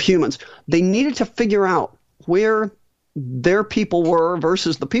of humans, they needed to figure out where their people were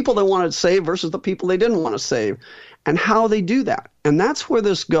versus the people they wanted to save versus the people they didn't want to save, and how they do that. And that's where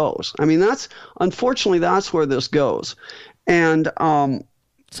this goes. I mean, unfortunately, that's where this goes. And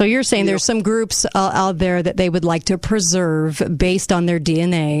so you're saying there's some groups out there that they would like to preserve based on their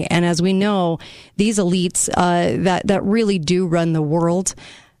DNA. And as we know, these elites that really do run the world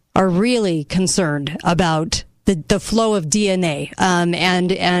are really concerned about the flow of DNA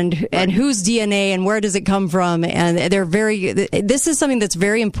and whose DNA and where does it come from. And this is something that's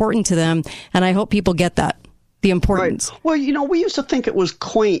very important to them. And I hope people get that. The importance. Right. Well, we used to think it was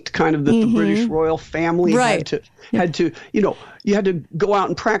quaint, kind of, that the British royal family had to, you had to go out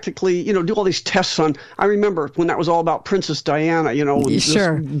and practically, do all these tests on. I remember when that was all about Princess Diana, this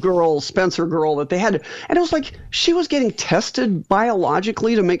girl, Spencer girl, that they had to, and it was like she was getting tested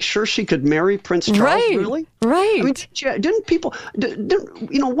biologically to make sure she could marry Prince Charles. Right. Really? Right. I mean, didn't people?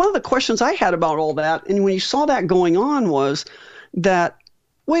 One of the questions I had about all that, and when you saw that going on, was that,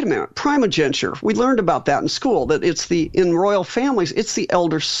 wait a minute, primogeniture. We learned about that in school, that in royal families, it's the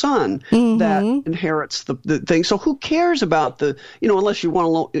elder son that inherits the thing. So who cares about unless you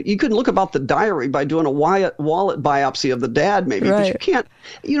want to, you could look about the diary by doing a wallet biopsy of the dad maybe, but you can't,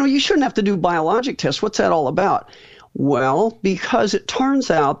 you shouldn't have to do biologic tests. What's that all about? Well, because it turns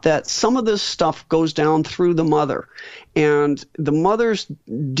out that some of this stuff goes down through the mother, and the mother's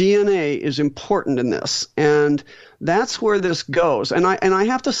DNA is important in this, and that's where this goes. And I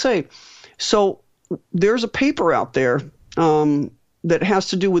have to say, so there's a paper out there that has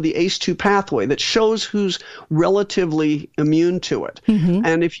to do with the ACE2 pathway that shows who's relatively immune to it.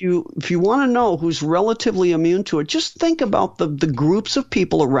 And if you want to know who's relatively immune to it, just think about the groups of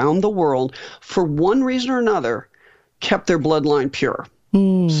people around the world, for one reason or another, kept their bloodline pure.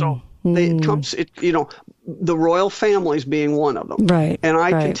 So the royal families being one of them. Right. And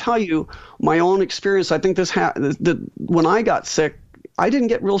I can tell you my own experience. I think when I got sick, I didn't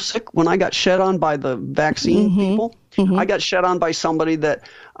get real sick when I got shed on by the vaccine people. I got shed on by somebody that,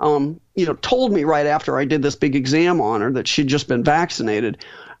 told me right after I did this big exam on her that she'd just been vaccinated.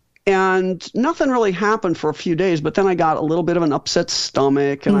 And nothing really happened for a few days, but then I got a little bit of an upset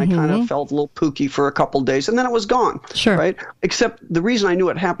stomach, and I kind of felt a little pooky for a couple of days, and then it was gone. Sure. Right? Except the reason I knew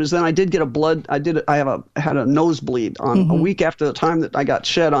it happened is then I did get I had a nosebleed on a week after the time that I got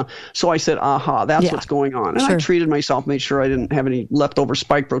shed on. So I said, aha, that's what's going on. And I treated myself, made sure I didn't have any leftover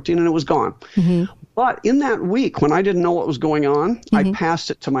spike protein, and it was gone. But in that week, when I didn't know what was going on, I passed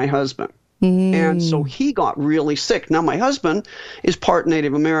it to my husband. And so he got really sick. Now my husband is part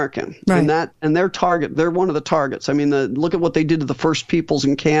Native American, and they're one of the targets. I mean, look at what they did to the First Peoples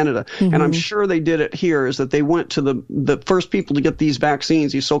in Canada, and I'm sure they did it here. Is that they went to the first people to get these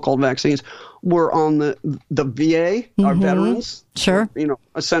vaccines, these so-called vaccines, were on the VA, our veterans. Sure.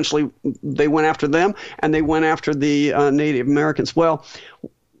 Essentially they went after them, and they went after the Native Americans. Well,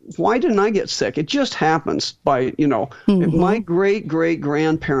 why didn't I get sick? It just happens by, my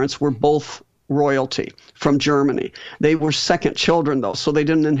great-great-grandparents were both royalty from Germany. They were second children, though, so they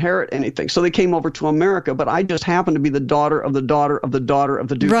didn't inherit anything. So they came over to America, but I just happened to be the daughter of the daughter of the daughter of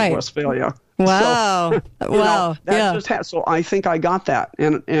the Duke of Westphalia. Wow. So, so I think I got that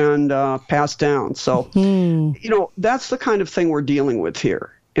and passed down. So, that's the kind of thing we're dealing with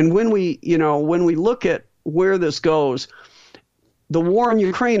here. And when we look at where this goes, the war in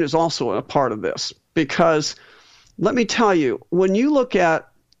Ukraine is also a part of this, because let me tell you, when you look at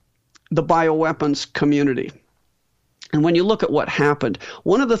the bioweapons community and when you look at what happened,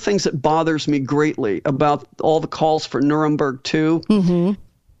 one of the things that bothers me greatly about all the calls for Nuremberg 2,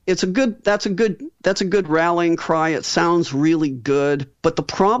 that's a good rallying cry. It sounds really good, but the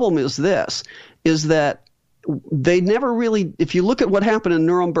problem is that they never really, if you look at what happened in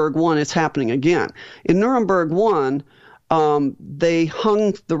Nuremberg 1, it's happening again. In Nuremberg 1, they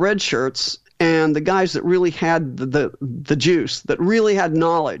hung the red shirts and the guys that really had the juice, that really had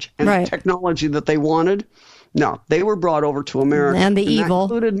knowledge and technology that they wanted. No, they were brought over to America. And evil.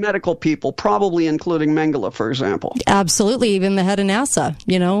 That included medical people, probably including Mengele, for example. Absolutely. Even the head of NASA,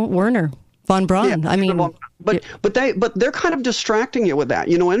 Werner von Braun. Yeah, but they're kind of distracting you with that.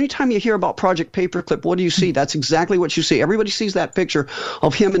 Anytime you hear about Project Paperclip, what do you see? That's exactly what you see. Everybody sees that picture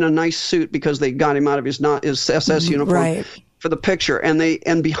of him in a nice suit because they got him out of his SS uniform for the picture,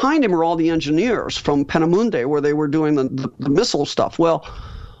 and behind him are all the engineers from Peenemünde, where they were doing the missile stuff. Well,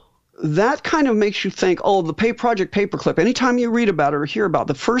 that kind of makes you think, the Project Paperclip. Anytime you read about it or hear about it,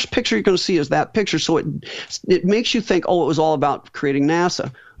 the first picture you're going to see is that picture. So it makes you think, it was all about creating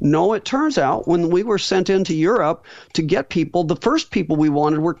NASA. No, it turns out when we were sent into Europe to get people, the first people we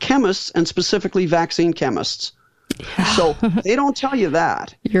wanted were chemists, and specifically vaccine chemists. So they don't tell you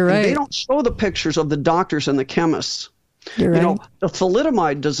that. You're right. And they don't show the pictures of the doctors and the chemists. You're right. The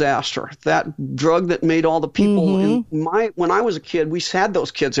thalidomide disaster, that drug that made all the people when I was a kid, we had those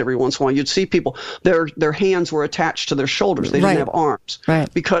kids every once in a while. You'd see people, their hands were attached to their shoulders. They didn't have arms.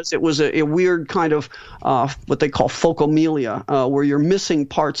 Right. Because it was a weird kind of what they call phocomelia, where you're missing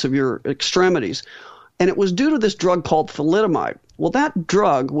parts of your extremities. And it was due to this drug called thalidomide. Well, that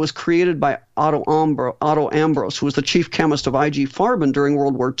drug was created by Otto Ambros, who was the chief chemist of IG Farben during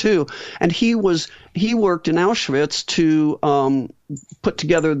World War II, and he worked in Auschwitz to put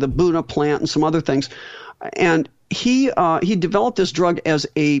together the Buna plant and some other things, and he developed this drug as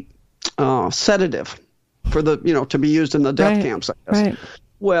a sedative for to be used in the death camps, I guess. Right.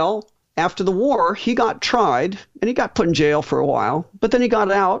 Well, after the war, he got tried and he got put in jail for a while, but then he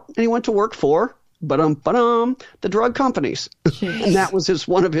got out and he went to work for the drug companies. And that was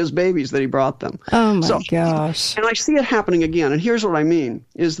one of his babies that he brought them. Oh my gosh. And I see it happening again. And here's what I mean,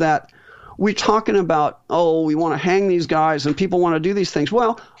 is that we're talking about, we want to hang these guys and people want to do these things.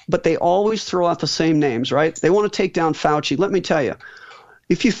 Well, but they always throw out the same names, right? They want to take down Fauci. Let me tell you,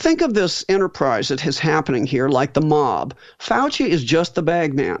 if you think of this enterprise that is happening here, like the mob, Fauci is just the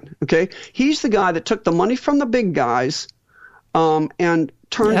bag man, okay? He's the guy that took the money from the big guys and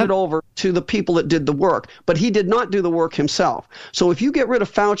turned it over to the people that did the work. But he did not do the work himself. So if you get rid of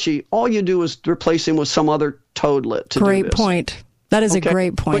Fauci, all you do is replace him with some other toadlet to do this. Great point. That is a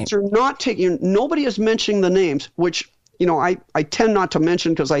great point. But you're not taking, nobody is mentioning the names, which, I tend not to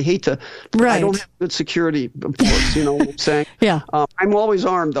mention because I hate to, I don't have good security force, you know what I'm saying? Yeah. I'm always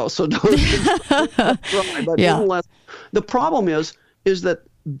armed though, so don't. But nonetheless, the problem is that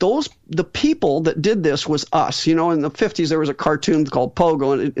the people that did this was us. In the 50s, there was a cartoon called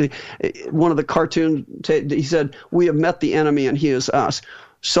Pogo, and one of the cartoons, he said, "We have met the enemy and he is us."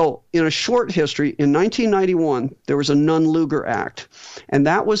 So in a short history, in 1991, there was a Nunn-Lugar Act, and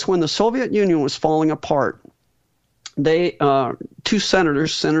that was when the Soviet Union was falling apart. They, two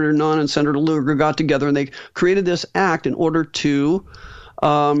senators, Senator Nunn and Senator Lugar, got together and they created this act in order to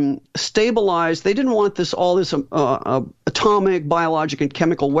stabilize. They didn't want all this atomic, biologic, and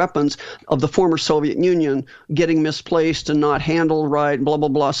chemical weapons of the former Soviet Union getting misplaced and not handled right, blah, blah,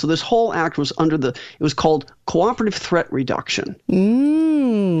 blah. So this whole act was it was called Cooperative Threat Reduction.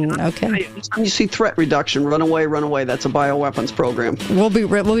 Okay. You see threat reduction, run away. That's a bioweapons program. We'll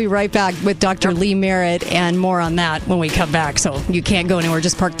be right back with Dr. Lee Merritt and more on that when we come back. So you can't go anywhere.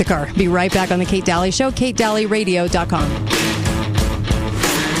 Just park the car. Be right back on the Kate Daly Show, KateDalyRadio.com.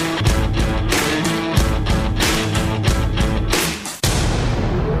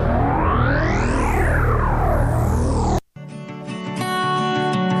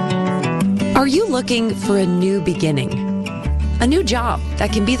 Are you looking for a new beginning? A new job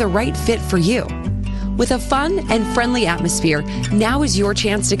that can be the right fit for you? With a fun and friendly atmosphere, now is your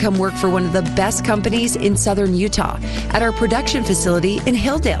chance to come work for one of the best companies in Southern Utah at our production facility in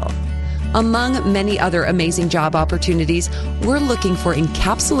Hilldale. Among many other amazing job opportunities, we're looking for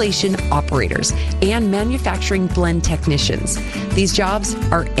encapsulation operators and manufacturing blend technicians. These jobs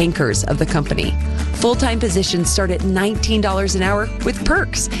are anchors of the company. Full-time positions start at $19 an hour with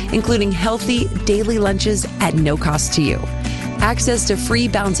perks, including healthy daily lunches at no cost to you, access to free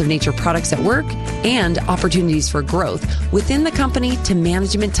Balance of Nature products at work, and opportunities for growth within the company to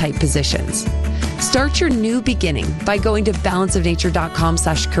management-type positions. Start your new beginning by going to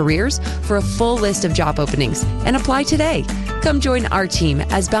balanceofnature.com/careers for a full list of job openings and apply today. Come join our team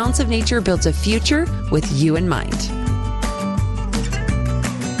as Balance of Nature builds a future with you in mind.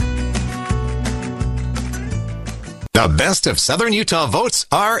 The best of Southern Utah votes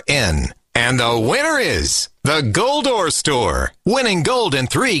are in. And the winner is the Goldor Store, winning gold in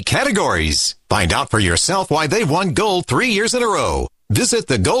 3 categories. Find out for yourself why they've won gold 3 years in a row. Visit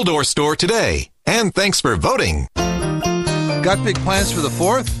the Goldor Store today. And thanks for voting. Got big plans for the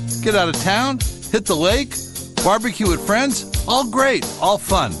 4th? Get out of town? Hit the lake? Barbecue with friends? All great, all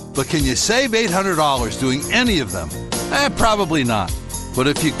fun. But can you save $800 doing any of them? Probably not. But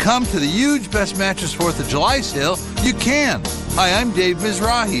if you come to the huge Best Mattress 4th of July sale, you can. Hi, I'm Dave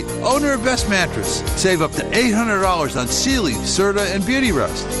Mizrahi, owner of Best Mattress. Save up to $800 on Sealy, Serta, and Beauty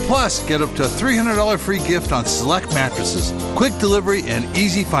Rest. Plus, get up to a $300 free gift on select mattresses. Quick delivery and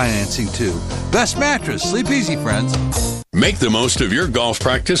easy financing, too. Best Mattress. Sleep easy, friends. Make the most of your golf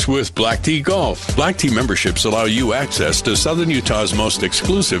practice with Black Tee Golf. Black Tee memberships allow you access to Southern Utah's most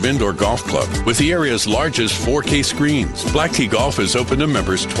exclusive indoor golf club with the area's largest 4K screens. Black Tee Golf is open to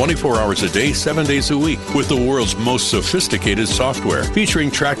members 24 hours a day, 7 days a week with the world's most sophisticated software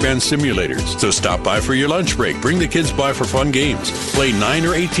featuring TrackMan simulators. So stop by for your lunch break, bring the kids by for fun games, play 9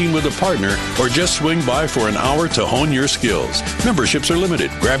 or 18 with a partner, or just swing by for an hour to hone your skills. Memberships are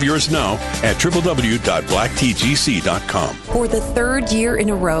limited. Grab yours now at www.blacktgc.com. For the 3rd year in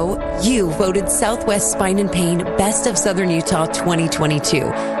a row, you voted Southwest Spine and Pain Best of Southern Utah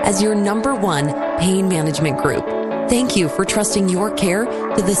 2022 as your #1 pain management group. Thank you for trusting your care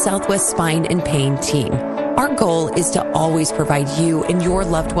to the Southwest Spine and Pain team. Our goal is to always provide you and your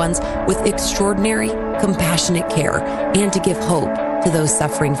loved ones with extraordinary, compassionate care and to give hope to those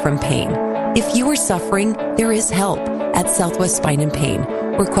suffering from pain. If you are suffering, there is help at Southwest Spine and Pain.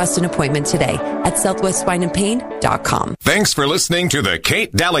 Request an appointment today at southwestspineandpain.com. Thanks for listening to The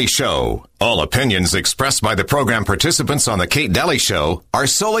Kate Daly Show. All opinions expressed by the program participants on The Kate Daly Show are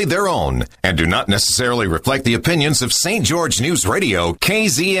solely their own and do not necessarily reflect the opinions of St. George News Radio,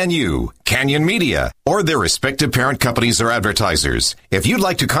 KZNU, Canyon Media, or their respective parent companies or advertisers. If you'd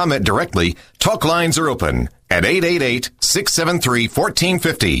like to comment directly, talk lines are open at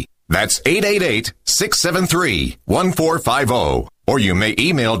 888-673-1450. That's 888-673-1450. Or you may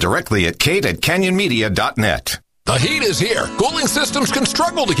email directly at kate@canyonmedia.net. The heat is here. Cooling systems can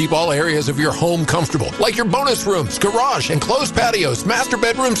struggle to keep all areas of your home comfortable, like your bonus rooms, garage, enclosed patios, master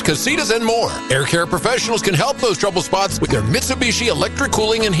bedrooms, casitas, and more. Air Care Professionals can help those trouble spots with their Mitsubishi electric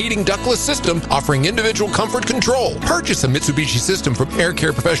cooling and heating ductless system, offering individual comfort control. Purchase a Mitsubishi system from Air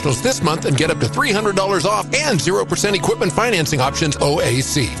Care Professionals this month and get up to $300 off and 0% equipment financing options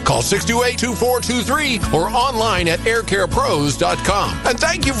OAC. Call 628-2423 or online at aircarepros.com. And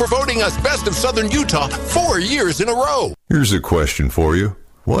thank you for voting us Best of Southern Utah 4 years in a row. Here's a question for you.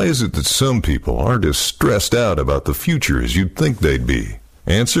 Why is it that some people aren't as stressed out about the future as you'd think they'd be?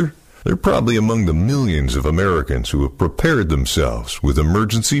 Answer? They're probably among the millions of Americans who have prepared themselves with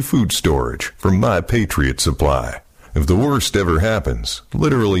emergency food storage from My Patriot Supply. If the worst ever happens,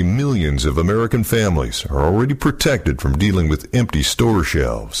 literally millions of American families are already protected from dealing with empty store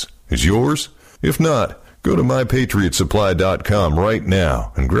shelves. Is yours? If not, go to MyPatriotSupply.com right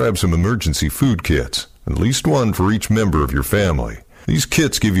now and grab some emergency food kits. At least one for each member of your family. These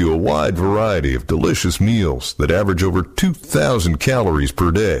kits give you a wide variety of delicious meals that average over 2,000 calories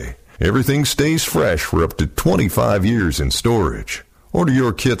per day. Everything stays fresh for up to 25 years in storage. Order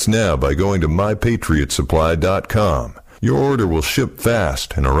your kits now by going to MyPatriotSupply.com. Your order will ship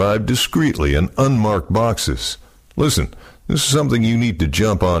fast and arrive discreetly in unmarked boxes. Listen, this is something you need to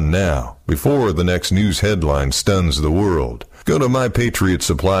jump on now, before the next news headline stuns the world. Go to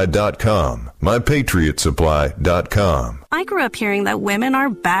MyPatriotSupply.com. MyPatriotSupply.com. I grew up hearing that women are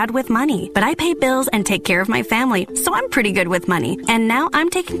bad with money, but I pay bills and take care of my family, so I'm pretty good with money. And now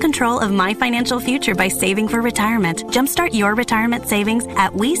I'm taking control of my financial future by saving for retirement. Jumpstart your retirement savings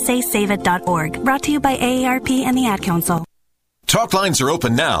at WeSaySaveIt.org. Brought to you by AARP and the Ad Council. Talk lines are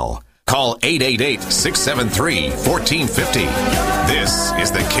open now. Call 888-673-1450. This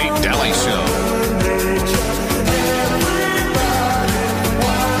is the Kate Daly Show.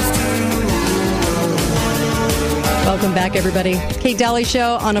 Welcome back, everybody. Kate Daly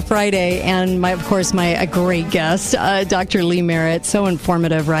Show on a Friday, and a great guest, Dr. Lee Merritt. So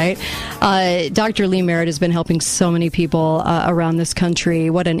informative, right? Dr. Lee Merritt has been helping so many people around this country.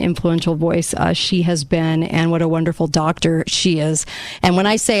 What an influential voice she has been, and what a wonderful doctor she is. And when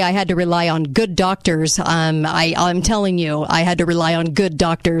I say I had to rely on good doctors, I'm telling you, I had to rely on good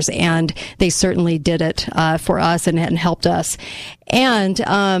doctors, and they certainly did it for us and helped us. And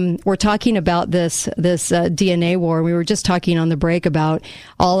we're talking about this DNA war. We were just talking on the break about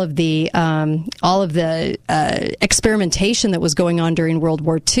all of the experimentation that was going on during World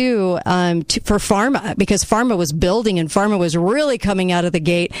War II for pharma, because pharma was building and pharma was really coming out of the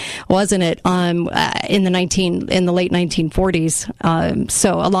gate, wasn't it? In the late 1940s.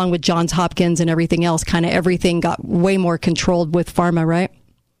 So along with Johns Hopkins and everything else, kind of everything got way more controlled with pharma, right?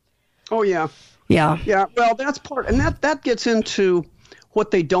 Oh yeah. Yeah. Yeah. Well, that's part, and that gets into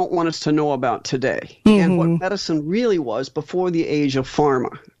what they don't want us to know about today, and what medicine really was before the age of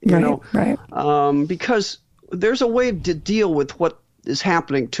pharma. You know, right. Because there's a way to deal with what is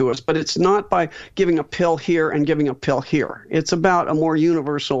happening to us, but it's not by giving a pill here and giving a pill here. It's about a more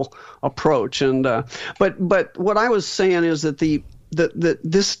universal approach. And but what I was saying is that that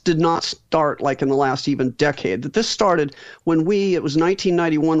this did not start like in the last even decade. That this started when it was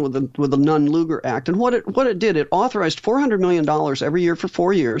 1991 with the Nunn-Lugar Act, and what it did, it authorized $400 million every year for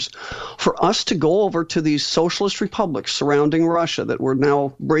 4 years for us to go over to these socialist republics surrounding Russia that were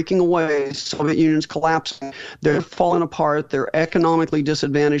now breaking away. Soviet Union's collapsing, they're falling apart, they're economically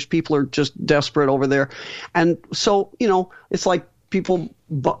disadvantaged. People are just desperate over there, and so it's like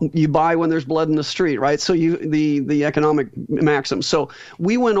you buy when there's blood in the street, right? So the economic maxim. So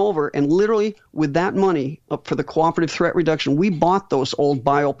we went over and literally with that money for the cooperative threat reduction, we bought those old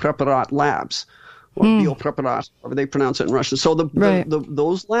biopreparat labs, or biopreparat, however they pronounce it in Russian. So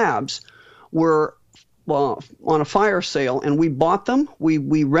those labs were on a fire sale, and we bought them,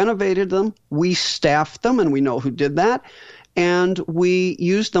 we renovated them, we staffed them, and we know who did that. And we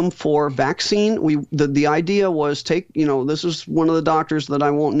used them for vaccine. The idea was this is one of the doctors that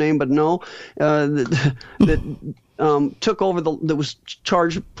I won't name, but that took over that was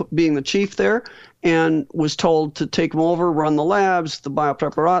charged of being the chief there, and was told to take them over, run the labs, the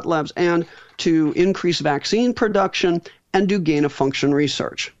biopreparat labs, and to increase vaccine production and do gain-of-function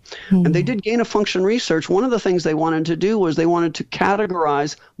research. And they did gain-of-function research. One of the things they wanted to do was they wanted to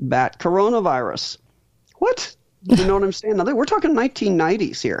categorize bat coronavirus. What? You know what I'm saying? Now, we're talking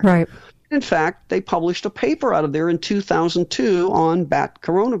 1990s here. Right. In fact, they published a paper out of there in 2002 on bat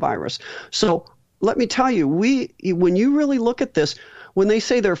coronavirus. So let me tell you, when you really look at this, when they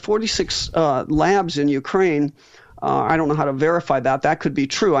say there are 46 labs in Ukraine, I don't know how to verify that. That could be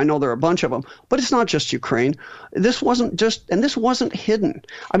true. I know there are a bunch of them, but it's not just Ukraine. This wasn't hidden.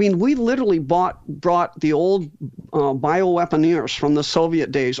 I mean, we literally brought the old bioweaponeers from the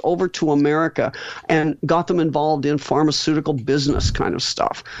Soviet days over to America and got them involved in pharmaceutical business kind of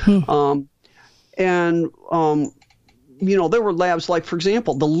stuff. There were labs like, for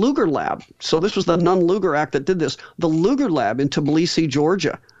example, the Luger Lab. So this was the Nunn-Luger Act that did this. The Luger Lab in Tbilisi,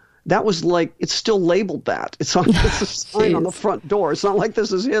 Georgia. That was like, it's still labeled that. It's a sign on the front door. It's not like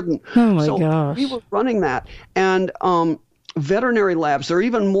this is hidden. Oh my gosh. We were running that. And veterinary labs, there are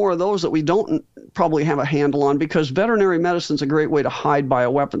even more of those that we don't probably have a handle on, because veterinary medicine is a great way to hide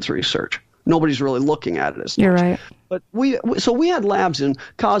bioweapons research. Nobody's really looking at it as much. You're right. But we had labs in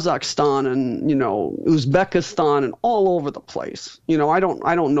Kazakhstan and, Uzbekistan and all over the place. I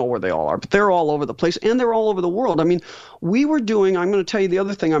don't know where they all are, but they're all over the place, and they're all over the world. I mean, we were doing, I'm going to tell you the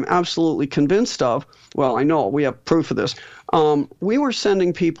other thing I'm absolutely convinced of. Well, I know we have proof of this. We were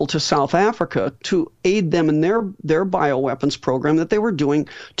sending people to South Africa to aid them in their bioweapons program that they were doing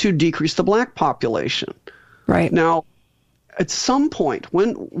to decrease the black population. Right. Now, at some point,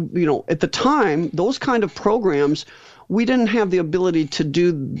 when, at the time, those kind of programs, we didn't have the ability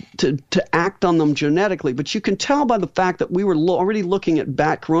to act on them genetically, but you can tell by the fact that we were already looking at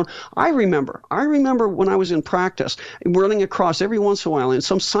bat corona. I remember when I was in practice, running across every once in a while in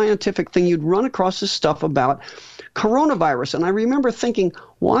some scientific thing, you'd run across this stuff about coronavirus. And I remember thinking,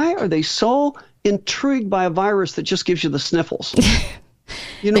 why are they so intrigued by a virus that just gives you the sniffles?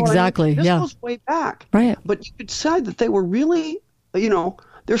 Exactly. This goes way back. Right. But you could say that they were really,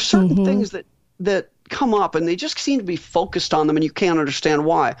 there's certain things that come up and they just seem to be focused on them and you can't understand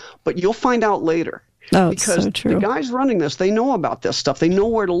why. But you'll find out later. Oh, because it's so true. The guys running this, they know about this stuff. They know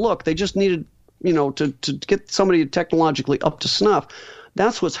where to look. They just needed, to get somebody technologically up to snuff.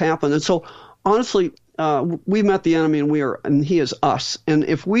 That's what's happened. And so, honestly, we met the enemy and he is us. And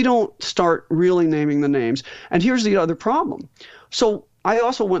if we don't start really naming the names, and here's the other problem. So I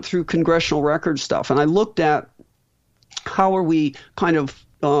also went through congressional record stuff, and I looked at how are we kind of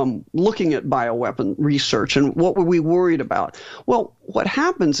looking at bioweapon research and what were we worried about. Well, what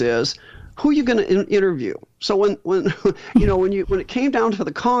happens is, who are you going to interview? So when it came down to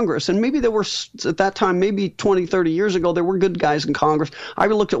the Congress, and maybe there were at that time, maybe 20, 30 years ago, there were good guys in Congress. I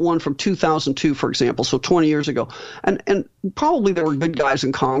looked at one from 2002, for example, so 20 years ago, and probably there were good guys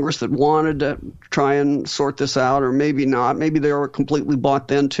in Congress that wanted to try and sort this out, or maybe not. Maybe they were completely bought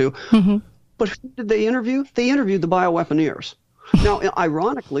then too. Mm-hmm. But who did they interview? They interviewed the bioweaponeers. Now,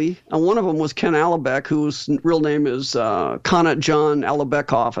 ironically, one of them was Ken Alibek, whose real name is Kanat John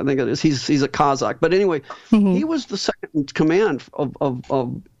Alibekov, I think it is. He's a Kazakh. But anyway, he was the second in command of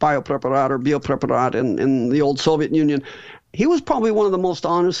Biopreparat in the old Soviet Union. He was probably one of the most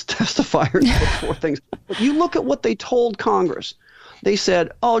honest testifiers for things. But you look at what they told Congress. They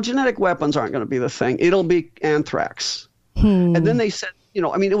said, genetic weapons aren't going to be the thing. It'll be anthrax. And then they said,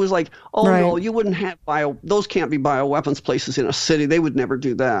 it was like, no, you wouldn't have those can't be bioweapons places in a city. They would never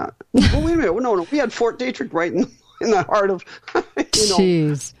do that. Well, wait a minute. No, we had Fort Detrick right in the heart of,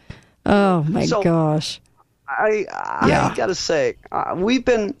 Jeez. Oh, my gosh. I got to say, we've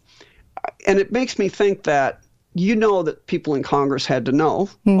been, and it makes me think that, that people in Congress had to know.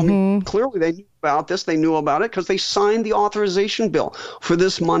 Mm-hmm. I mean, clearly they knew about this. They knew about it because they signed the authorization bill for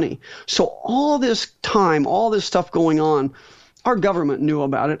this money. So all this time, all this stuff going on, our government knew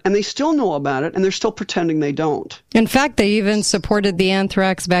about it, and they still know about it, and they're still pretending they don't. In fact, they even supported the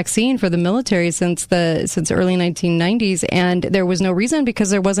anthrax vaccine for the military since early 1990s, and there was no reason because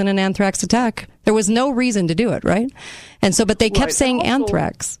there wasn't an anthrax attack. There was no reason to do it, right? And so, but they kept saying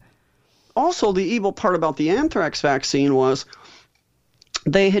anthrax. Also, the evil part about the anthrax vaccine was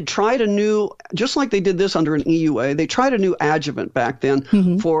they had tried just like they did this under an EUA, they tried a new adjuvant back then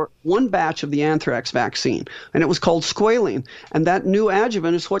for one batch of the anthrax vaccine, and it was called squalene. And that new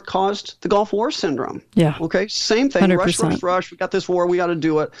adjuvant is what caused the Gulf War syndrome. Yeah. Okay, same thing, 100%. rush, we got this war, we got to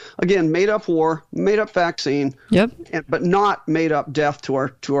do it. Again, made up war, made up vaccine, but not made up death to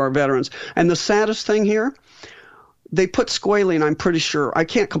our veterans. And the saddest thing here, they put squalene, I'm pretty sure. I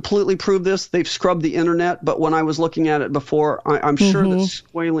can't completely prove this. They've scrubbed the internet, but when I was looking at it before, I'm sure that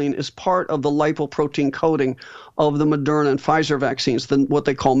squalene is part of the lipoprotein coating of the Moderna and Pfizer vaccines, what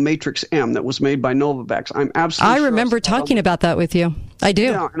they call Matrix M that was made by Novavax. I'm absolutely sure. I remember talking about that with you. I do.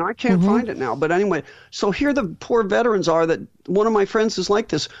 Yeah, and I can't find it now. But anyway, so here the poor veterans are that one of my friends is like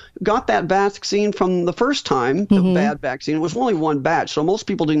this, got that vaccine from the first time, the bad vaccine. It was only one batch, so most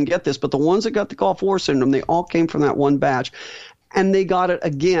people didn't get this. But the ones that got the Gulf War syndrome, they all came from that one batch. And they got it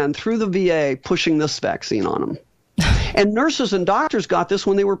again through the VA, pushing this vaccine on them. And nurses and doctors got this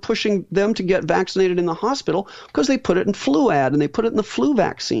when they were pushing them to get vaccinated in the hospital because they put it in Fluad and they put it in the flu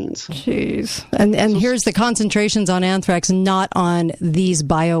vaccines. Jeez. And here's the concentrations on anthrax, not on these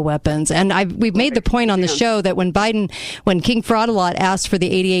bioweapons. And we've made the point on the show that when King Fraud-A-Lot asked for the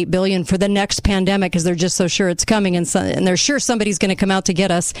 $88 billion for the next pandemic, because they're just so sure it's coming and they're sure somebody's going to come out to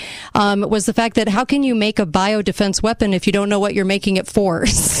get us, was the fact that how can you make a biodefense weapon if you don't know what you're making it for?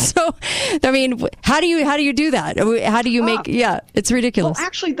 So, I mean, how do you do that? How do you make? Yeah, it's ridiculous. Well,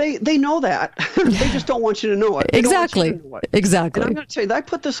 actually, they know that. They just don't want you to know it. Exactly. Exactly. And I'm going to say that I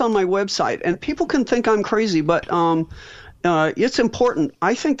put this on my website, and people can think I'm crazy, but it's important.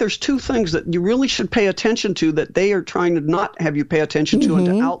 I think there's two things that you really should pay attention to that they are trying to not have you pay attention to and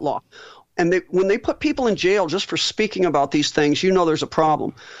to outlaw. And when they put people in jail just for speaking about these things, there's a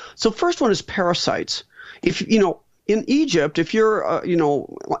problem. So first one is parasites. If in Egypt, if you're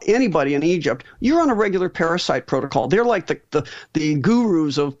anybody in Egypt, you're on a regular parasite protocol. They're like the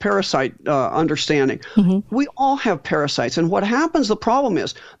gurus of parasite understanding. We all have parasites, and what happens? The problem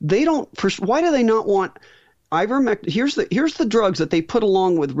is why do they not want ivermectin? Here's the drugs that they put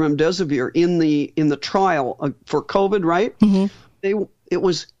along with remdesivir in the trial for COVID, right? It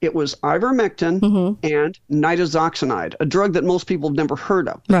was ivermectin and nitazoxanide, a drug that most people have never heard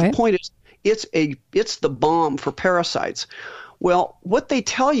of. Right. The point is, it's the bomb for parasites. Well, what they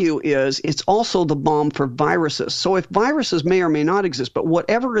tell you is it's also the bomb for viruses. So if viruses may or may not exist, but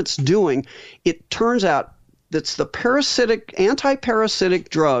whatever it's doing, it turns out that's the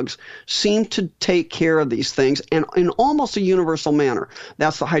anti-parasitic drugs seem to take care of these things and in almost a universal manner.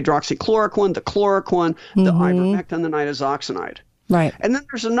 That's the hydroxychloroquine, the chloroquine, the ivermectin, the nitazoxanide. Right. And then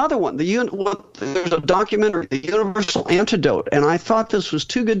there's another one. There's a documentary, The Universal Antidote, and I thought this was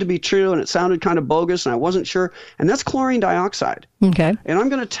too good to be true, and it sounded kind of bogus, and I wasn't sure. And that's chlorine dioxide. Okay. And I'm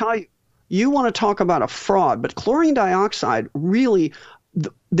going to tell you, you want to talk about a fraud, but chlorine dioxide really,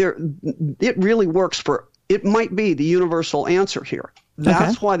 it really works it might be the universal answer here.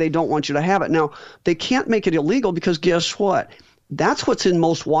 That's why they don't want you to have it. Now, they can't make it illegal because guess what? That's what's in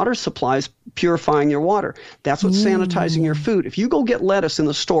most water supplies, purifying your water. That's what's sanitizing your food. If you go get lettuce in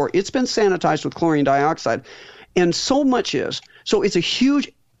the store, it's been sanitized with chlorine dioxide. And so much is. So it's a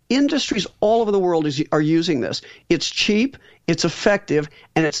huge industries all over the world are using this. It's cheap, it's effective,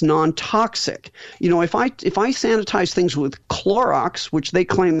 and it's non-toxic. If I sanitize things with Clorox, which they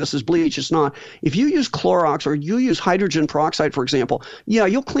claim this is bleach, it's not. If you use Clorox or you use hydrogen peroxide, for example,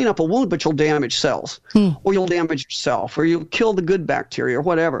 you'll clean up a wound, but you'll damage cells, or you'll damage yourself, or you'll kill the good bacteria, or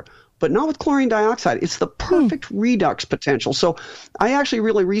whatever. But not with chlorine dioxide. It's the perfect redux potential. So I actually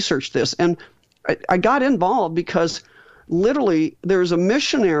really researched this, and I got involved because literally there's a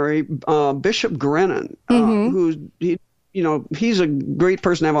missionary, Bishop Grennan, he's a great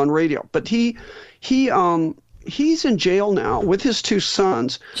person to have on radio, but he's in jail now with his two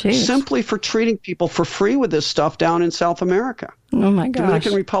sons. Jeez. Simply for treating people for free with this stuff down in South America. Oh my gosh.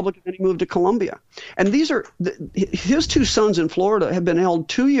 Dominican Republic, and then he moved to Colombia. And his two sons in Florida have been held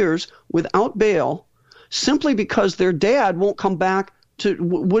 2 years without bail simply because their dad won't come back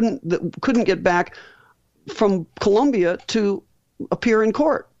couldn't get back from Colombia to appear in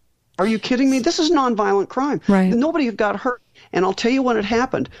court. Are you kidding me? This is nonviolent crime. Right. Nobody got hurt. And I'll tell you when it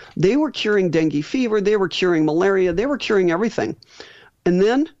happened. They were curing dengue fever. They were curing malaria. They were curing everything. And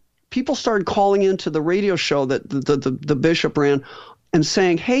then people started calling into the radio show that the bishop ran and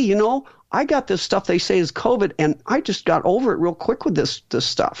saying, hey, I got this stuff they say is COVID, and I just got over it real quick with this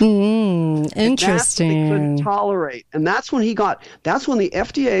stuff. Interesting. And that's what they couldn't tolerate. And that's when the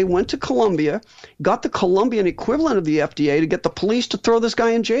FDA went to Colombia, got the Colombian equivalent of the FDA to get the police to throw this guy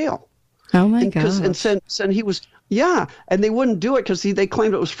in jail. Oh my God. And said he was, and they wouldn't do it because they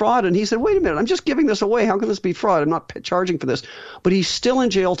claimed it was fraud. And he said, wait a minute, I'm just giving this away. How can this be fraud? I'm not charging for this. But he's still in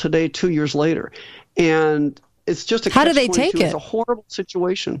jail today, 2 years later. And it's just how do they take it? It's a horrible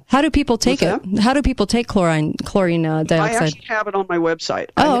situation. How do people take it? How do people take chlorine dioxide? I actually have it on my website.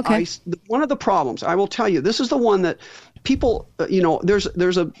 Oh, okay. One of the problems, I will tell you, this is the one that people, there's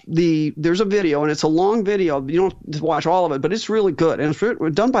a video, and it's a long video. You don't have to watch all of it, but it's really good, and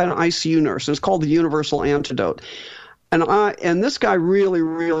it's done by an ICU nurse, and it's called The Universal Antidote. And this guy really,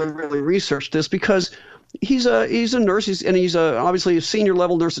 really, really researched this because he's a nurse, he's obviously a senior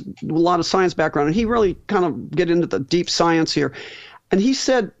level nurse with a lot of science background, and he really kind of get into the deep science here. And he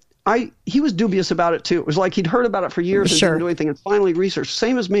said he was dubious about it too. It was like he'd heard about it for years and didn't do anything, and finally researched,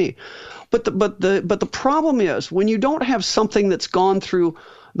 same as me. But the problem is when you don't have something that's gone through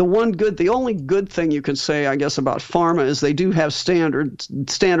the only good thing you can say, I guess, about pharma is they do have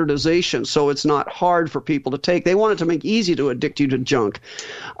standardization, so it's not hard for people to take. They want it to make easy to addict you to junk.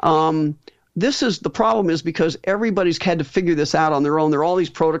 this is the problem, is because everybody's had to figure this out on their own. There are all these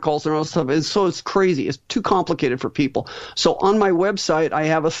protocols and all this stuff. And so it's crazy. It's too complicated for people. So on my website, I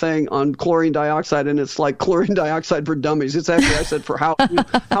have a thing on chlorine dioxide, and it's like chlorine dioxide for dummies. It's actually, I said, for how to,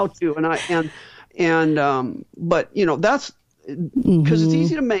 but you know, that's because it's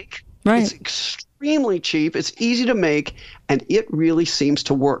easy to make. Right. It's extremely cheap. It's easy to make, and it really seems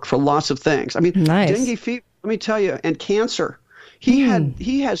to work for lots of things. I mean, dengue fever, let me tell you, and cancer. He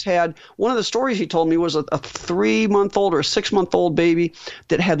has had, one of the stories he told me was a 3-month-old or a 6-month-old baby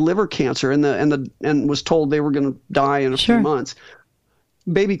that had liver cancer and was told they were going to die in a few months.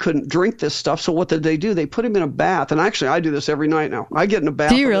 Baby couldn't drink this stuff, so what did they do? They put him in a bath, and actually I do this every night now. I get in a bath.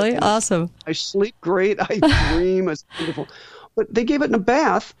 Do you really? Awesome. I sleep great. I dream. It's wonderful. But they gave it in a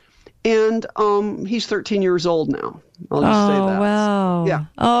bath, and he's 13 years old now. I'll just say that. Oh, wow. Yeah.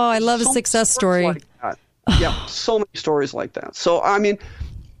 Oh, I love a success story. Like that. Yeah, so many stories like that. So, I mean,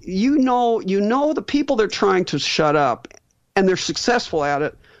 you know the people they're trying to shut up, and they're successful at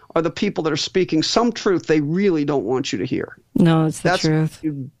it, are the people that are speaking some truth they really don't want you to hear. No, it's the truth.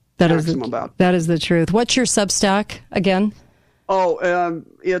 That is the truth. What's your Substack again? Oh,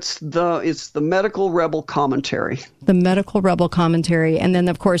 it's the Medical Rebel Commentary. The Medical Rebel Commentary. And then,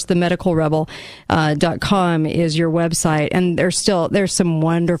 of course, the medicalrebel.com is your website. And there's some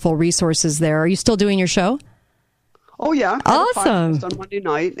wonderful resources there. Are you still doing your show? Oh, yeah. Awesome. On Monday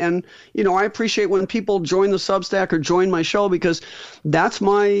night. And, you know, I appreciate when people join the Substack or join my show, because that's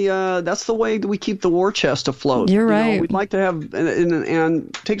the way that we keep the war chest afloat. You're right. You know, we'd like to have, and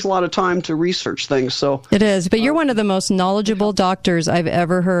it takes a lot of time to research things. So it is. But you're one of the most knowledgeable doctors I've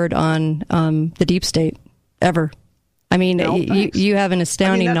ever heard on the deep state, ever. I mean, you have an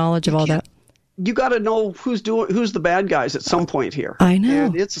astounding knowledge of all that. You got to know who's the bad guys at some point here. I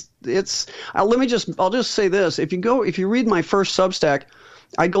know. And I'll just say this: if you read my first Substack,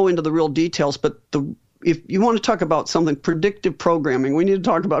 I go into the real details. But if you want to talk about something, predictive programming, we need to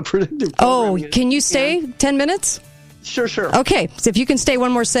talk about predictive programming. Oh, can you stay 10 minutes? Sure. Okay, so if you can stay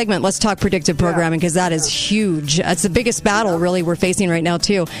one more segment, let's talk predictive programming, because that is huge. That's the biggest battle, really, we're facing right now,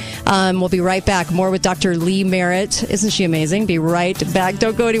 too. We'll be right back. More with Dr. Lee Merritt. Isn't she amazing? Be right back.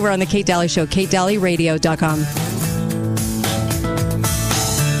 Don't go anywhere on The Kate Daly Show, KateDalyRadio.com.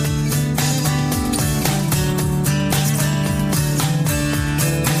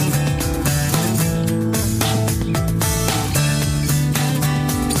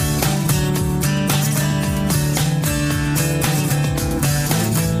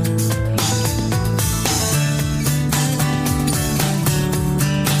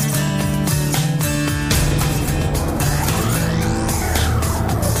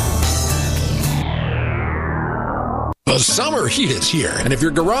 The summer heat is here, and if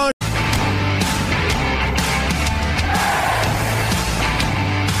your garage...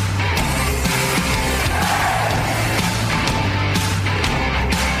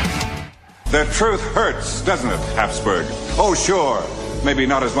 The truth hurts, doesn't it, Habsburg? Oh, sure. Maybe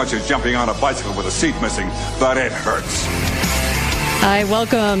not as much as jumping on a bicycle with a seat missing, but it hurts. Hi,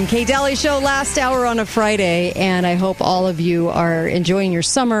 welcome. Kate Daly Show, last hour on a Friday, and I hope all of you are enjoying your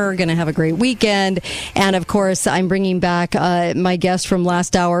summer, going to have a great weekend. And, of course, I'm bringing back my guest from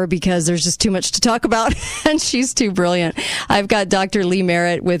last hour because there's just too much to talk about, and she's too brilliant. I've got Dr. Lee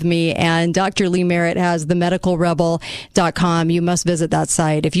Merritt with me, and Dr. Lee Merritt has themedicalrebel.com. You must visit that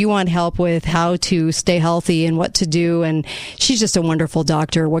site if you want help with how to stay healthy and what to do. And she's just a wonderful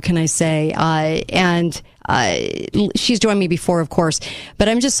doctor. What can I say? She's joined me before, of course, but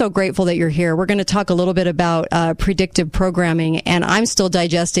I'm just so grateful that you're here. We're going to talk a little bit about predictive programming, and I'm still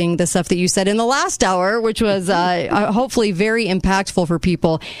digesting the stuff that you said in the last hour, which was hopefully very impactful for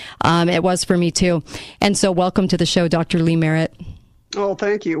people. It was for me, too. And so welcome to the show, Dr. Lee Merritt. Oh,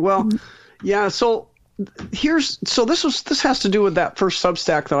 thank you. Well, yeah, so this has to do with that first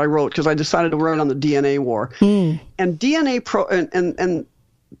Substack that I wrote, because I decided to write on the DNA war. And DNA and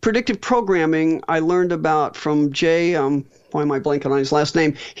predictive programming, I learned about from Jay, why am I blanking on his last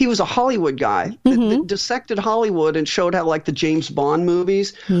name? He was a Hollywood guy that dissected Hollywood and showed how, like the James Bond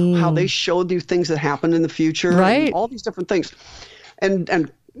movies, how they showed you things that happened in the future, right? And all these different things.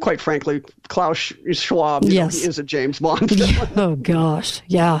 And quite frankly, Klaus Schwab, he is a James Bond villain. Oh gosh,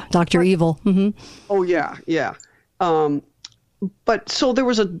 yeah, Dr. Evil. Oh yeah. But so there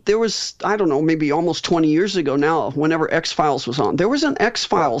was I don't know, maybe almost 20 years ago now, whenever X-Files was on, there was an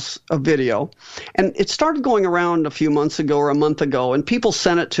X-Files video, and it started going around a few months ago or a month ago, and people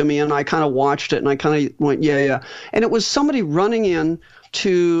sent it to me, and I kind of watched it, and I kind of went, yeah. And it was somebody running in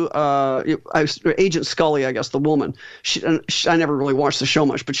to Agent Scully, I guess, the woman. I never really watched the show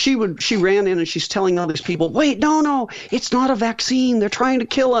much, but she ran in and she's telling all these people, wait, no, it's not a vaccine. They're trying to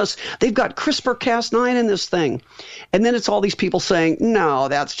kill us. They've got CRISPR-Cas9 in this thing. And then it's all these people saying, no,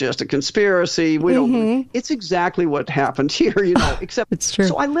 that's just a conspiracy. We don't. It's exactly what happened here, except it's true.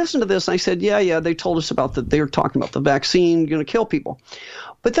 So I listened to this and I said, yeah, they told us about that. They were talking about the vaccine going to kill people.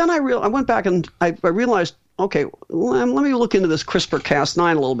 But then I went back and I realized, okay, let me look into this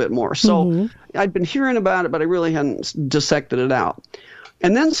CRISPR-Cas9 a little bit more. So I'd been hearing about it, but I really hadn't dissected it out.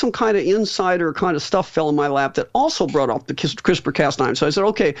 And then some kind of insider kind of stuff fell in my lap that also brought up the CRISPR-Cas9. So I said,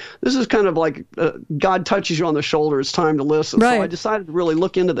 okay, this is kind of like God touches you on the shoulder. It's time to listen. Right. So I decided to really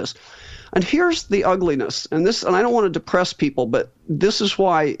look into this. And here's the ugliness. And I don't want to depress people, but this is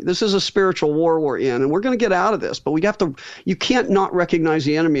why this is a spiritual war we're in. And we're going to get out of this. But you can't not recognize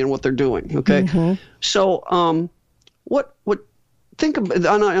the enemy and what they're doing. Okay. So think of, and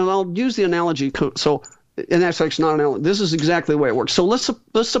I'll use the analogy. So, and that's actually not an analogy. This is exactly the way it works. So let's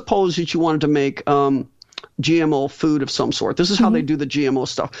suppose that you wanted to make GMO food of some sort. This is how they do the GMO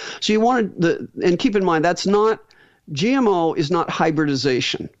stuff. So you wanted and keep in mind, GMO is not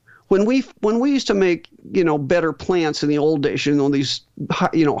hybridization. When we used to make, better plants in the old days, these,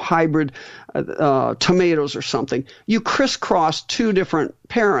 hybrid tomatoes or something, you crisscross two different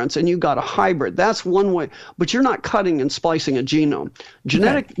parents and you got a hybrid. That's one way, but you're not cutting and splicing a genome.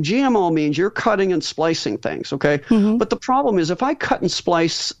 GMO means you're cutting and splicing things, okay? But the problem is if I cut and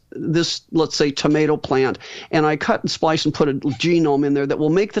splice this, let's say, tomato plant, and I cut and splice and put a genome in there that will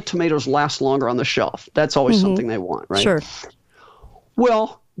make the tomatoes last longer on the shelf. That's always something they want, right? Sure.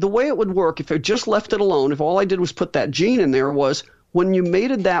 Well, the way it would work, if I just left it alone, if all I did was put that gene in there, was when you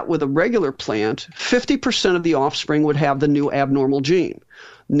mated that with a regular plant, 50% of the offspring would have the new abnormal gene.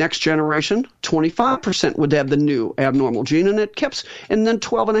 Next generation, 25% would have the new abnormal gene, and it keeps, and then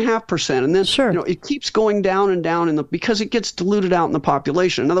 12.5%, and then it keeps going down and down because it gets diluted out in the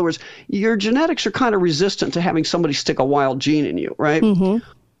population. In other words, your genetics are kind of resistant to having somebody stick a wild gene in you, right? And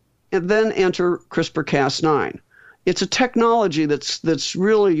then enter CRISPR-Cas9. It's a technology that's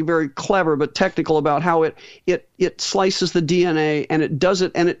really very clever but technical about how it slices the DNA and it does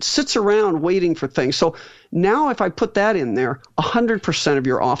it, and it sits around waiting for things. So now if I put that in there, 100% of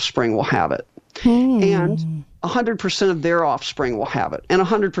your offspring will have it. And 100% of their offspring will have it, and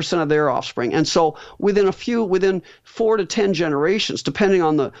 100% of their offspring. And so within 4 to 10 generations, depending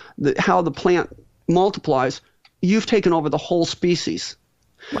on how the plant multiplies, you've taken over the whole species.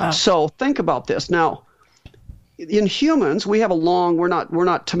 Wow. So think about this. Now, in humans, we have we're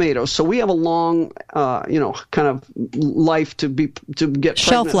not tomatoes, so we have a long, kind of life to get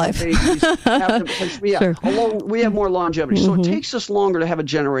shelf life. We have more longevity, so it takes us longer to have a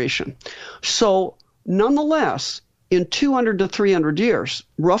generation. So, nonetheless, in 200 to 300 years,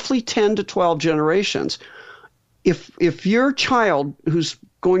 roughly 10 to 12 generations, if your child who's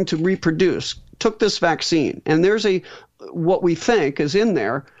going to reproduce took this vaccine, and there's what we think is in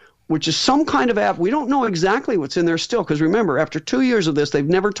there, which is some kind of we don't know exactly what's in there still, because remember, after 2 years of this, they've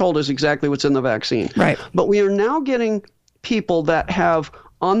never told us exactly what's in the vaccine. Right. But we are now getting people that have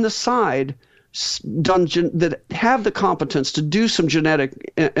on the side that have the competence to do some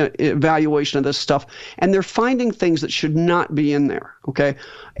genetic evaluation of this stuff, and they're finding things that should not be in there. Okay,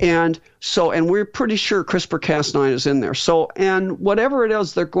 and we're pretty sure CRISPR-Cas9 is in there. So, and whatever it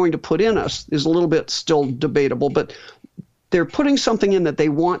is they're going to put in us is a little bit still debatable, but they're putting something in that they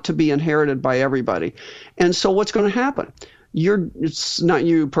want to be inherited by everybody. And so what's going to happen? It's not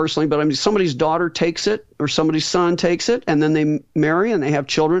you personally, but somebody's daughter takes it or somebody's son takes it, and then they marry and they have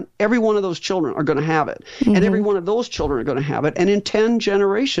children. Every one of those children are going to have it. And every one of those children are going to have it. And in 10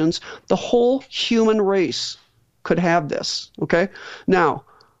 generations, the whole human race could have this. Okay? Now,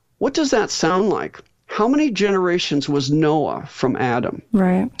 what does that sound like? How many generations was Noah from Adam?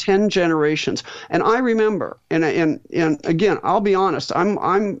 Right. 10 generations. And I remember, and again, I'll be honest,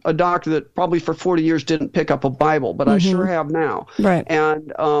 I'm a doctor that probably for 40 years didn't pick up a Bible, but I sure have now. Right.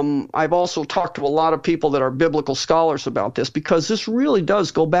 And I've also talked to a lot of people that are biblical scholars about this, because this really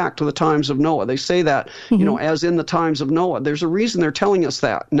does go back to the times of Noah. They say that, as in the times of Noah. There's a reason they're telling us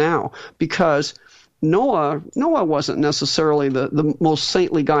that now, because Noah wasn't necessarily the most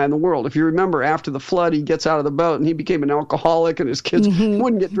saintly guy in the world. If you remember, after the flood, he gets out of the boat and he became an alcoholic, and his kids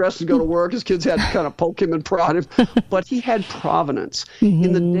wouldn't get dressed to go to work. His kids had to kind of poke him and prod him. But he had provenance.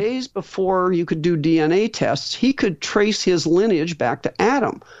 In the days before you could do DNA tests, he could trace his lineage back to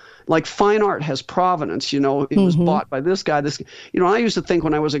Adam. Like fine art has provenance, it was bought by this guy, I used to think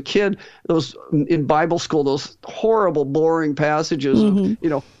when I was a kid, those in Bible school, those horrible, boring passages of,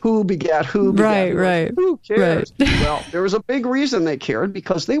 who begat who begat right. Who cares? Right. Well, there was a big reason they cared,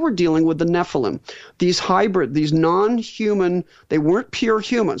 because they were dealing with the Nephilim, these hybrid, these non-human, they weren't pure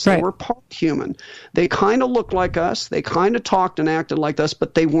humans, they were part human. They kind of looked like us, they kind of talked and acted like us,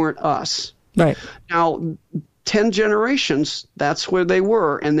 but they weren't us. Right. Now, 10 generations, that's where they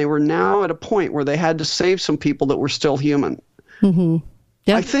were, and they were now at a point where they had to save some people that were still human.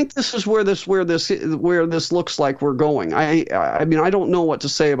 Yep. I think this is where this looks like we're going. I mean, I don't know what to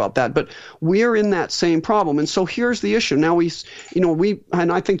say about that, but we're in that same problem. And so here's the issue. Now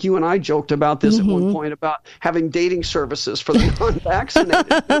and I think you and I joked about this at one point about having dating services for the non-vaccinated.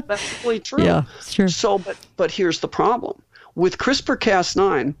 That's really true. Yeah, it's true. So, but here's the problem with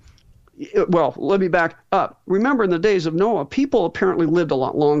CRISPR-Cas9. Well, let me back up. Remember, in the days of Noah, people apparently lived a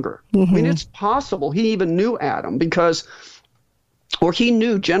lot longer. I mean, it's possible he even knew Adam or he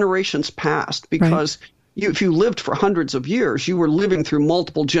knew generations past, because if you lived for hundreds of years, you were living through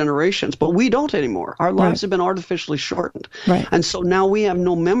multiple generations. But we don't anymore. Our lives have been artificially shortened. Right. And so now we have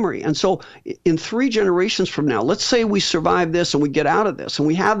no memory. And so in 3 generations from now, let's say we survive this and we get out of this and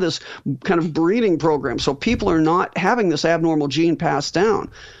we have this kind of breeding program so people are not having this abnormal gene passed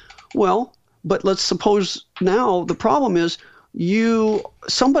down. Well, but let's suppose now the problem is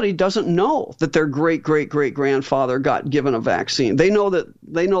somebody doesn't know that their great-great-great-grandfather got given a vaccine. They know that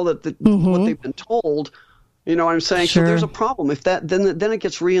what they've been told, you know what I'm saying? Sure. So there's a problem. If that then it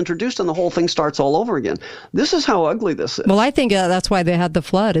gets reintroduced and the whole thing starts all over again. This is how ugly this is. Well, I think that's why they had the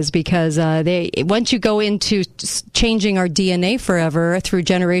flood, is because once you go into changing our DNA forever through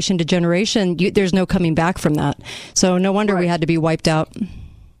generation to generation, there's no coming back from that. So no wonder we had to be wiped out.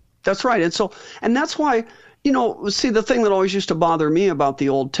 That's right. And that's why, see, the thing that always used to bother me about the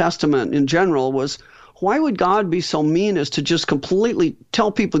Old Testament in general was, why would God be so mean as to just completely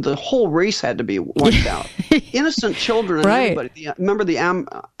tell people the whole race had to be wiped out? Innocent children and everybody. Remember the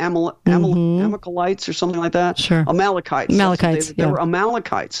Amalekites or something like that? Sure. Amalekites. They were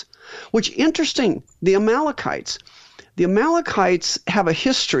Amalekites. Which, interesting, the Amalekites have a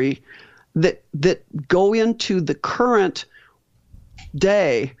history that go into the current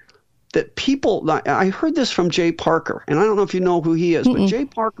day. That people, I heard this from Jay Parker, and I don't know if you know who he is, but Jay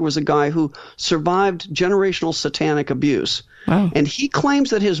Parker was a guy who survived generational satanic abuse. Wow. And he claims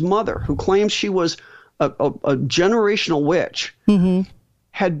that his mother, who claims she was a generational witch,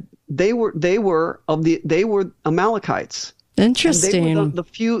 they were Amalekites. Interesting. And they were the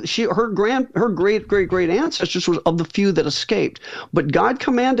few. Her great ancestors was of the few that escaped. But God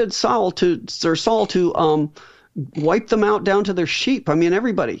commanded Saul to wipe them out down to their sheep. I mean,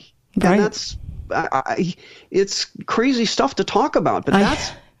 everybody. Right. And that's it's crazy stuff to talk about,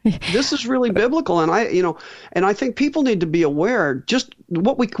 but this is really biblical, and I think people need to be aware. Just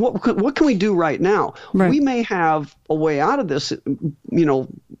what can we do right now? Right. We may have a way out of this,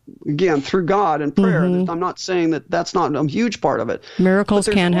 again, through God and prayer. I'm not saying that's not a huge part of it. Miracles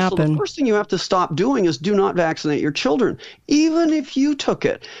can happen. The first thing you have to stop doing is do not vaccinate your children, even if you took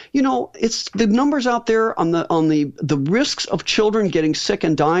it. It's the numbers out there on the risks of children getting sick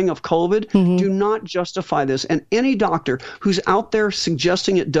and dying of COVID do not justify this. And any doctor who's out there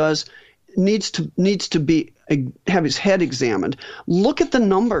suggesting it does needs to have his head examined. Look at the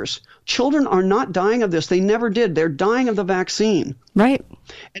numbers. Children are not dying of this. They never did. They're dying of the vaccine. Right.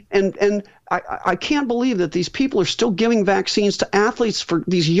 And I can't believe that these people are still giving vaccines to athletes, for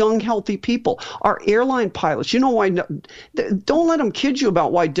these young, healthy people. Our airline pilots, why? Don't let them kid you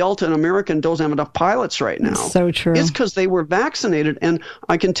about why Delta and American don't have enough pilots right now. So true. It's because they were vaccinated. And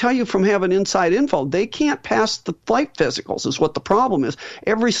I can tell you from having inside info, they can't pass the flight physicals is what the problem is.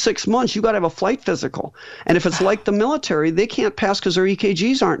 Every 6 months, you got to have a flight physical. And if it's like the military, they can't pass because their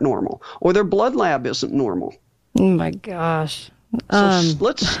EKGs aren't normal or their blood lab isn't normal. Oh, my gosh. So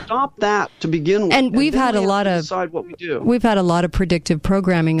let's stop that to begin with. And we've had a lot of decide what we do. We've had a lot of predictive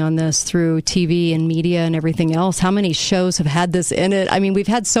programming on this through TV and media and everything else. How many shows have had this in it? I mean, we've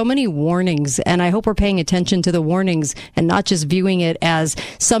had so many warnings, and I hope we're paying attention to the warnings and not just viewing it as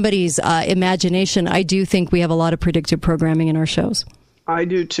somebody's imagination. I do think we have a lot of predictive programming in our shows. I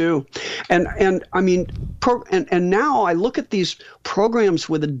do too, and I mean, and now I look at these programs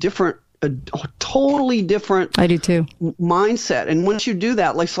with a totally different I do too mindset. And once you do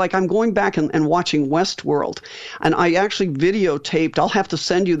that, like I'm going back and watching Westworld, and I actually videotaped. I'll have to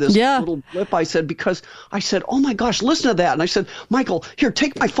send you this little clip I said, because I said, oh my gosh, listen to that. And I said, Michael, here,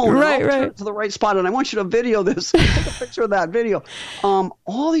 take my phone and I'll turn it to the right spot, and I want you to video this. Take a picture of that video.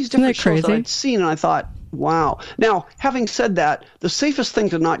 All these different shows that I'd seen, and I thought, Wow. Now, having said that, the safest thing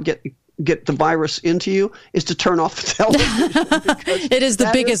to not get the virus into you is to turn off the television. It is the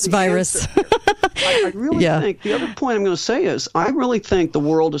biggest virus. I really think, the other point I'm going to say is, I really think the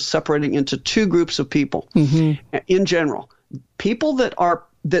world is separating into two groups of people in general. People that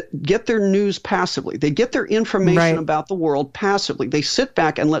get their news passively. They get their information about the world passively. They sit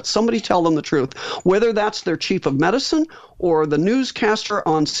back and let somebody tell them the truth, whether that's their chief of medicine or the newscaster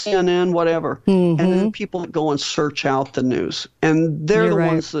on CNN, whatever. And then people that go and search out the news. And they're the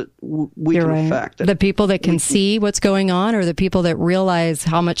ones that we can affect. The people that can see what's going on, or the people that realize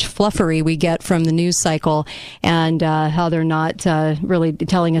how much fluffery we get from the news cycle, and how they're not really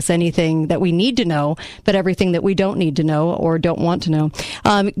telling us anything that we need to know, but everything that we don't need to know or don't want to know.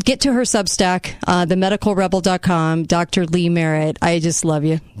 Get to her Substack, themedicalrebel.com, Dr. Lee Merritt. I just love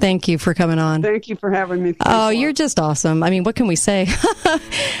you. Thank you for coming on. Thank you for having me. You're just awesome. I mean, what can we say?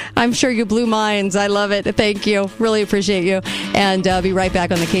 I'm sure you blew minds. I love it. Thank you. Really appreciate you. And I'll be right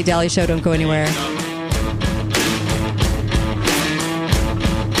back on the Kate Daly Show. Don't go anywhere.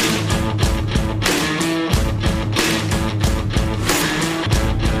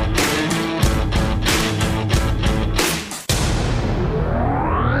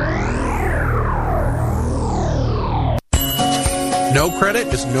 No credit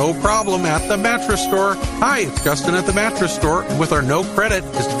is no problem at the Mattress Store. Hi, it's Justin at the Mattress Store. And with our no credit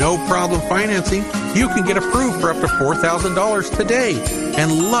is no problem financing, you can get approved for up to $4,000 today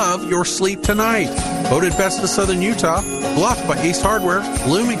and love your sleep tonight. Voted best of Southern Utah, Bluff by Ace Hardware,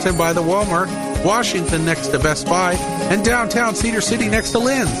 Bloomington by the Walmart, Washington next to Best Buy, and downtown Cedar City next to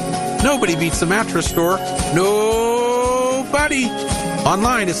Lynn's. Nobody beats the Mattress Store. Nobody.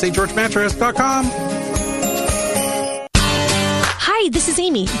 Online at stgeorgemattress.com. Hi, this is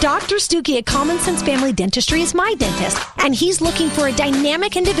Amy. Dr. Stuckey at Common Sense Family Dentistry is my dentist, and he's looking for a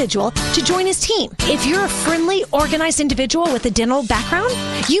dynamic individual to join his team. If you're a friendly, organized individual with a dental background,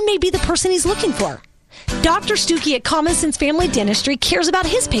 you may be the person he's looking for. Dr. Stuckey at Common Sense Family Dentistry cares about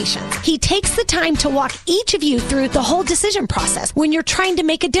his patients. He takes the time to walk each of you through the whole decision process when you're trying to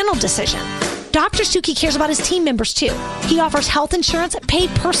make a dental decision. Dr. Stuckey cares about his team members too. He offers health insurance,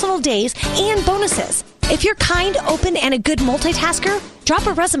 paid personal days, and bonuses. If you're kind, open, and a good multitasker, drop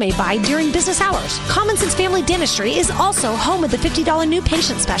a resume by during business hours. Common Sense Family Dentistry is also home of the $50 new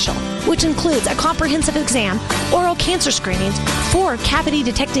patient special, which includes a comprehensive exam, oral cancer screenings, 4 cavity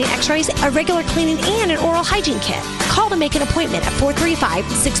detecting x-rays, a regular cleaning, and an oral hygiene kit. Call to make an appointment at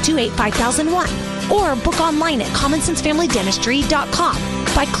 435-628-5001 or book online at commonsensefamilydentistry.com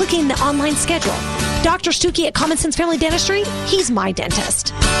by clicking the online schedule. Dr. Stuckey at Common Sense Family Dentistry, he's my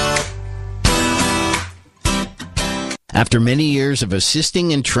dentist. After many years of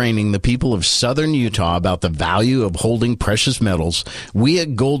assisting and training the people of Southern Utah about the value of holding precious metals, we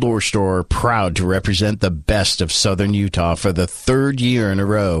at Gold Ore Store are proud to represent the best of Southern Utah for the 3rd year in a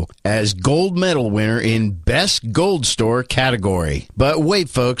row as gold medal winner in Best Gold Store category. But wait,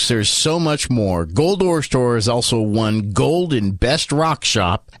 folks, there's so much more. Gold Ore Store has also won gold in Best Rock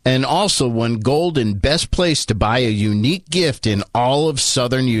Shop and also won gold in Best Place to buy a unique gift in all of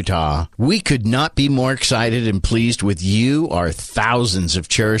Southern Utah. We could not be more excited and pleased with you, our thousands of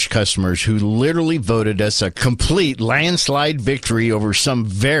cherished customers who literally voted us a complete landslide victory over some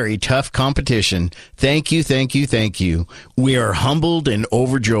very tough competition. Thank you, thank you, thank you. We are humbled and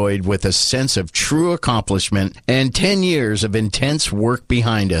overjoyed with a sense of true accomplishment and 10 years of intense work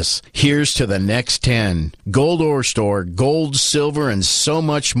behind us. Here's to the next 10. Gold Ore Store, gold, silver, and so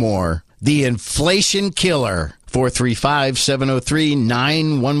much more. The Inflation Killer.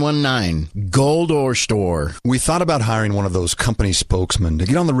 435-703-9119. Gold Ore Store. We thought about hiring one of those company spokesmen to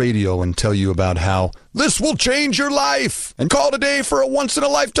get on the radio and tell you about how this will change your life and call today for a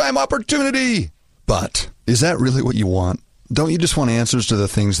once-in-a-lifetime opportunity. But is that really what you want? Don't you just want answers to the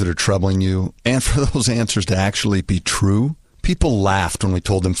things that are troubling you and for those answers to actually be true? People laughed when we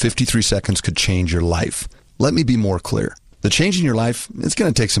told them 53 seconds could change your life. Let me be more clear. The change in your life, it's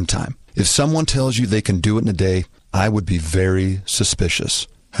going to take some time. If someone tells you they can do it in a day, I would be very suspicious.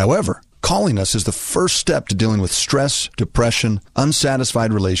 However, calling us is the first step to dealing with stress, depression,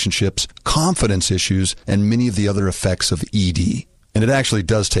 unsatisfied relationships, confidence issues, and many of the other effects of ED. And it actually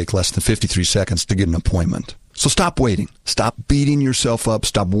does take less than 53 seconds to get an appointment. So stop waiting. Stop beating yourself up.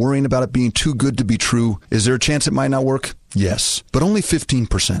 Stop worrying about it being too good to be true. Is there a chance it might not work? Yes, but only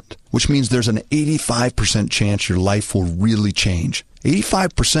 15%, which means there's an 85% chance your life will really change.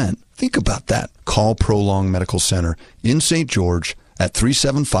 85%. Think about that. Call Prolong Medical Center in St. George at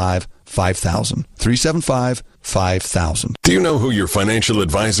 375-5000. 375-5000. Do you know who your financial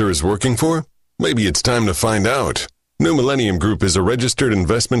advisor is working for? Maybe it's time to find out. New Millennium Group is a registered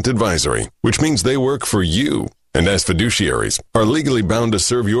investment advisory, which means they work for you, and as fiduciaries, are legally bound to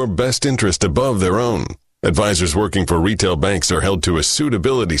serve your best interest above their own. Advisors working for retail banks are held to a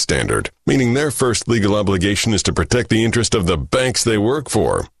suitability standard, meaning their first legal obligation is to protect the interest of the banks they work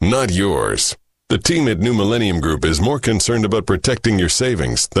for, not yours. The team at New Millennium Group is more concerned about protecting your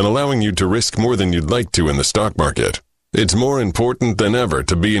savings than allowing you to risk more than you'd like to in the stock market. It's more important than ever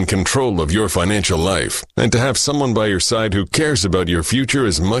to be in control of your financial life and to have someone by your side who cares about your future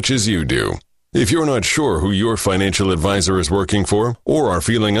as much as you do. If you're not sure who your financial advisor is working for or are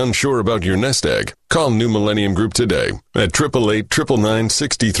feeling unsure about your nest egg, call New Millennium Group today at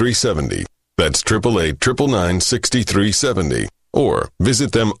 888-999-6370. That's 888-999-6370. Or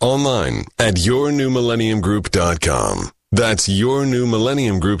visit them online at yournewmillenniumgroup.com. That's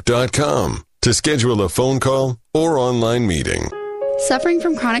yournewmillenniumgroup.com to schedule a phone call or online meeting. Suffering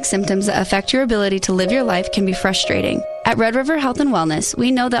from chronic symptoms that affect your ability to live your life can be frustrating. At Red River Health and Wellness,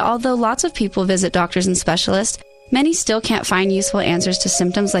 we know that although lots of people visit doctors and specialists, many still can't find useful answers to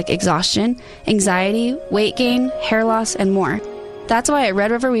symptoms like exhaustion, anxiety, weight gain, hair loss, and more. That's why at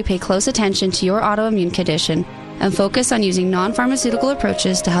Red River we pay close attention to your autoimmune condition and focus on using non-pharmaceutical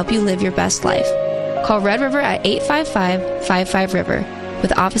approaches to help you live your best life. Call Red River at 855-55-RIVER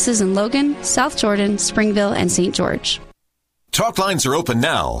with offices in Logan, South Jordan, Springville, and St. George. Talk lines are open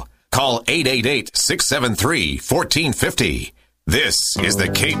now. Call 888-673-1450. This is the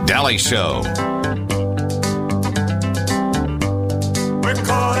Kate Daly Show. We're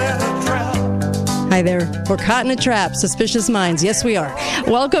caught in a trap. Hi there. We're caught in a trap. Suspicious minds. Yes, we are.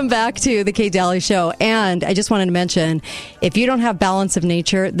 Welcome back to the Kate Daly Show. And I just wanted to mention, if you don't have Balance of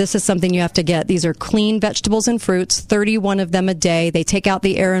Nature, this is something you have to get. These are clean vegetables and fruits, 31 of them a day. They take out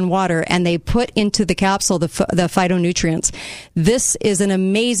the air and water, and they put into the capsule the phytonutrients. This is an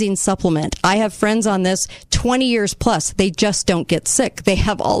amazing supplement. I have friends on this 20 years plus. They just don't get sick. They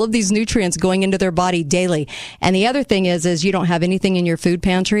have all of these nutrients going into their body daily. And the other thing is you don't have anything in your food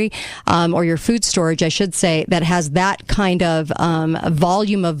pantry or your food storage, I should say, that has that kind of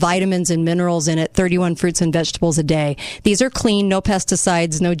volume of vitamins and minerals in it, 31 fruits and vegetables a day. These are clean, no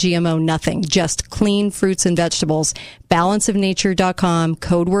pesticides, no GMO, nothing. Just clean fruits and vegetables. Balanceofnature.com,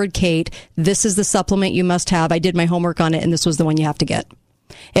 code word Kate. This is the supplement you must have. I did my homework on it, and this was the one you have to get.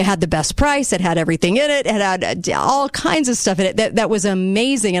 It had the best price. It had everything in it. It had all kinds of stuff in it. That was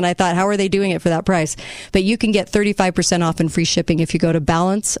amazing. And I thought, how are they doing it for that price? But you can get 35% off and free shipping if you go to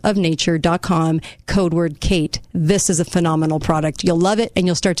balanceofnature.com, code word Kate. This is a phenomenal product. You'll love it, and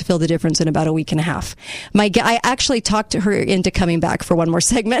you'll start to feel the difference in about a week and a half. I actually talked her into coming back for one more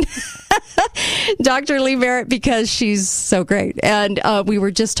segment. Dr. Lee Merritt, because she's so great. And we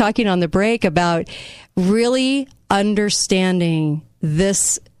were just talking on the break about really understanding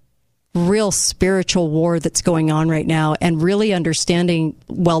this real spiritual war that's going on right now and really understanding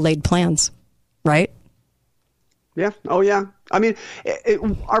well-laid plans, right? Yeah. Oh, yeah. I mean,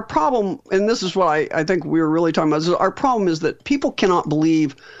 our problem, and this is what I think we were really talking about, is our problem is that people cannot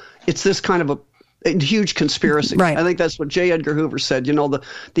believe it's this kind of a huge conspiracy. Right. I think that's what J. Edgar Hoover said. You know,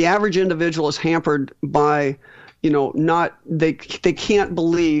 the average individual is hampered by, they can't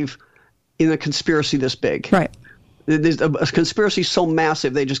believe in a conspiracy this big. Right. There's a conspiracy so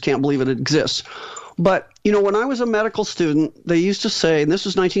massive they just can't believe it exists. But, when I was a medical student, they used to say, and this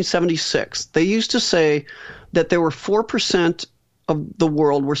was 1976, they used to say that there were 4% of the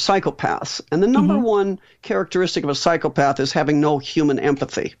world were psychopaths. And the number one characteristic of a psychopath is having no human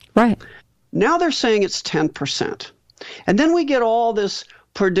empathy. Right. Now they're saying it's 10%. And then we get all this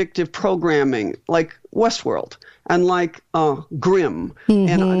predictive programming like Westworld and like Grimm.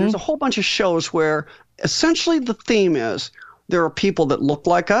 And there's a whole bunch of shows where essentially the theme is there are people that look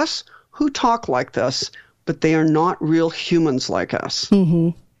like us, who talk like us, but they are not real humans like us. Mm-hmm.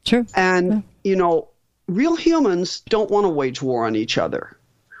 True. And, real humans don't want to wage war on each other.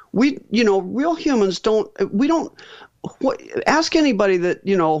 Real humans ask anybody that,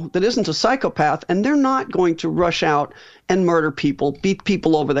 that isn't a psychopath, and they're not going to rush out and murder people, beat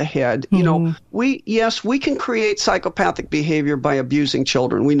people over the head. Mm-hmm. We can create psychopathic behavior by abusing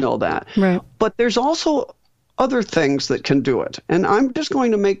children. We know that. Right. But there's also other things that can do it. And I'm just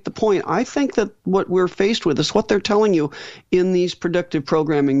going to make the point. I think that what we're faced with is what they're telling you in these predictive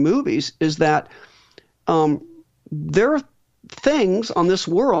programming movies is that there are things on this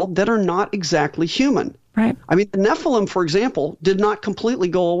world that are not exactly human. Right. I mean, the Nephilim, for example, did not completely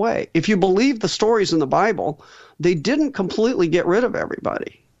go away. If you believe the stories in the Bible, they didn't completely get rid of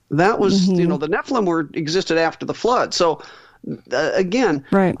everybody. That was, the Nephilim existed after the flood. So, again,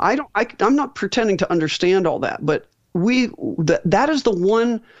 right. I'm not pretending to understand all that, but that is the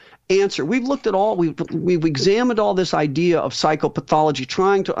one answer. We've looked at all, we've examined all this idea of psychopathology,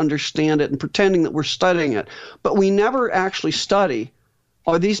 trying to understand it and pretending that we're studying it. But we never actually study,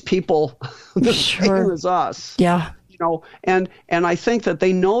 are these people the same as us? Yeah. You know, and I think that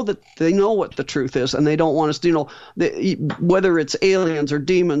they know what the truth is, and they don't want us to, you know, whether it's aliens or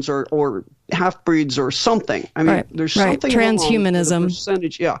demons or half-breeds or something. I mean, there's something transhumanism. Wrong with the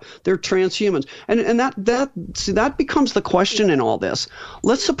percentage. Yeah, they're transhumans, and that becomes the question in all this.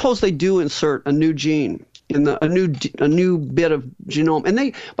 Let's suppose they do insert a new gene in a new bit of genome, and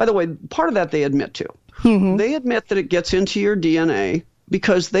they, by the way, part of that they admit to. Mm-hmm. They admit that it gets into your DNA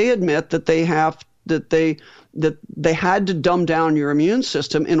because they admit that they had to dumb down your immune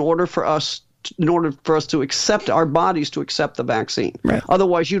system in order for us to accept, our bodies to accept the vaccine. Right.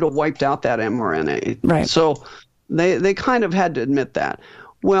 Otherwise, you'd have wiped out that mRNA. Right. So they kind of had to admit that.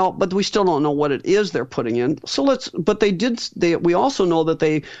 Well, but we still don't know what it is they're putting in. So we also know that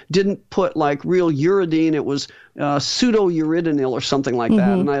they didn't put like real uridine. It was pseudo-uridanil or something like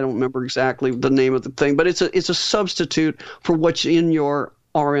that. And I don't remember exactly the name of the thing, but it's a substitute for what's in your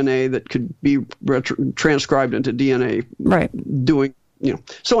RNA that could be transcribed into DNA. Right. Doing, you know.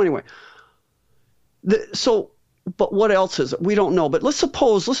 So anyway, but what else is it? We don't know. But let's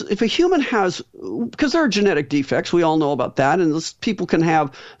suppose, if a human has, because there are genetic defects, we all know about that, and people can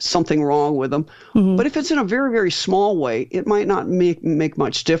have something wrong with them. Mm-hmm. But if it's in a very, very small way, it might not make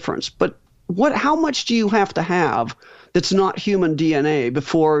much difference. But how much do you have to have that's not human DNA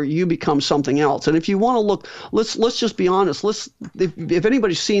before you become something else? And if you want to look, let's just be honest. If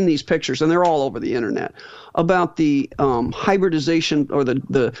anybody's seen these pictures, and they're all over the internet, about the hybridization or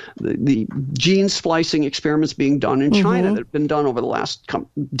the gene splicing experiments being done in China that have been done over the last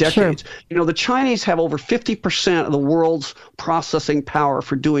decades. Sure. You know, the Chinese have over 50% of the world's processing power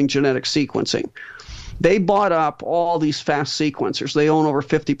for doing genetic sequencing. They bought up all these fast sequencers. They own over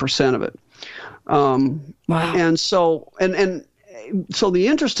 50% of it. Wow. And so the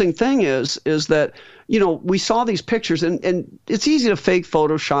interesting thing is that, you know, we saw these pictures, and it's easy to fake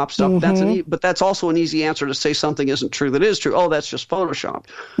Photoshop stuff. Mm-hmm. But that's also an easy answer to say something isn't true that is true. Oh, that's just Photoshop.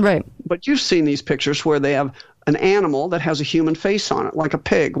 Right. But you've seen these pictures where they have an animal that has a human face on it, like a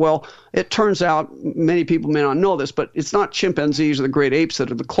pig. Well, it turns out, many people may not know this, but it's not chimpanzees or the great apes that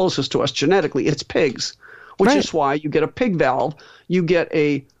are the closest to us genetically. It's pigs, which is why you get a pig valve. You get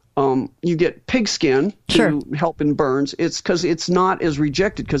pig skin to help in burns. It's because it's not as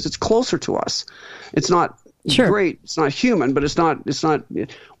rejected because it's closer to us. It's not great. It's not human, but it's not.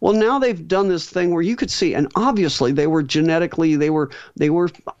 Well, now they've done this thing where you could see, and obviously they were genetically, they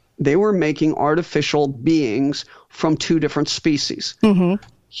were making artificial beings from two different species. Mm-hmm.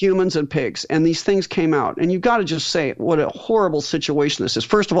 Humans and pigs, and these things came out, and you've got to just say what a horrible situation this is.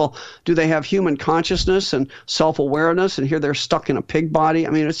 First of all, do they have human consciousness and self-awareness, and here they're stuck in a pig body? I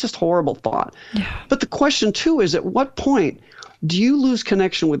mean, it's just a horrible thought. Yeah. But the question too is, at what point do you lose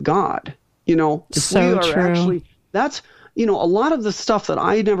connection with God? You know, if so we are true. actually, that's, you know, a lot of the stuff that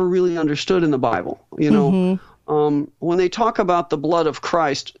I never really understood in the Bible, you know. When they talk about the blood of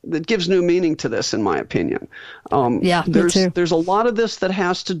Christ, that gives new meaning to this, in my opinion. There's a lot of this that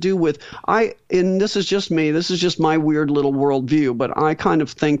has to do with, and this is just me, this is just my weird little worldview, but I kind of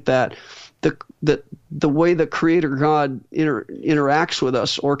think that the way the Creator God interacts with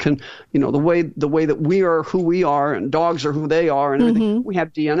us, or can, you know, the way that we are who we are, and dogs are who they are, and everything, we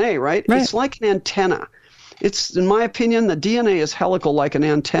have DNA, right? It's like an antenna. It's, in my opinion, the DNA is helical like an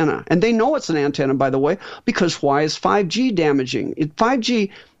antenna. And they know it's an antenna, by the way, because why is 5G damaging?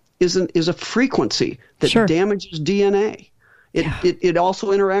 5G is a frequency that damages DNA. It also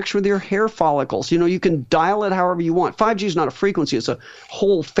interacts with your hair follicles. You know, you can dial it however you want. 5G is not a frequency. It's a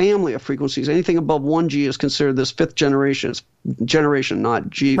whole family of frequencies. Anything above 1G is considered this fifth generation. It's generation, not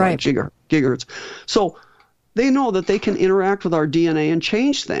G, like gigahertz. So they know that they can interact with our DNA and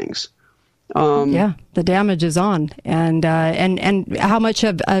change things. The damage is on. And how much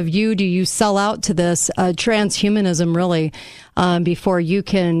of you do you sell out to this transhumanism, really, before you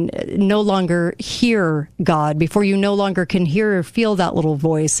can no longer hear God, before you no longer can hear or feel that little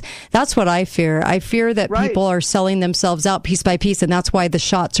voice? That's what I fear. I fear that people are selling themselves out piece by piece, and that's why the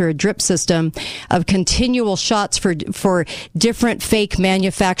shots are a drip system of continual shots for different fake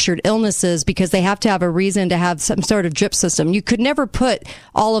manufactured illnesses, because they have to have a reason to have some sort of drip system. You could never put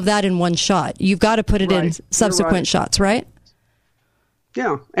all of that in one shot. You've got to put it in subsequent shots, right?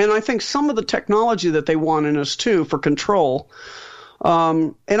 Yeah, and I think some of the technology that they want in us, too, for control,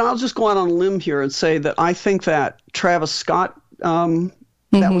 and I'll just go out on a limb here and say that I think that Travis Scott, that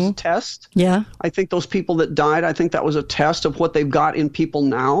was a test. Yeah. I think those people that died, I think that was a test of what they've got in people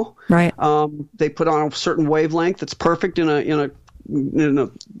now. Right. They put on a certain wavelength that's perfect in a in a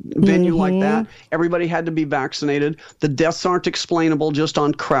venue like that, everybody had to be vaccinated. The deaths aren't explainable just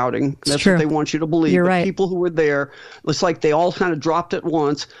on crowding. That's what they want you to believe. You're but right. People who were there, it's like they all kind of dropped at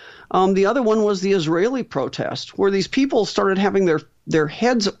once. The other one was the Israeli protest, where these people started having their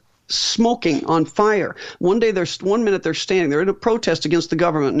heads smoking on fire. One minute they're standing. They're in a protest against the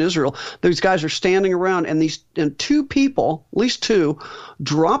government in Israel. These guys are standing around, and two people, at least two,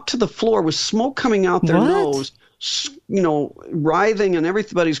 dropped to the floor with smoke coming out their nose, writhing, and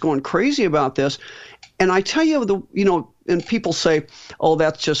everybody's going crazy about this. And I tell you, and people say, "Oh,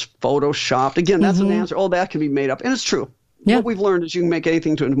 that's just photoshopped." Again, that's an answer. Oh, that can be made up, and it's true. Yeah. What we've learned is you can make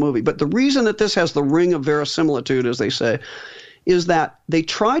anything into a movie. But the reason that this has the ring of verisimilitude, as they say, is that they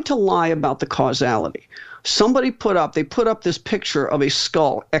tried to lie about the causality. Somebody put up this picture of a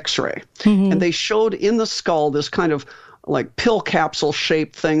skull X-ray, and they showed in the skull this kind of like pill capsule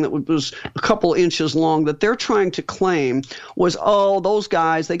shaped thing that was a couple inches long that they're trying to claim was, oh, those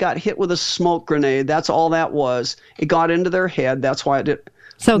guys, they got hit with a smoke grenade. That's all that was. It got into their head. That's why it did.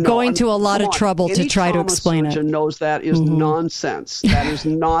 So going to a lot of trouble to try to explain it. Any trauma surgeon knows that is nonsense. That is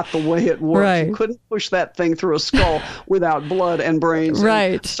not the way it works. Right. You couldn't push that thing through a skull without blood and brains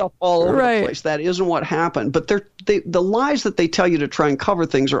and stuff all over the place. That isn't what happened. But the lies that they tell you to try and cover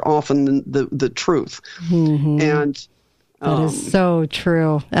things are often the truth. And that is so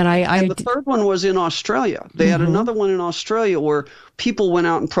true. And the third one was in Australia. They had another one in Australia where people went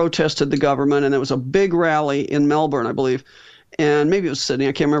out and protested the government, and there was a big rally in Melbourne, I believe. And maybe it was Sydney,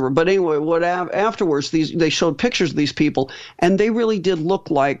 I can't remember. But anyway, afterwards, they showed pictures of these people, and they really did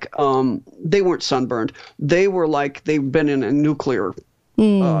look like they weren't sunburned. They were like they'd been in a nuclear,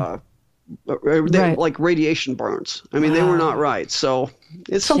 like radiation burns. I mean, they were not right. So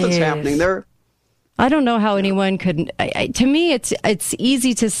something's happening there. I don't know how anyone could. To me, it's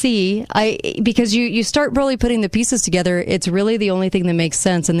easy to see. Because you start really putting the pieces together. It's really the only thing that makes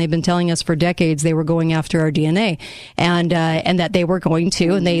sense. And they've been telling us for decades they were going after our DNA, and that they were going to.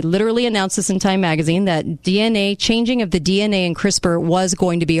 And they literally announced this in Time Magazine that changing of the DNA in CRISPR was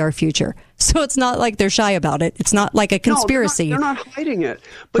going to be our future. So it's not like they're shy about it. It's not like a conspiracy. No, they're not hiding it.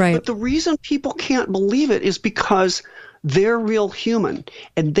 But the reason people can't believe it is because they're real human,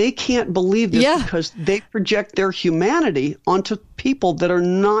 and they can't believe this because they project their humanity onto people that are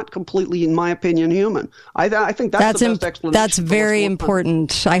not completely, in my opinion, human. I think that's the best explanation. That's very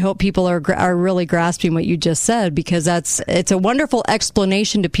important. I hope people are really grasping what you just said, because it's a wonderful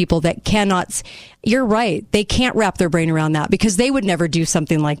explanation to people that cannot. You're right. They can't wrap their brain around that, because they would never do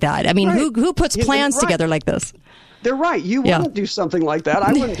something like that. I mean, who puts plans together like this? They're right. You wouldn't do something like that.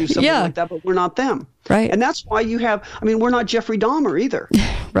 I wouldn't do something like that, but we're not them. Right. And that's why we're not Jeffrey Dahmer either.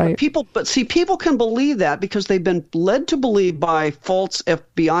 Right. But people can believe that because they've been led to believe by false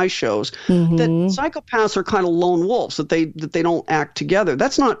FBI shows that psychopaths are kind of lone wolves, that they don't act together.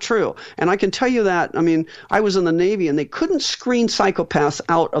 That's not true. And I can tell you that. I mean, I was in the Navy, and they couldn't screen psychopaths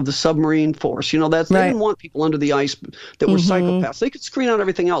out of the submarine force. They didn't want people under the ice that were psychopaths. They could screen out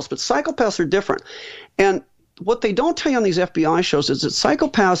everything else, but psychopaths are different. And what they don't tell you on these FBI shows is that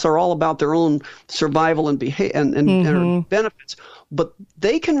psychopaths are all about their own survival and benefits, but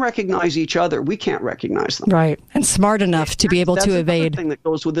they can recognize each other. We can't recognize them. Right, and smart enough to be able to evade. That's the thing that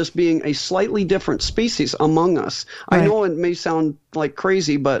goes with this being a slightly different species among us. Right. I know it may sound like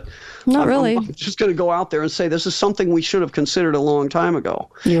crazy, but not really. I'm just going to go out there and say this is something we should have considered a long time ago.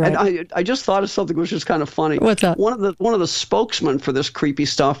 You're right. And I just thought of something which is kind of funny. What's that? One of the spokesmen for this creepy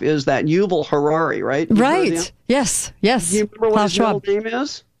stuff is that Yuval Harari, right? Right. Yes. Do you remember what his middle name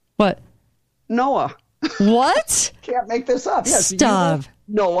is? What? Noah. What? Can't make this up. Yes. Stop.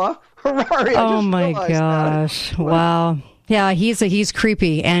 Noah Harari. Oh my gosh! Wow. Yeah, he's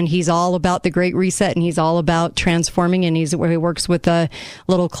creepy, and he's all about the Great Reset, and he's all about transforming, and he works with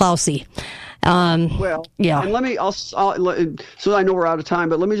little Klausy. Yeah. And so I know we're out of time,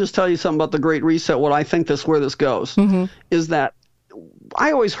 but let me just tell you something about the Great Reset. What I think where this goes is that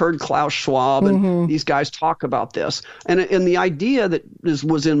I always heard Klaus Schwab and these guys talk about this. And the idea that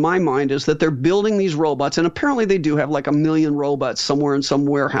was in my mind is that they're building these robots, and apparently they do have like 1 million robots somewhere in some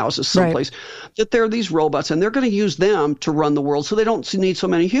warehouses someplace, that there are these robots, and they're going to use them to run the world so they don't need so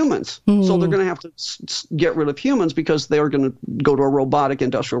many humans. So they're going to have to get rid of humans because they are going to go to a robotic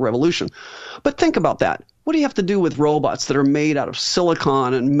industrial revolution. But think about that. What do you have to do with robots that are made out of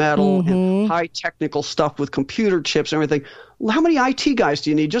silicon and metal and high technical stuff with computer chips and everything? How many IT guys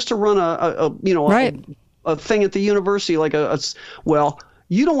do you need just to run a thing at the university? You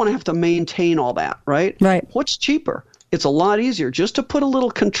don't want to have to maintain all that, right? Right. What's cheaper? It's a lot easier just to put a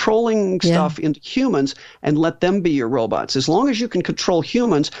little controlling stuff into humans and let them be your robots. As long as you can control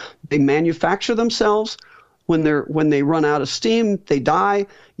humans, they manufacture themselves. When they run out of steam, they die.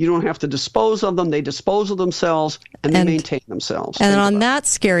 You don't have to dispose of them. They dispose of themselves, and they maintain themselves. And on that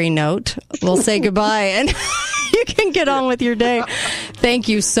scary note, we'll say goodbye, and you can get on with your day. Thank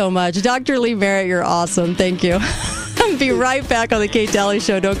you so much. Dr. Lee Merritt, you're awesome. Thank you. Be right back on the Kate Daly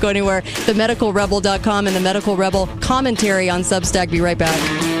Show. Don't go anywhere. TheMedicalRebel.com and the Medical Rebel commentary on Substack. Be right back.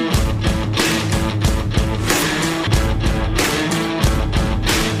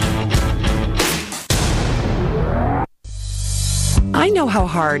 I know how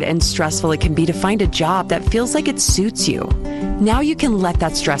hard and stressful it can be to find a job that feels like it suits you. Now you can let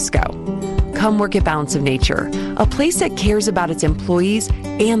that stress go. Come work at Balance of Nature, a place that cares about its employees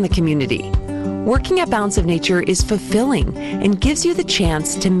and the community. Working at Balance of Nature is fulfilling and gives you the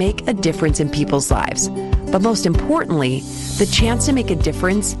chance to make a difference in people's lives. But most importantly, the chance to make a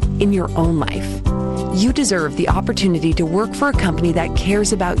difference in your own life. You deserve the opportunity to work for a company that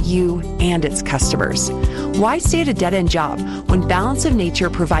cares about you and its customers. Why stay at a dead-end job when Balance of Nature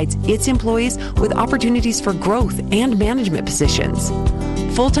provides its employees with opportunities for growth and management positions?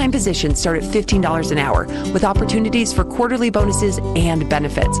 Full-time positions start at $15 an hour with opportunities for quarterly bonuses and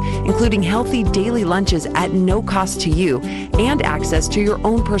benefits, including healthy daily lunches at no cost to you and access to your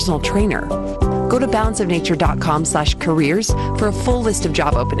own personal trainer. Go to balanceofnature.com/careers for a full list of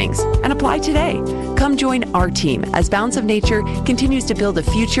job openings and apply today. Come join our team as Balance of Nature continues to build a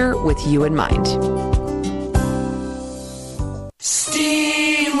future with you in mind.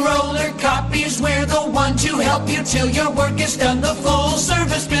 Steamroller Copies, we're the one to help you till your work is done. The full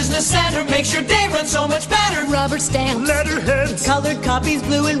service business center makes your day run so much better. Rubber stamps, letterheads, colored copies,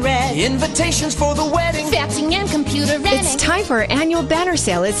 blue and red, invitations for the wedding, faxing and computer renting. It's time for our annual banner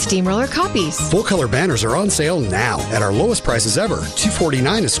sale at Steamroller Copies. Full color banners are on sale now at our lowest prices ever,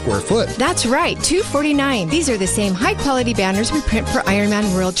 $249 a square foot. That's right, $249. These are the same high quality banners we print for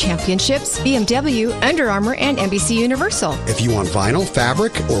Ironman World Championships, BMW, Under Armour, and NBC Universal. If you want vinyl,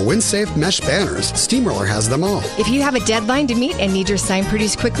 fabric, or wind-safe mesh banners, Steamroller has them all. If you have a deadline to meet and need your sign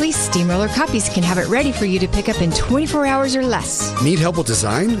produced quickly, Steamroller Copies can have it ready for you to pick up in 24 hours or less. Need help with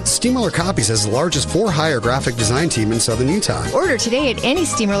design? Steamroller Copies has the largest for-hire graphic design team in Southern Utah. Order today at any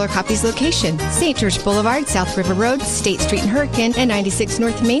Steamroller Copies location. St. George Boulevard, South River Road, State Street in Hurricane, and 96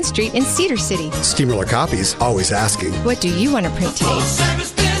 North Main Street in Cedar City. Steamroller Copies, always asking. What do you want to print today? Full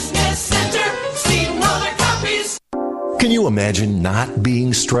service business center, Steamroller Copies. Can you imagine not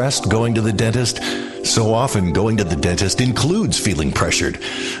being stressed going to the dentist? So often going to the dentist includes feeling pressured.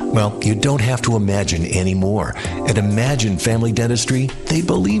 Well, you don't have to imagine anymore. At Imagine Family Dentistry, they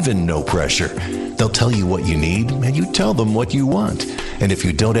believe in no pressure. They'll tell you what you need, and you tell them what you want. And if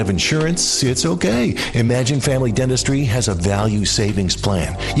you don't have insurance, it's okay. Imagine Family Dentistry has a value savings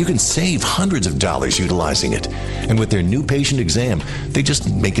plan. You can save hundreds of dollars utilizing it. And with their new patient exam, they just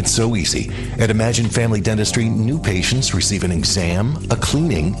make it so easy. At Imagine Family Dentistry, new patients receive an exam, a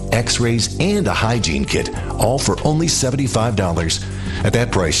cleaning, x-rays, and a hygiene kit, all for only $75. At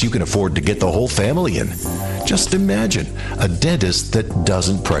that price, you can afford to get the whole family in. Just imagine a dentist that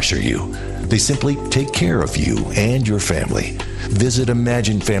doesn't pressure you. They simply take care of you and your family. Visit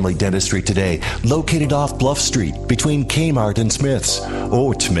Imagine Family Dentistry today, located off Bluff Street between Kmart and Smith's.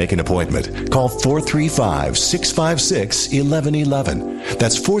 Or to make an appointment, call 435-656-1111.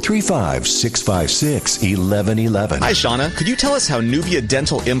 That's 435-656-1111. Hi, Shauna. Could you tell us how Nuvia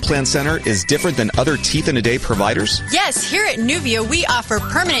Dental Implant Center is different than other teeth-in-a-day providers? Yes, here at Nuvia, we offer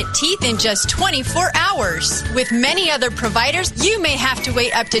permanent teeth in just 24 hours. With many other providers, you may have to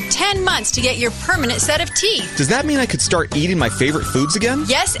wait up to 10 months to get your permanent set of teeth. Does that mean I could start eating my favorite foods again?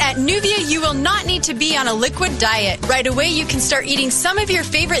 Yes, at Nuvia, you will not need to be on a liquid diet. Right away, you can start eating some of your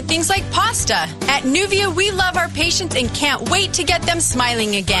favorite things like pasta. At Nuvia, we love our patients and can't wait to get them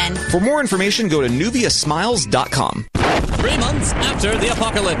smiling again. For more information, go to nuviasmiles.com. 3 months after the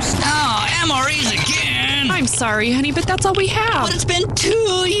apocalypse. Oh, MREs again. I'm sorry, honey, but that's all we have. But it's been 2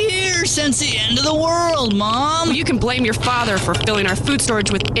 years since the end of the world, Mom. Well, you can blame your father for filling our food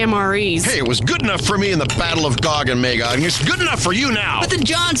storage with MREs. Hey, it was good enough for me in the Battle of Gog and Magog, and it's good enough for you now. But the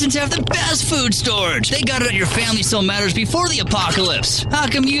Johnsons have the best food storage. They got it at Your Family Still Matters before the apocalypse. How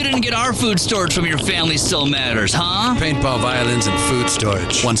come you didn't get our food storage from Your Family Still Matters, huh? Paintball, violins, and food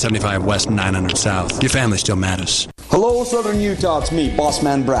storage. 175 West, 900 South. Your family still matters. Hello, Southern Utah. It's me,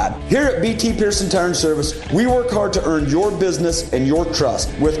 Bossman Brad. Here at BT Pearson Tire and Service, we work hard to earn your business and your trust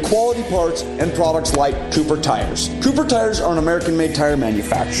with quality parts and products like Cooper Tires. Cooper Tires are an American-made tire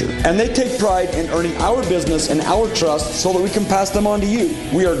manufacturer, and they take pride in earning our business and our trust so that we can pass them on to you.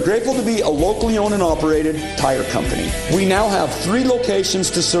 We are grateful to be a locally owned and operated tire company. We now have 3 locations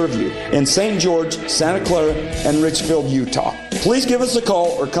to serve you in St. George, Santa Clara, and Richfield, Utah. Please give us a call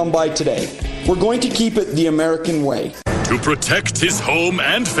or come by today. We're going to keep it the American way. To protect his home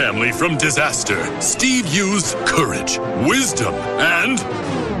and family from disaster, Steve used courage, wisdom, and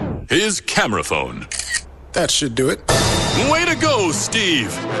his camera phone. That should do it. Way to go,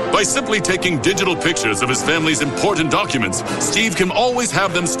 Steve! By simply taking digital pictures of his family's important documents, Steve can always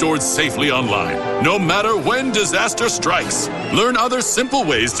have them stored safely online, no matter when disaster strikes. Learn other simple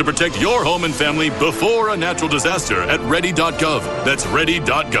ways to protect your home and family before a natural disaster at ready.gov. That's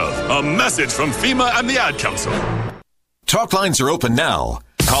ready.gov. A message from FEMA and the Ad Council. Talk lines are open now.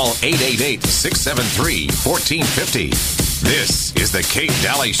 Call 888-673-1450. This is the Kate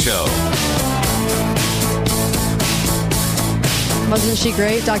Daly Show. Wasn't she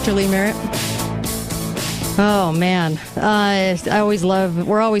great, Dr. Lee Merritt? Oh, man. I always love,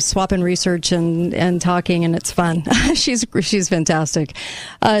 we're always swapping research and talking, and it's fun. She's fantastic.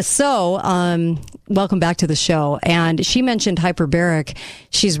 Welcome back to the show. And she mentioned hyperbaric.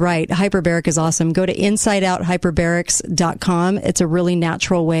 She's right. Hyperbaric is awesome. Go to InsideOutHyperbarics.com. It's a really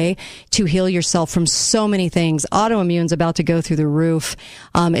natural way to heal yourself from so many things. Autoimmune's about to go through the roof.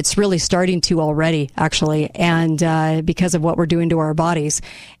 It's really starting to already, actually, and because of what we're doing to our bodies.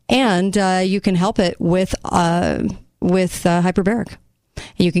 And you can help it with hyperbaric.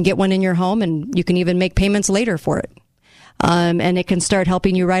 You can get one in your home, and you can even make payments later for it. And it can start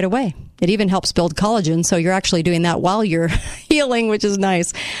helping you right away. It even helps build collagen, so you're actually doing that while you're healing, which is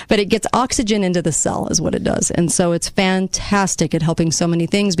nice. But it gets oxygen into the cell is what it does. And so it's fantastic at helping so many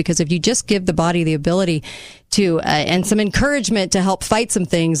things, because if you just give the body the ability to, and some encouragement to help fight some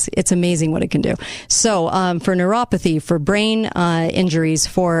things, it's amazing what it can do. So for neuropathy, for brain injuries,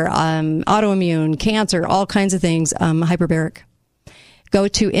 for autoimmune, cancer, all kinds of things, hyperbaric. Go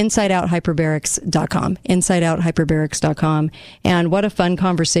to InsideOutHyperbarics.com, InsideOutHyperbarics.com. And what a fun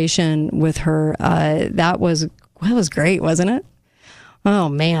conversation with her. That was great, wasn't it? Oh,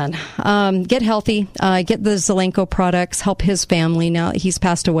 man. Get healthy. Get the Zelenko products. Help his family. Now, he's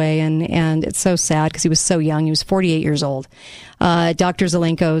passed away, and it's so sad because he was so young. He was 48 years old. Dr.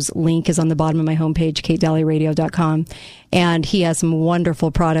 Zelenko's link is on the bottom of my homepage, KateDalyRadio.com. And he has some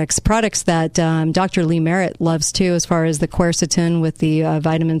wonderful products that Dr. Lee Merritt loves, too, as far as the quercetin with the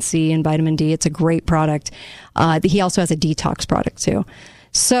vitamin C and vitamin D. It's a great product. He also has a detox product, too.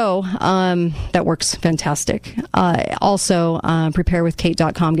 So that works fantastic. Also,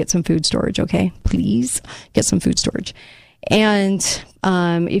 preparewithkate.com. Get some food storage, okay? Please get some food storage. And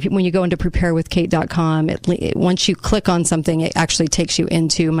when you go into preparewithkate.com, once you click on something, it actually takes you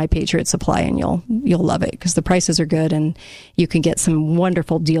into My Patriot Supply, and you'll love it because the prices are good and you can get some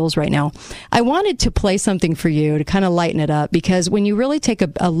wonderful deals right now. I wanted to play something for you to kind of lighten it up, because when you really take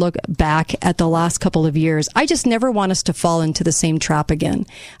a look back at the last couple of years, I just never want us to fall into the same trap again.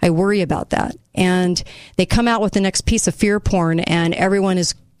 I worry about that. And they come out with the next piece of fear porn, and everyone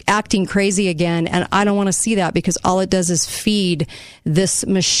is acting crazy again, and I don't want to see that, because all it does is feed this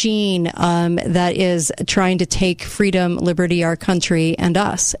machine that is trying to take freedom, liberty, our country, and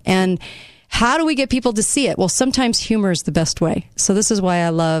us. And how do we get people to see it? Well, sometimes humor is the best way. So this is why I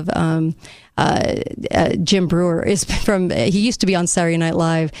love Jim Brewer. He used to be on Saturday Night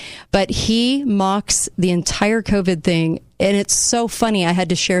Live, but he mocks the entire COVID thing. And it's so funny. I had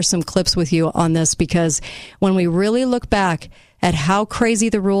to share some clips with you on this, because when we really look back at how crazy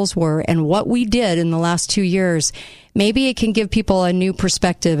the rules were and what we did in the last 2 years, maybe it can give people a new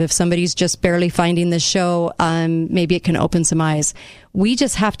perspective. If somebody's just barely finding the show, maybe it can open some eyes. We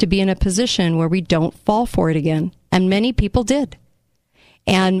just have to be in a position where we don't fall for it again. And many people did.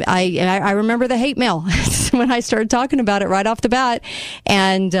 And I remember the hate mail when I started talking about it right off the bat.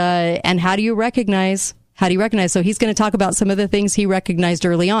 And how do you recognize? So he's going to talk about some of the things he recognized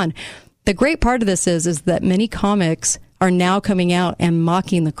early on. The great part of this is that many comics are now coming out and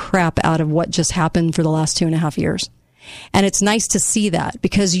mocking the crap out of what just happened for the last 2.5 years. And it's nice to see that,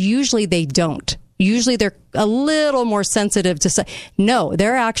 because usually they don't. Usually they're a little more sensitive to say, no,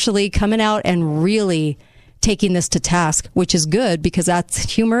 they're actually coming out and really taking this to task, which is good, because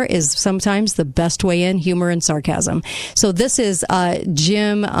humor is sometimes the best way in, humor and sarcasm. So this is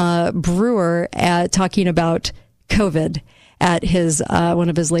Jim Brewer talking about COVID at his one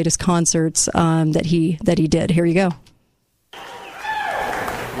of his latest concerts that he did. Here you go.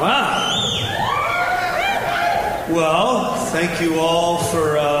 Wow. Well, thank you all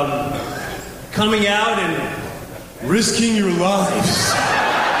for coming out and risking your lives.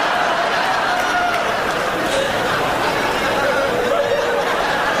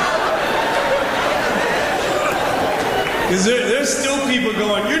 Because there's still people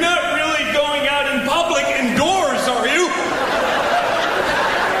going, you're not really going out in public indoors, are you?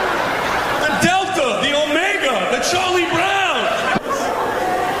 The Delta, the Omega, the Charlie Brown.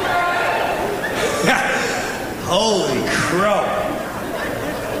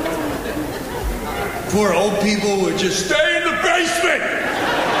 Poor old people would just stay in the basement.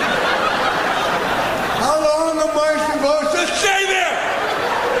 How long am I supposed to stay there?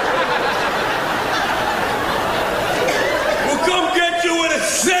 We'll come get you in a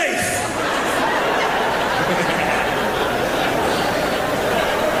safe.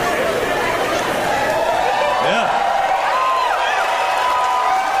 Yeah.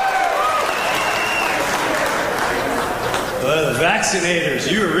 Well, the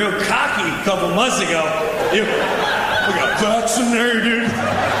vaccinators, you were real cocky a couple months ago. You got vaccinated.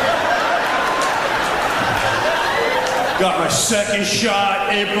 Got my second shot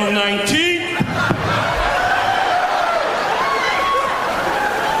April 19th.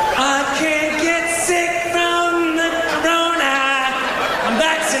 I can't get sick from the corona. I'm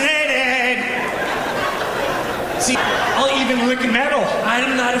vaccinated. See, I'll even lick metal.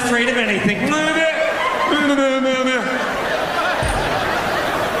 I'm not afraid of anything.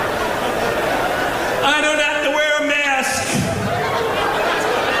 I don't have to wear a mask.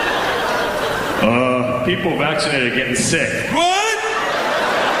 People vaccinated are getting sick. What?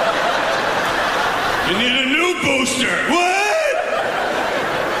 You need a new booster. What?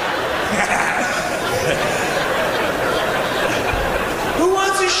 Who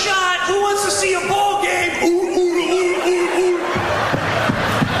wants a shot? Who wants to see a ball game? Ooh, ooh, ooh, ooh, ooh.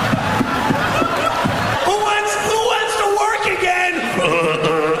 Who wants to work again?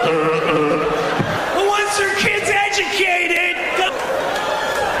 Who wants their kids educated?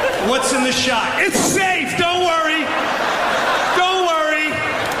 What's in the shot? It's safe. Don't worry. Don't worry.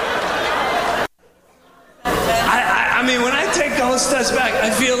 I mean, when I take those steps back,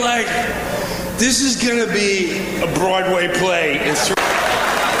 I feel like this is going to be a Broadway play.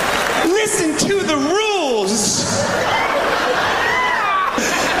 Listen to the rules.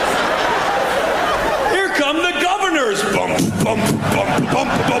 Here come the governors. Bump, bump, bump,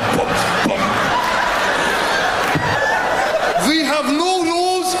 bump, bump, bump, bump. We have no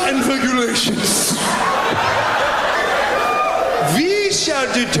rules and regulations. We shall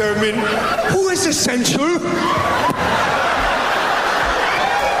determine who is essential.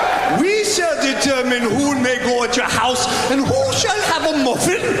 We shall determine who may go at your house and who shall have a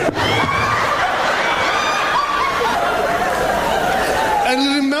muffin.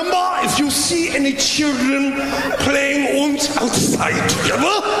 And remember, if you see any children playing outside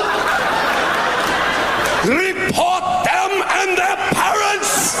together, report them and their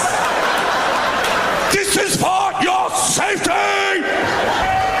parents. This is for your safety.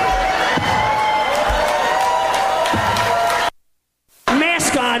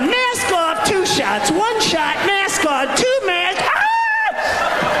 Mask on, mask off, 2 shots, 1 shot, mask on, 2 masks.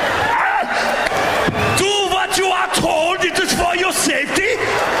 Do what you are told, it is for your safety.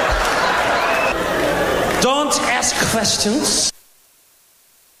 Don't ask questions.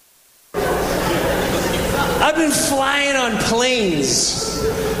 I've been flying on planes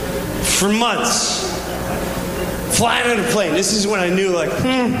for months. Flying on a plane. This is when I knew, like,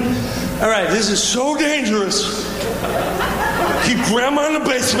 all right, this is so dangerous. Keep grandma in the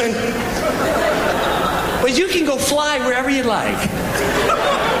basement. But you can go fly wherever you like.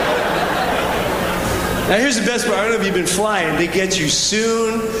 Now here's the best part. I don't know if you've been flying. They get you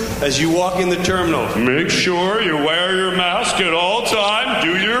soon as you walk in the terminal. Make sure you wear your mask at all times.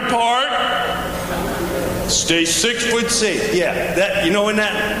 Do your part. Stay 6 foot safe. Yeah, that, you know when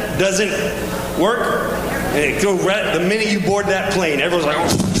that doesn't work? And the minute you board that plane, everyone's like, oh.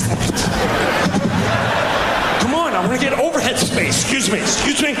 Come on, I want to get overhead space. Excuse me.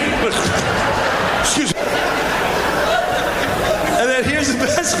 Excuse me. Excuse me. And then here's the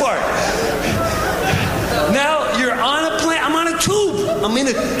best part. Now you're on a plane. I'm on a tube. I'm in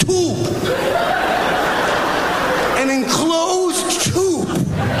a tube. An enclosed tube.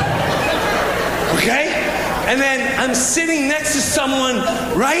 Okay? And then I'm sitting next to someone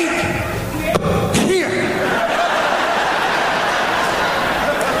right here.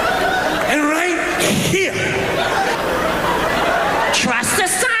 And right here. Trust the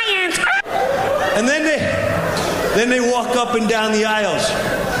science. And then they walk up and down the aisles.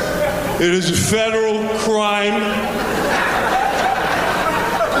 It is a federal crime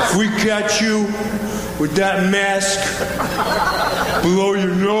if we catch you with that mask below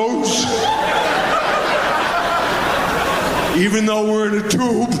your nose. Even though we're in a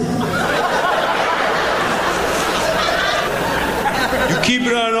tube. You keep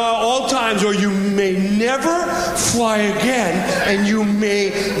it on all times or you may never fly again and you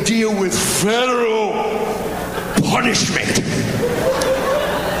may deal with federal punishment.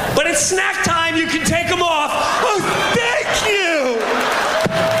 But it's snack time, you can take them off. Oh, thank you!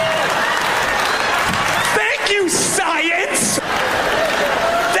 Thank you, science!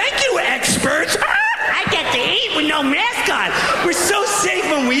 Thank you, experts!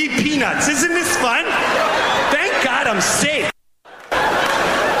 peanuts. Isn't this fun? Thank God I'm safe.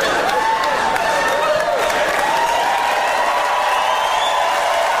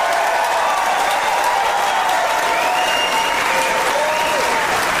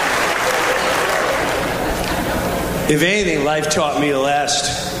 If anything, life taught me the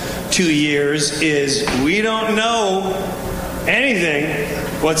last 2 years is we don't know anything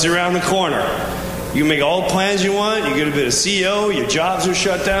what's around the corner. You can make all the plans you want, you get a bit of CO, your jobs are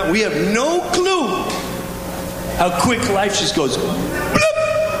shut down. We have no clue how quick life just goes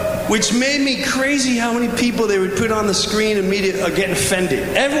bloop, which made me crazy how many people they would put on the screen and media are getting offended.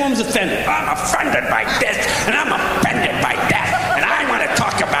 Everyone was offended. I'm offended by this, and I'm offended by that, and I want to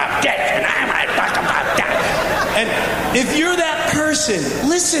talk about this, and I want to talk about that. And if you're that person,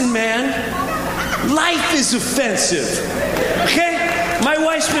 listen, man, life is offensive, okay? My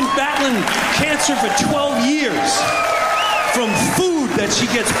wife's been battling cancer for 12 years from food that she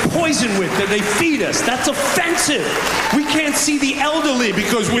gets poisoned with that they feed us. That's offensive. We can't see the elderly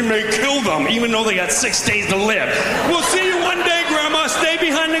because we may kill them, even though they got 6 days to live. We'll see you one day, Grandma. Stay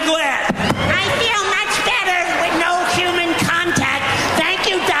behind the glass. I feel much better with no human contact. Thank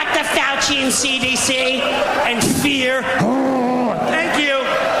you, Dr. Fauci and CDC. And fear. Thank you.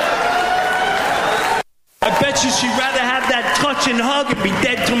 I bet you she'd rather have that touch and hug and be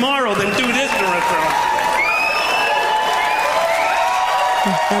dead tomorrow than do this to herself.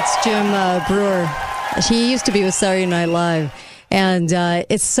 That's Jim Brewer. He used to be with Saturday Night Live. And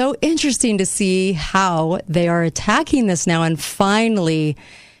it's so interesting to see how they are attacking this now and finally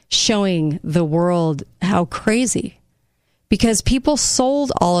showing the world how crazy. Because people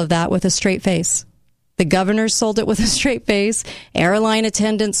sold all of that with a straight face. The governor sold it with a straight face. Airline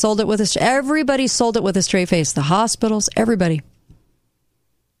attendants sold it with everybody sold it with a straight face. The hospitals, everybody.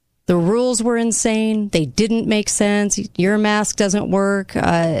 The rules were insane. They didn't make sense. Your mask doesn't work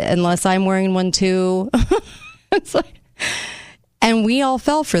unless I'm wearing one too. It's like, and we all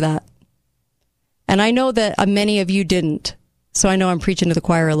fell for that. And I know that many of you didn't. So I know I'm preaching to the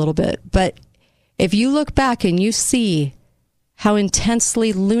choir a little bit. But if you look back and you see how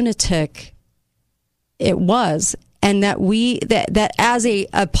intensely lunatic it was, and that that as a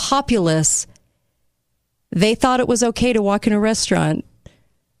populace, they thought it was okay to walk in a restaurant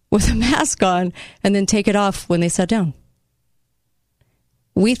with a mask on and then take it off when they sat down.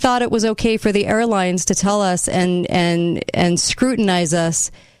 We thought it was okay for the airlines to tell us and scrutinize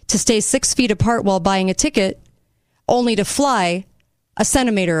us to stay 6 feet apart while buying a ticket, only to fly a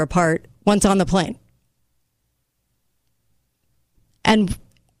centimeter apart once on the plane.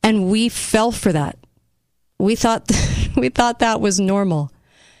 And we fell for that. We thought that was normal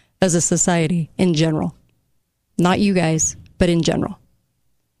as a society in general. Not you guys, but in general.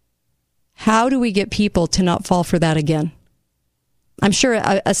 How do we get people to not fall for that again? I'm sure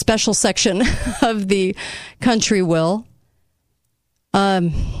a special section of the country will,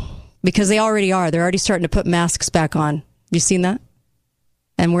 because they already are. They're already starting to put masks back on. You seen that?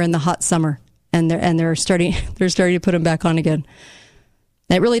 And we're in the hot summer, and they're starting to put them back on again.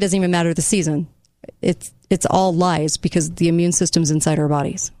 And it really doesn't even matter the season. It's all lies because the immune system's inside our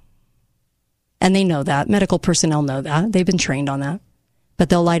bodies. And they know that. Medical personnel know that. They've been trained on that. But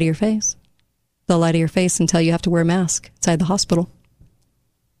they'll lie to your face. They'll lie to your face and tell you have to wear a mask inside the hospital.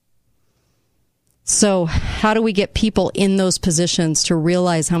 So how do we get people in those positions to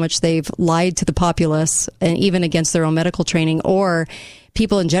realize how much they've lied to the populace, and even against their own medical training, or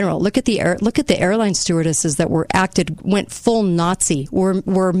people in general? Look at the airline stewardesses that went full Nazi.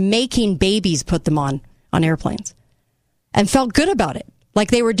 Were making babies put them on airplanes and felt good about it,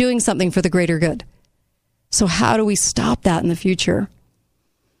 like they were doing something for the greater good. So how do we stop that in the future?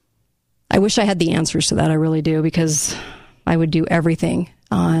 I wish I had the answers to that. I really do, because I would do everything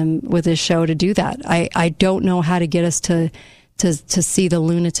with this show to do that. I don't know how to get us to see the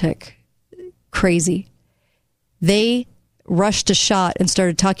lunatic crazy. They rushed a shot and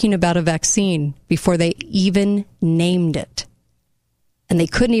started talking about a vaccine before they even named it. And they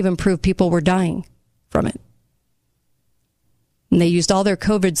couldn't even prove people were dying from it. And they used all their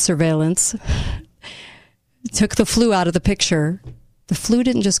COVID surveillance, took the flu out of the picture. The flu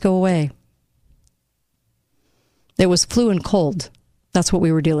didn't just go away. There was flu and cold. That's what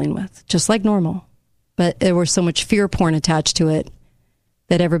we were dealing with, just like normal. But there was so much fear porn attached to it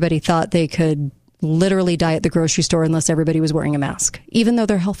that everybody thought they could literally die at the grocery store unless everybody was wearing a mask, even though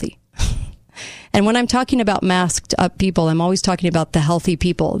they're healthy. And when I'm talking about masked up people, I'm always talking about the healthy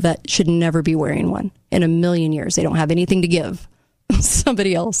people that should never be wearing one in a million years. They don't have anything to give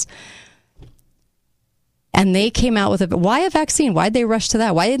somebody else. And they came out with why a vaccine? Why'd they rush to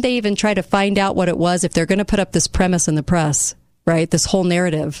that? Why didn't they even try to find out what it was if they're going to put up this premise in the press, right? This whole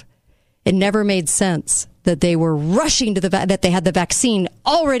narrative. It never made sense that they were rushing to that they had the vaccine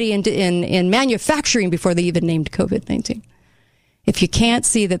already in manufacturing before they even named COVID-19. If you can't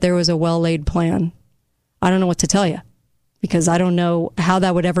see that there was a well-laid plan, I don't know what to tell you, because I don't know how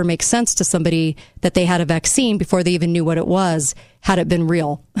that would ever make sense to somebody that they had a vaccine before they even knew what it was, had it been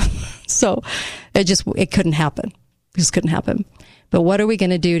real. So it couldn't happen. It just couldn't happen. But what are we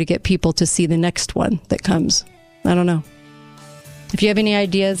going to do to get people to see the next one that comes? I don't know. If you have any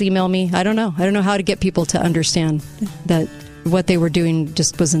ideas, email me. I don't know. I don't know how to get people to understand that what they were doing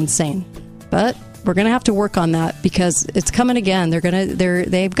just was insane. But we're going to have to work on that because it's coming again. They've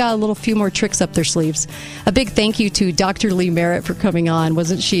got a little few more tricks up their sleeves. A big thank you to Dr. Lee Merritt for coming on.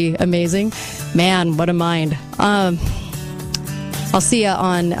 Wasn't she amazing? Man, what a mind. I'll see you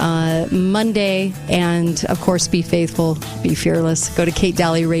on Monday. And, of course, be faithful, be fearless. Go to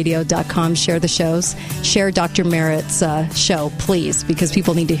KateDalleyRadio.com. Share the shows. Share Dr. Merritt's show, please, because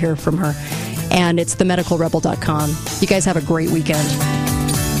people need to hear from her. And it's themedicalrebel.com. You guys have a great weekend.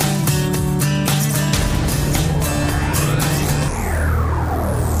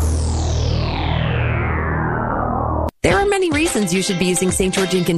 There are many reasons you should be using St. George Ink